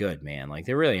not that good, man. Like,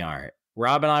 they really aren't.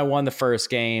 Rob and I won the first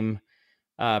game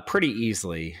pretty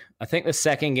easily. I think the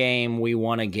second game we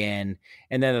won again.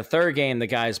 And then the third game, the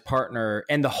guy's partner,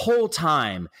 and the whole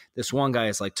time, this one guy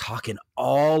is like talking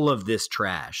all of this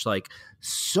trash, like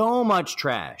so much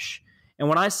trash. And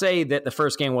when I say that the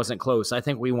first game wasn't close, I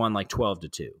think we won like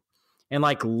 12-2. And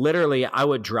like literally, I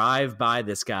would drive by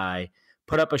this guy,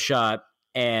 put up a shot,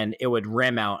 and it would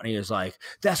rim out. And he was like,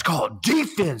 that's called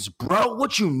defense, bro.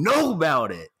 What you know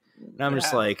about it? And I'm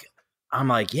just like,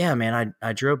 yeah, man,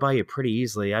 I drove by you pretty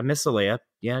easily. I missed the layup.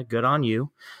 Yeah, good on you.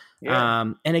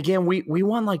 Yeah. And again, we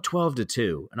won like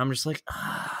 12-2. And I'm just like,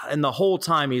 and the whole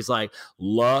time he's like,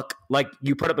 look, like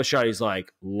you put up a shot. He's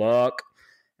like, look.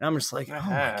 And I'm just like, oh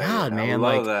my God, man. I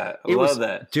love that. I love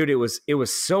that. Dude, it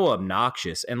was so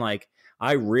obnoxious. And like,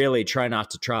 I really try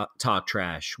not to talk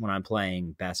trash when I'm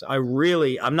playing basketball.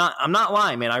 I'm not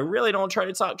lying, man. I really don't try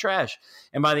to talk trash.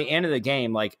 And by the end of the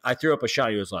game, like I threw up a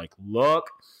shot. He was like, look.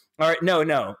 All right,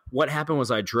 no. What happened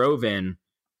was I drove in,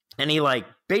 and he like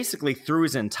basically threw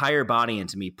his entire body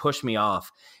into me, pushed me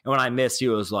off. And when I missed, he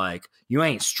was like, you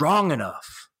ain't strong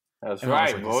enough. That's and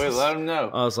right, like, boy. Let him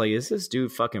know. I was like, is this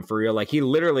dude fucking for real? Like, he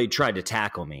literally tried to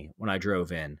tackle me when I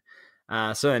drove in.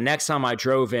 So the next time I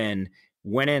drove in,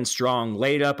 went in strong,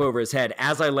 laid up over his head.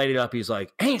 As I laid it up, he's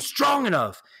like, ain't strong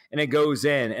enough. And it goes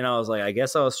in. And I was like, I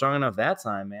guess I was strong enough that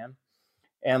time, man.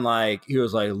 And like, he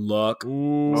was like, look.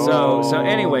 So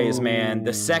anyways, man,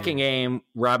 the second game,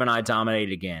 Rob and I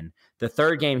dominated again. The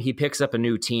third game, he picks up a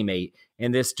new teammate,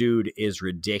 and this dude is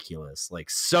ridiculous. Like,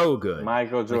 so good.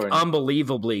 Michael Jordan. Like,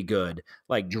 unbelievably good.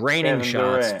 Like, draining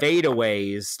shots,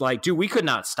 fadeaways. Like, dude, we could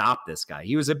not stop this guy.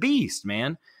 He was a beast,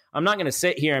 man. I'm not going to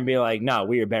sit here and be like, no,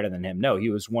 we are better than him. No,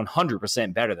 he was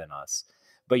 100% better than us.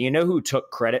 But you know who took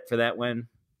credit for that win?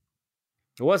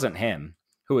 It wasn't him,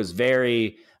 who was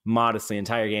very modest the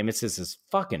entire game. It's just his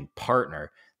fucking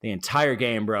partner the entire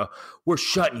game, bro. We're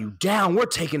shutting you down. We're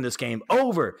taking this game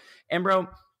over. And bro,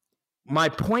 my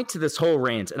point to this whole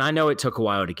rant, and I know it took a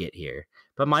while to get here,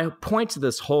 but my point to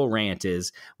this whole rant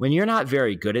is when you're not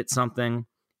very good at something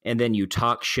and then you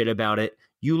talk shit about it,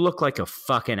 you look like a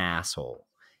fucking asshole.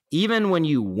 Even when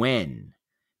you win,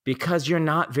 because you're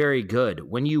not very good.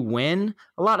 When you win,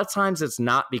 a lot of times it's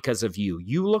not because of you.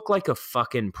 You look like a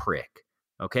fucking prick.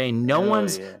 Okay, no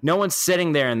one's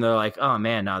sitting there and they're like, oh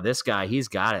man, no, this guy, he's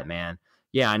got it, man.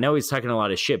 Yeah, I know he's talking a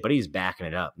lot of shit, but he's backing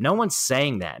it up. No one's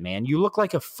saying that, man. You look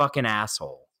like a fucking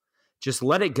asshole. Just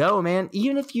let it go, man.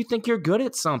 Even if you think you're good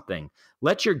at something,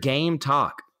 let your game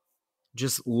talk.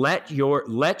 Just let your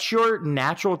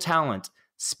natural talent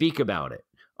speak about it.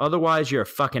 Otherwise, you're a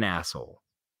fucking asshole.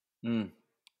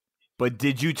 But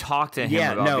did you talk to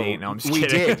him about being? No, I'm just we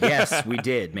kidding. did. Yes, we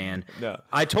did, man. No,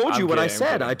 I told you what I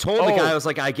said. I told the guy, I was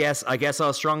like, I guess I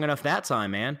was strong enough that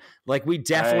time, man. Like, we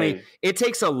definitely, it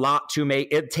takes a lot to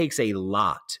make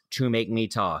me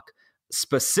talk,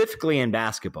 specifically in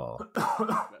basketball.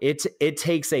 It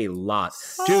takes a lot.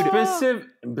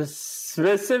 Dude,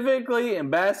 specifically in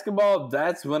basketball,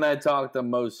 that's when I talk the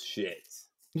most shit.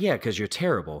 Yeah, because you're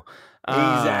terrible.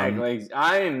 Exactly.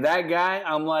 I am that guy.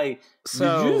 I'm like, did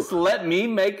you just let me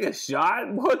make a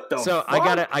shot? What the fuck?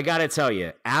 I gotta tell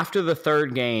you, after the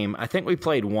third game, I think we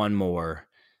played one more.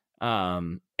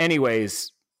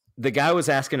 Anyways, the guy was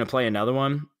asking to play another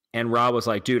one, and Rob was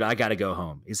like, dude, I gotta go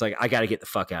home. He's like, I gotta get the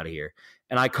fuck out of here.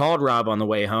 And I called Rob on the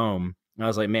way home, and I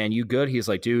was like, man, you good? He's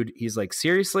like, dude, he's like,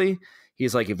 seriously?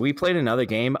 He's like, if we played another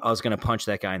game, I was gonna punch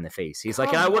that guy in the face. He's like,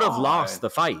 and I would have lost the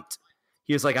fight.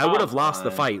 He was like, I would have lost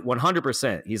the fight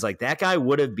 100%. He's like, that guy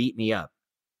would have beat me up.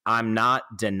 I'm not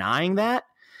denying that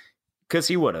because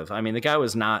he would have. I mean, the guy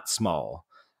was not small.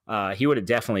 He would have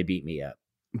definitely beat me up.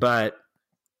 But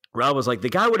Rob was like, the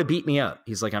guy would have beat me up.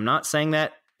 He's like, I'm not saying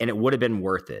that, and it would have been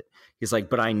worth it. He's like,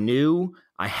 but I knew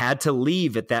I had to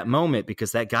leave at that moment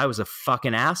because that guy was a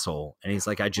fucking asshole. And he's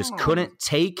like, I just couldn't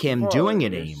take him doing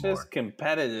it anymore. It's just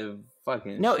competitive.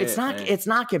 Fucking no, shit, it's not. Man. It's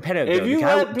not competitive. If you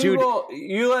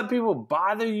let people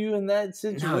bother you in that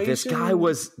situation. No,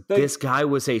 this guy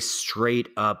was a straight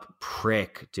up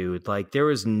prick, dude. Like there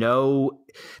was no,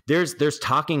 there's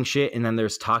talking shit, and then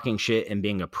there's talking shit and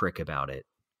being a prick about it.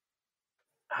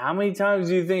 How many times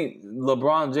do you think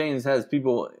LeBron James has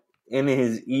people in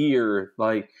his ear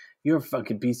like, you're a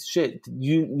fucking piece of shit?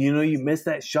 You know you missed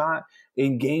that shot.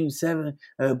 in Game 7,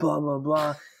 blah blah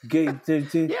blah.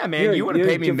 Yeah, man, you would have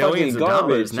paid me millions of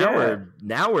dollars.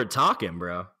 Now we're talking,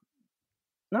 bro.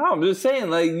 No, I'm just saying,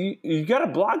 like you gotta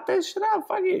block that shit out.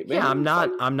 Fuck it, man. Yeah, I'm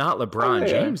not LeBron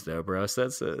James though, bro. So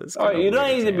that's you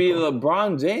don't need to be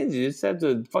LeBron James. You just have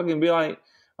to fucking be like,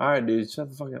 all right, dude, shut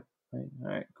the fuck up. All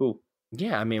right, cool.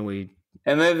 Yeah, I mean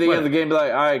and then at the end of the game, be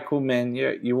like, all right, cool, man.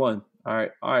 Yeah, you won. All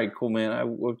right, cool, man. I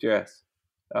whooped your ass.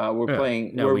 We're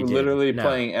playing. No, we're literally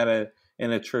playing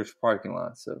in a church parking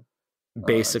lot. So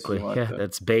basically,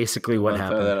 that's basically what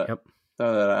happened.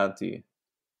 Throw that out to you.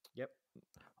 Yep.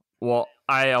 Well,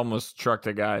 I almost trucked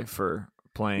a guy for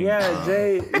playing. Yeah,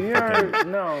 Jay, you're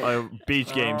a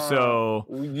beach game. So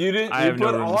you didn't. You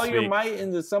put all your might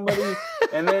into somebody,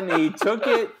 and then he took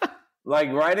it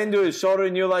like right into his shoulder,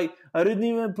 and you're like, I didn't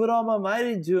even put all my might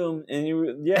into him, and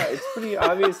it's pretty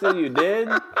obvious that you did.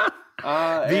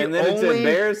 And then it's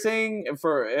embarrassing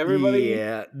for everybody.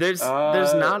 Yeah, there's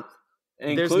not,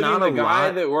 including the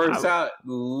guy that works out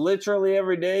literally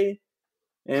every day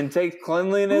and takes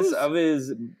cleanliness of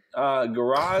his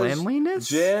garage. Cleanliness?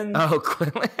 Gin. Oh,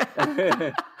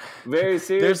 cleanliness. Very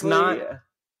seriously.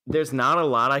 There's not a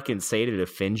lot I can say to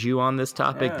defend you on this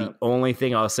topic. Yeah. The only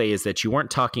thing I'll say is that you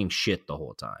weren't talking shit the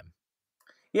whole time.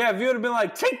 Yeah, if you would have been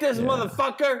like, take this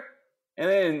motherfucker, and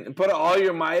then put all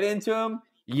your might into him.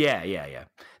 Yeah.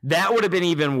 That would have been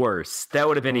even worse.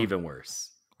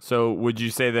 So would you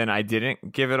say then I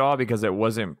didn't give it all because it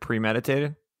wasn't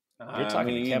premeditated? You're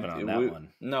talking to Kevin on that one.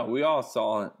 No, we all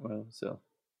saw it. So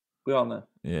we all know.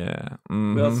 Yeah.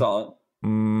 Mm-hmm. We all saw it.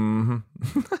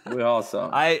 Mm-hmm. We all saw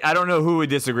it. I don't know who would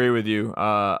disagree with you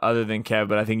other than Kev,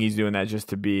 but I think he's doing that just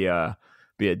to be a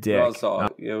dick. We all saw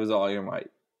it. It was all your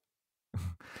might.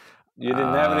 You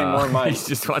didn't have any more might. He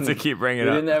just wants to keep bringing it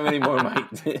up. You didn't have any more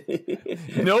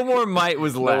might. No more might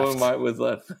was left. No more might was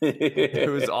left. It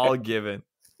was all given.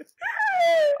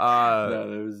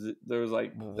 No, there was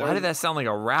like. Why did that sound like a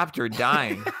raptor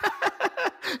dying?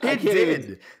 It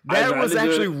did. That was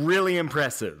actually really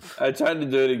impressive. I tried to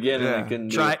do it again and I couldn't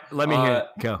do it. Let me hear it.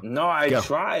 Go. No, I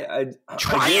try.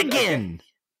 Try again.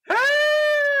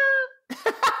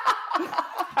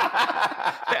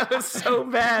 That was so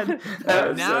bad.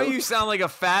 You sound like a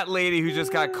fat lady who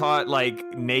just got caught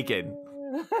like naked.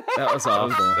 That was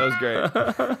awful. That was great.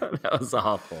 That was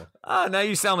awful. Now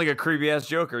you sound like a creepy ass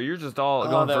Joker. You're just all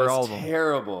going for all of them.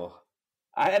 Terrible.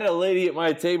 I had a lady at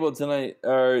my table tonight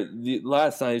or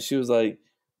last night. She was like,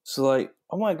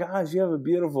 "Oh my gosh, you have a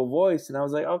beautiful voice," and I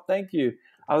was like, "Oh, thank you."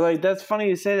 I was like, "That's funny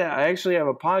you say that. I actually have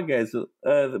a podcast.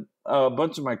 A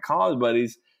bunch of my college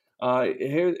buddies.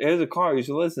 Here's a call. You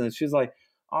should listen." And she's like,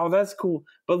 "Oh, that's cool.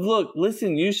 But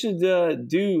listen, you should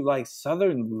do like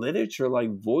Southern literature, like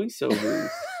voiceovers."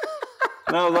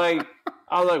 And I was like,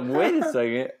 wait a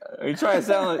second. Are you trying to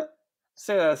sound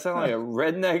like a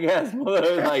redneck ass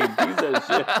mother, like piece of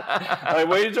shit? Like,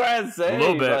 what are you trying to say? A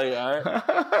little bit. Like, all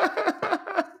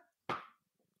right.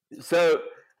 So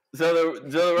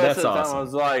the rest of the time I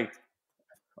was like,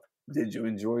 did you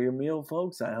enjoy your meal,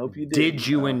 folks? I hope you did. Did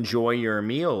you enjoy your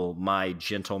meal, my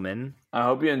gentlemen? I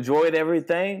hope you enjoyed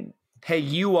everything. Hey,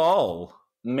 you all.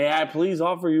 May I please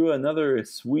offer you another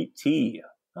sweet tea,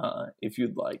 if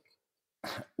you'd like?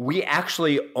 We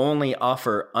actually only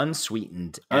offer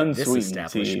unsweetened at this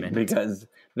establishment. Tea because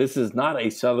this is not a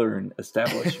Southern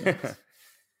establishment.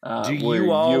 Do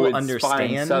you all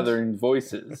understand Southern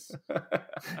voices?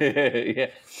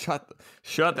 Yeah.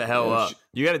 Shut the hell up.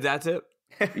 You got a dad tip?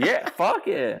 Yeah, fuck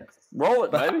yeah. Roll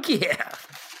it, baby. Fuck yeah.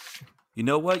 You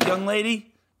know what, young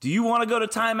lady? Do you want to go to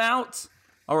timeout?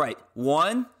 All right,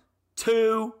 1,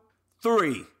 2,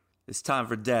 3. It's time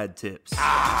for dad tips.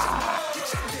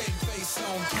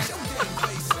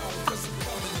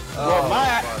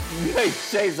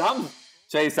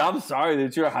 Chase, I'm sorry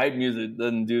that your hype music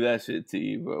doesn't do that shit to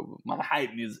you, bro. My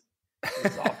hype music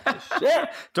is off the shit.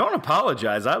 Don't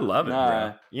apologize. I love it,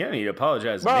 bro. You don't need to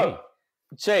apologize to me.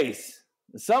 Chase,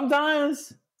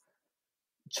 sometimes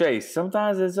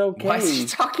it's okay. Why is he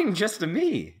talking just to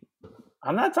me?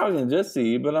 I'm not talking just to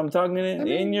you, but I'm talking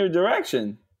in your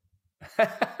direction.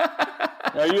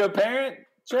 Are you a parent,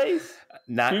 Chase?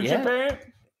 Not Future yet. parent?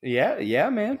 Yeah,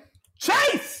 man.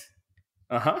 Chase!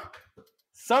 Uh-huh.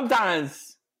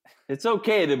 Sometimes it's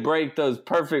okay to break those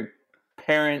perfect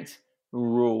parent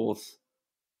rules.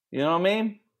 You know what I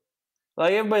mean?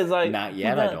 Like, everybody's like... Not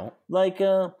yet, I don't. Like,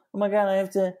 oh my God, I have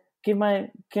to give my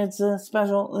kids a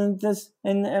special and this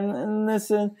and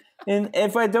this and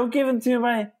if I don't give it to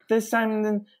my this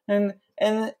time and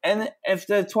if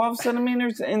the 12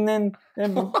 centimeters and then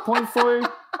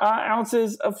 0.4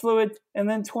 ounces of fluid and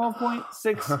then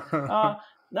 12.6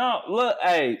 no, look,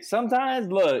 hey, sometimes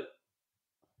look,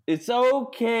 It's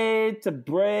okay to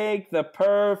break the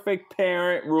perfect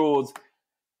parent rules.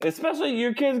 Especially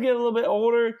your kids get a little bit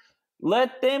older.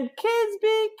 Let them kids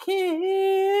be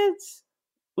kids.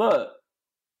 Look,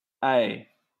 hey,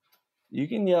 you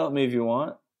can yell at me if you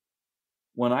want.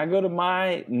 When I go to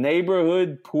my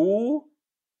neighborhood pool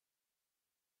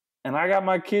and I got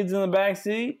my kids in the back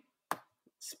seat,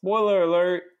 spoiler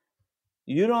alert,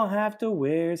 you don't have to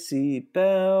wear seat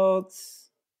belts.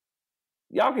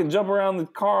 Y'all can jump around the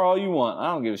car all you want. I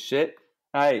don't give a shit.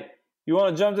 Hey, you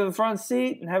want to jump to the front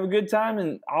seat and have a good time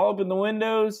and I'll open the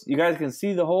windows? You guys can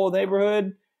see the whole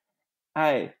neighborhood.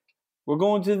 Hey, we're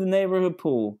going to the neighborhood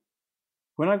pool.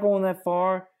 We're not going that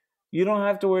far. You don't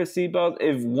have to wear seatbelts.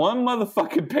 If one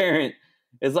motherfucking parent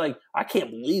is like, I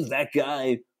can't believe that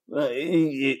guy.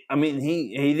 He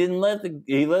didn't let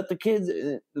the kids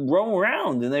roam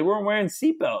around and they weren't wearing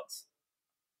seatbelts.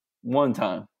 One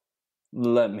time,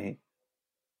 let me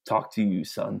talk to you,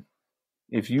 son.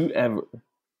 If you ever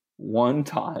one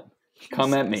time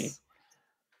come at me,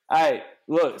 hey,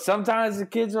 look. Sometimes the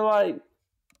kids are like,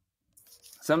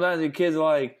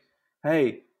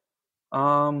 hey.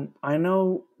 I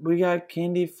know we got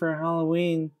candy for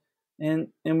Halloween and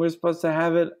we're supposed to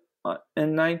have it at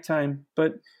nighttime,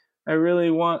 but I really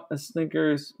want a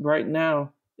Snickers right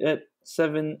now at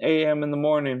 7 a.m. in the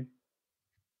morning.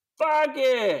 Fuck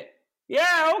it!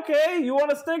 Yeah, okay, you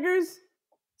want a Snickers?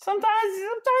 Sometimes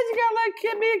you gotta let a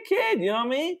kid be a kid, you know what I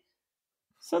mean?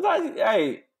 Sometimes,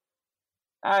 hey,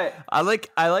 I like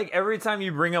every time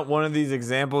you bring up one of these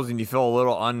examples and you feel a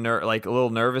little a little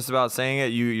nervous about saying it,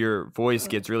 your voice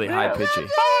gets really high pitchy.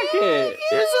 Fuck it.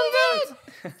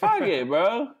 Fuck it,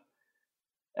 bro.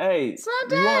 Hey,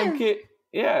 Sometimes. you want a kid?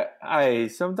 Yeah. Hey,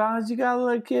 sometimes you gotta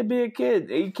let a kid be a kid.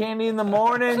 Eat candy in the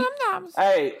morning. Sometimes.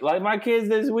 Hey, like my kids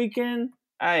this weekend.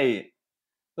 Hey,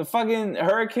 the fucking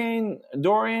Hurricane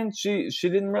Dorian, she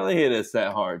didn't really hit us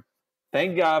that hard.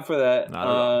 Thank God for that. Not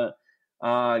at all.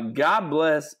 God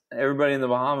bless everybody in the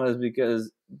Bahamas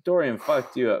because Dorian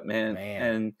fucked you up, man.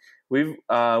 And we've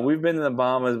been in the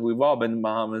Bahamas. We've all been in the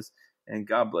Bahamas, and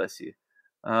God bless you.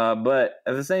 But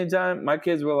at the same time, my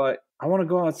kids were like, I want to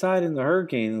go outside in the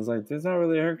hurricane. It's like, there's not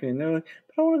really a hurricane. They're like,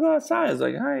 but I want to go outside. It's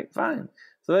like, all right, fine.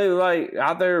 So they were like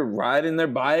out there riding their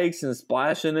bikes and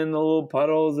splashing in the little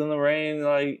puddles in the rain.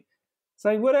 Like, it's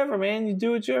like, whatever, man. You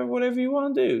do whatever you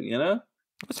want to do, you know?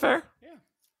 That's fair.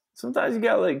 Sometimes you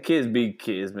gotta let kids be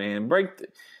kids, man.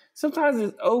 Sometimes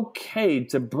it's okay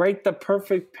to break the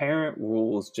perfect parent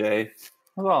rules, Jay. That's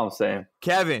all I'm saying.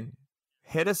 Kevin,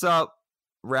 hit us up,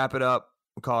 wrap it up,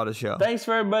 we'll call it a show. Thanks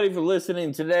for everybody for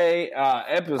listening today.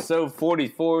 Episode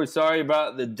 44. Sorry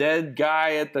about the dead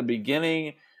guy at the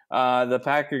beginning. The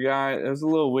Packer guy. It was a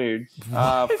little weird.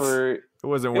 It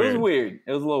wasn't weird. It was weird.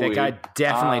 It was a little weird. That guy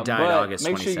definitely died but August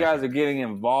 22nd. Make sure you guys are getting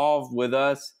involved with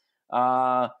us.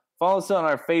 Follow us on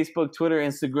our Facebook, Twitter,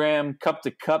 Instagram, Cup to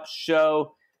Cup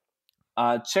Show.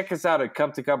 Check us out at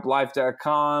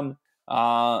cuptocuplife.com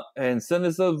and send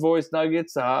us those voice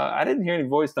nuggets. I didn't hear any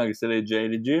voice nuggets today, Jay.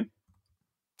 Did you?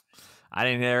 I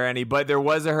didn't hear any, but there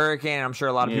was a hurricane. I'm sure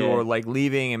a lot of people were like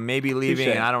leaving and maybe leaving.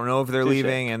 And I don't know if they're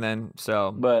leaving, and then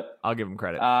but I'll give them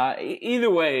credit.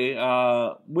 Either way,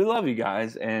 we love you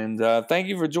guys, and thank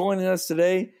you for joining us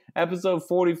today, episode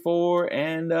 44,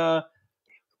 and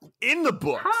in the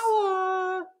books.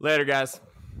 Holla! Later, guys.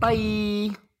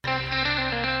 Bye.